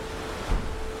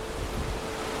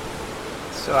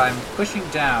 So I'm pushing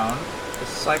down to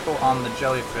cycle on the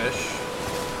jellyfish.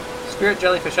 Spirit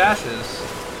Jellyfish Ashes.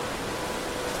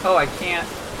 Oh, I can't.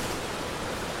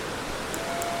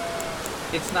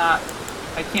 It's not.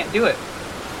 I can't do it.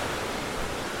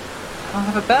 I don't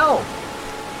have a bell.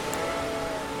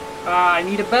 I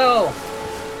need a bell.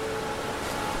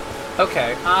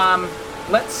 Okay.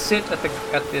 Let's sit at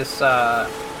this.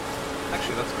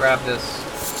 Actually, let's grab this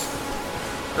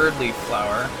Erdleaf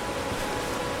flower.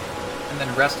 And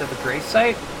then rest at the grace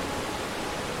site.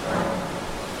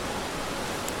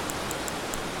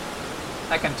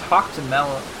 I can talk to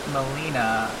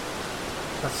Melina.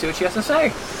 Let's see what she has to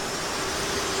say.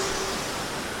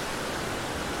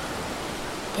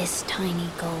 This tiny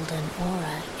golden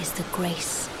aura is the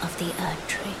grace of the Erd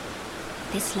Tree.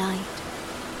 This light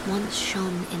once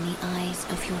shone in the eyes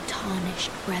of your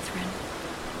tarnished brethren,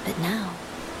 but now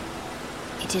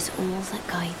it is all that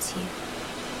guides you.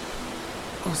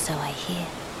 Or so I hear.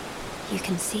 You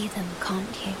can see them,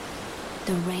 can't you?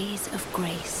 The rays of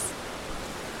grace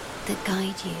that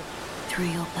guide you through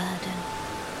your burden.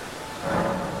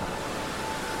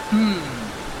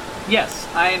 Yes,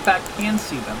 I in fact can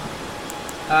see them.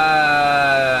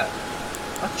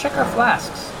 Let's check our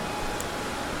flasks.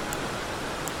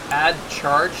 Add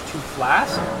charge to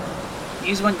flask.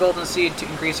 Use 1 golden seed to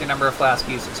increase your number of flask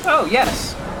uses. Oh,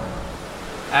 yes!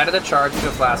 Added a charge to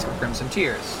a flask of Crimson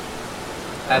Tears.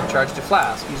 Add charge to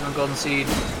flask. Use 1 golden seed.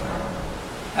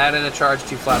 Added a charge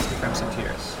to flask of Crimson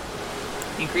Tears.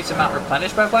 Increase amount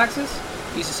replenished by flasks.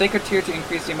 Use a sacred tier to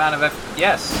increase the amount of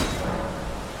Yes!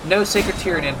 No sacred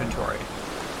tier in inventory.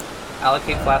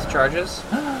 Allocate flask charges.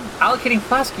 Allocating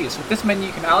flask use. With this menu,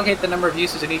 you can allocate the number of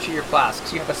uses in each of your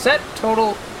flasks. You have a set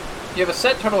total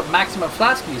of maximum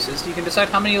flask uses. You can decide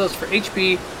how many of those for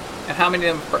HP and how many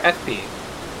of them for FP.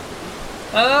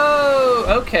 Oh,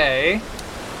 okay.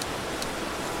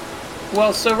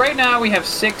 Well, so right now we have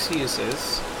 6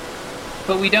 uses,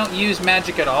 but we don't use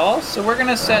magic at all, so we're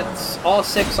gonna set all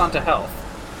 6 onto health.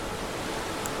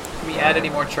 Can we add any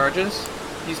more charges?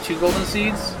 Use 2 golden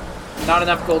seeds? Not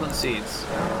enough golden seeds.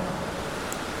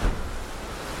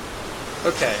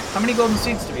 Okay, how many golden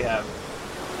seeds do we have?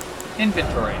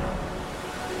 Inventory.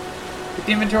 With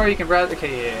the inventory you can browse...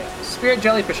 Okay, yeah. Spirit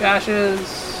jellyfish ashes,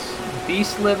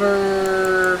 beast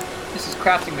liver... This is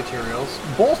crafting materials.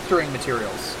 Bolstering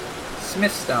materials.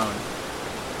 Smith stone.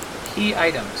 Key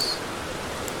items.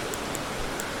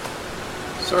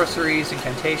 Sorceries,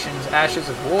 incantations, ashes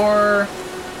of war...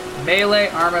 Melee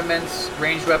armaments,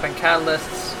 ranged weapon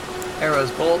catalysts,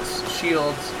 arrows, bolts,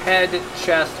 shields, head,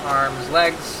 chest, arms,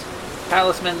 legs,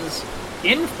 talismans,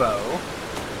 info,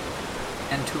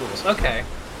 and tools. Okay.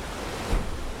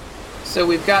 So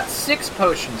we've got 6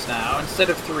 potions now instead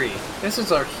of 3. This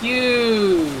is a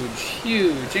huge,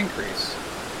 huge increase.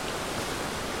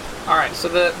 Alright, so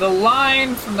the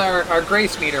line from our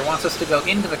grace meter wants us to go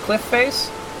into the cliff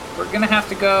face. We're going to have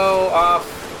to go off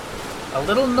a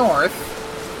little north,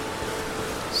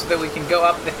 so that we can go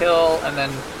up the hill and then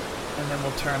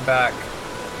we'll turn back.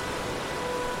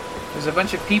 There's a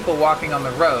bunch of people walking on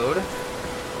the road.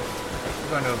 We're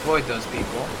going to avoid those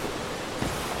people.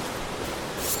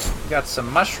 We got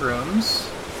some mushrooms.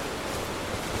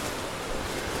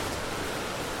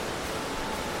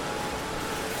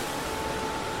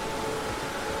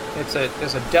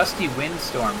 There's a dusty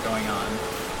windstorm going on.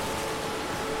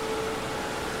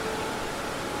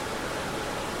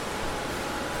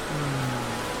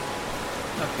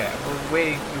 Okay, we're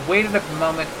waiting. We waited a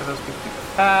moment for those people to go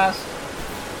past.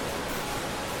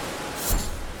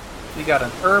 We got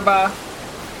an herba.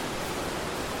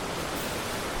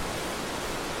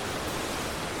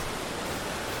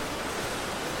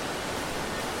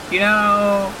 You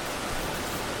know,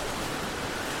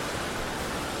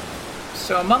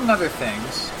 so among other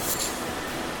things,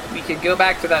 we could go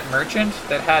back to that merchant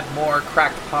that had more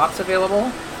cracked pots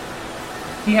available.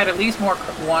 He had at least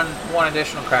one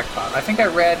additional cracked pot. I think I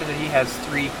read that he has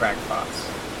 3 cracked pots.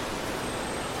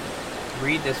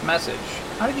 Read this message.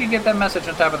 How did you get that message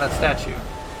on top of that statue?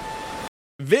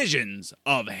 Visions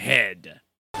of Head.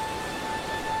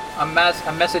 A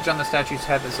message on the statue's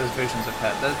head that says Visions of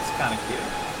Head. That's kind of cute.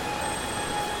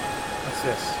 What's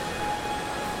this?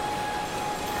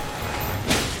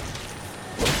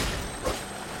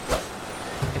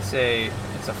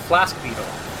 It's a flask beetle.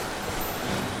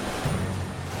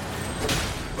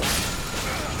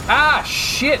 Ah,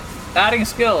 shit! Adding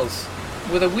skills.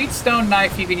 With a wheatstone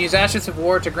knife, you can use Ashes of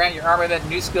War to grant your armament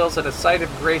new skills at a site of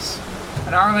grace.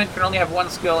 An armament can only have 1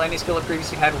 skill. Any skill it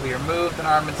previously had will be removed. An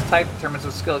armament's type determines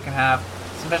what skill it can have.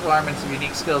 Special armaments have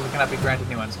unique skills that cannot be granted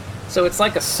new ones. So it's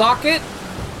like a socket.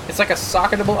 It's like a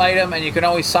socketable item, and you can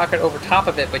always socket over top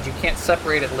of it, but you can't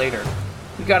separate it later.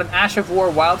 We got an Ash of War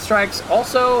Wild Strikes.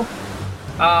 Also,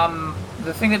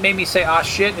 the thing that made me say, ah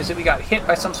shit, is that we got hit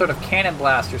by some sort of cannon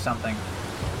blast or something.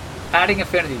 Adding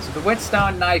affinities. With the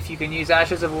whetstone knife, you can use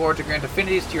Ashes of War to grant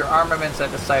affinities to your armaments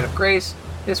at the site of grace.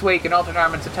 This way, you can alter an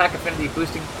armament's attack affinity,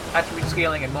 boosting attribute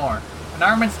scaling, and more. An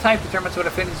armament's type determines what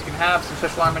affinities you can have. Some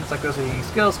special armaments, like those with unique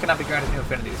skills, cannot be granted new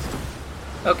affinities.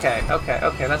 Okay,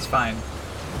 that's fine.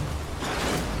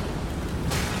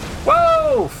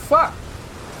 Whoa! Fuck!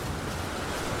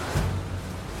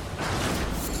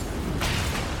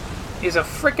 Is a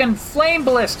frickin' flame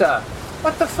ballista!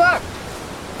 What the fuck?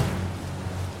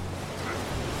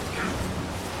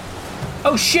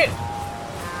 Oh shit!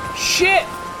 Shit!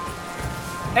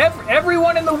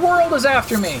 Everyone in the world is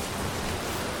after me!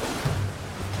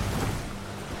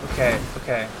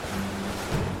 Okay.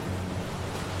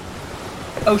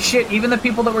 Oh shit, even the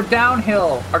people that were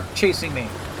downhill are chasing me.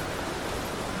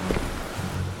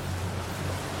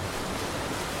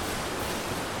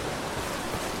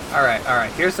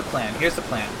 Alright. Here's the plan.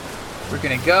 We're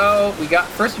gonna go...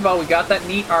 First of all, we got that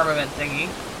neat armament thingy.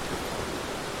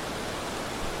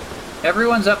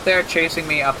 Everyone's up there chasing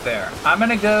me up there. I'm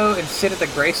gonna go and sit at the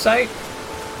grace site.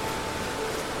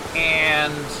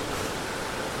 And...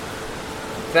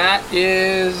 that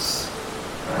is...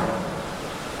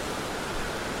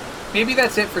 maybe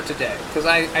that's it for today. Because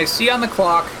I see on the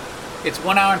clock, it's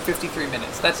 1 hour and 53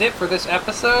 minutes. That's it for this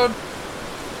episode.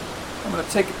 I'm gonna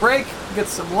take a break, get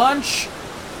some lunch.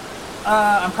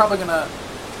 I'm probably gonna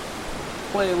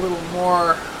play a little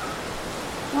more.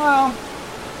 Well,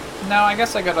 no, I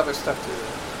guess I got other stuff to do.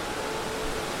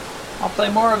 I'll play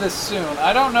more of this soon.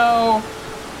 I don't know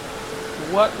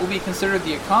what will be considered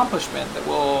the accomplishment that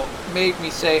will make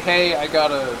me say, hey,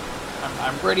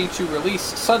 I'm ready to release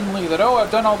suddenly that, oh,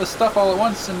 I've done all this stuff all at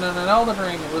once and then an Elden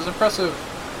Ring. It was impressive.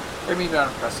 Or maybe not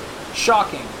impressive.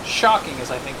 Shocking. Shocking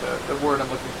is, I think, the word I'm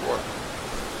looking for.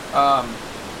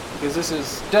 Because this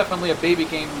is definitely a baby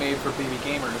game made for baby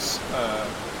gamers.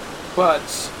 But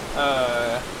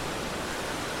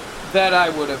that I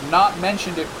would have not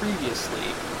mentioned it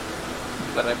previously,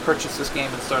 that I purchased this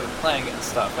game and started playing it and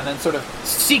stuff, and then sort of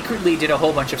secretly did a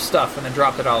whole bunch of stuff and then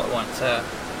dropped it all at once.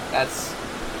 That's...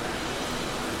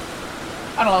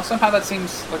 I don't know, somehow that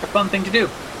seems like a fun thing to do.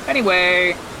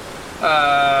 Anyway,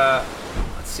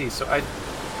 let's see, so I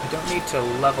don't need to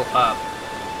level up.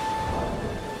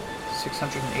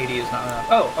 680 is not enough.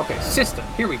 Oh, okay, system,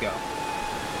 here we go.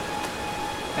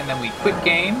 And then we quit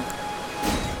game.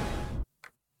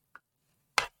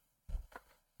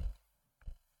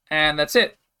 And that's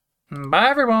it. Bye,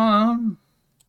 everyone.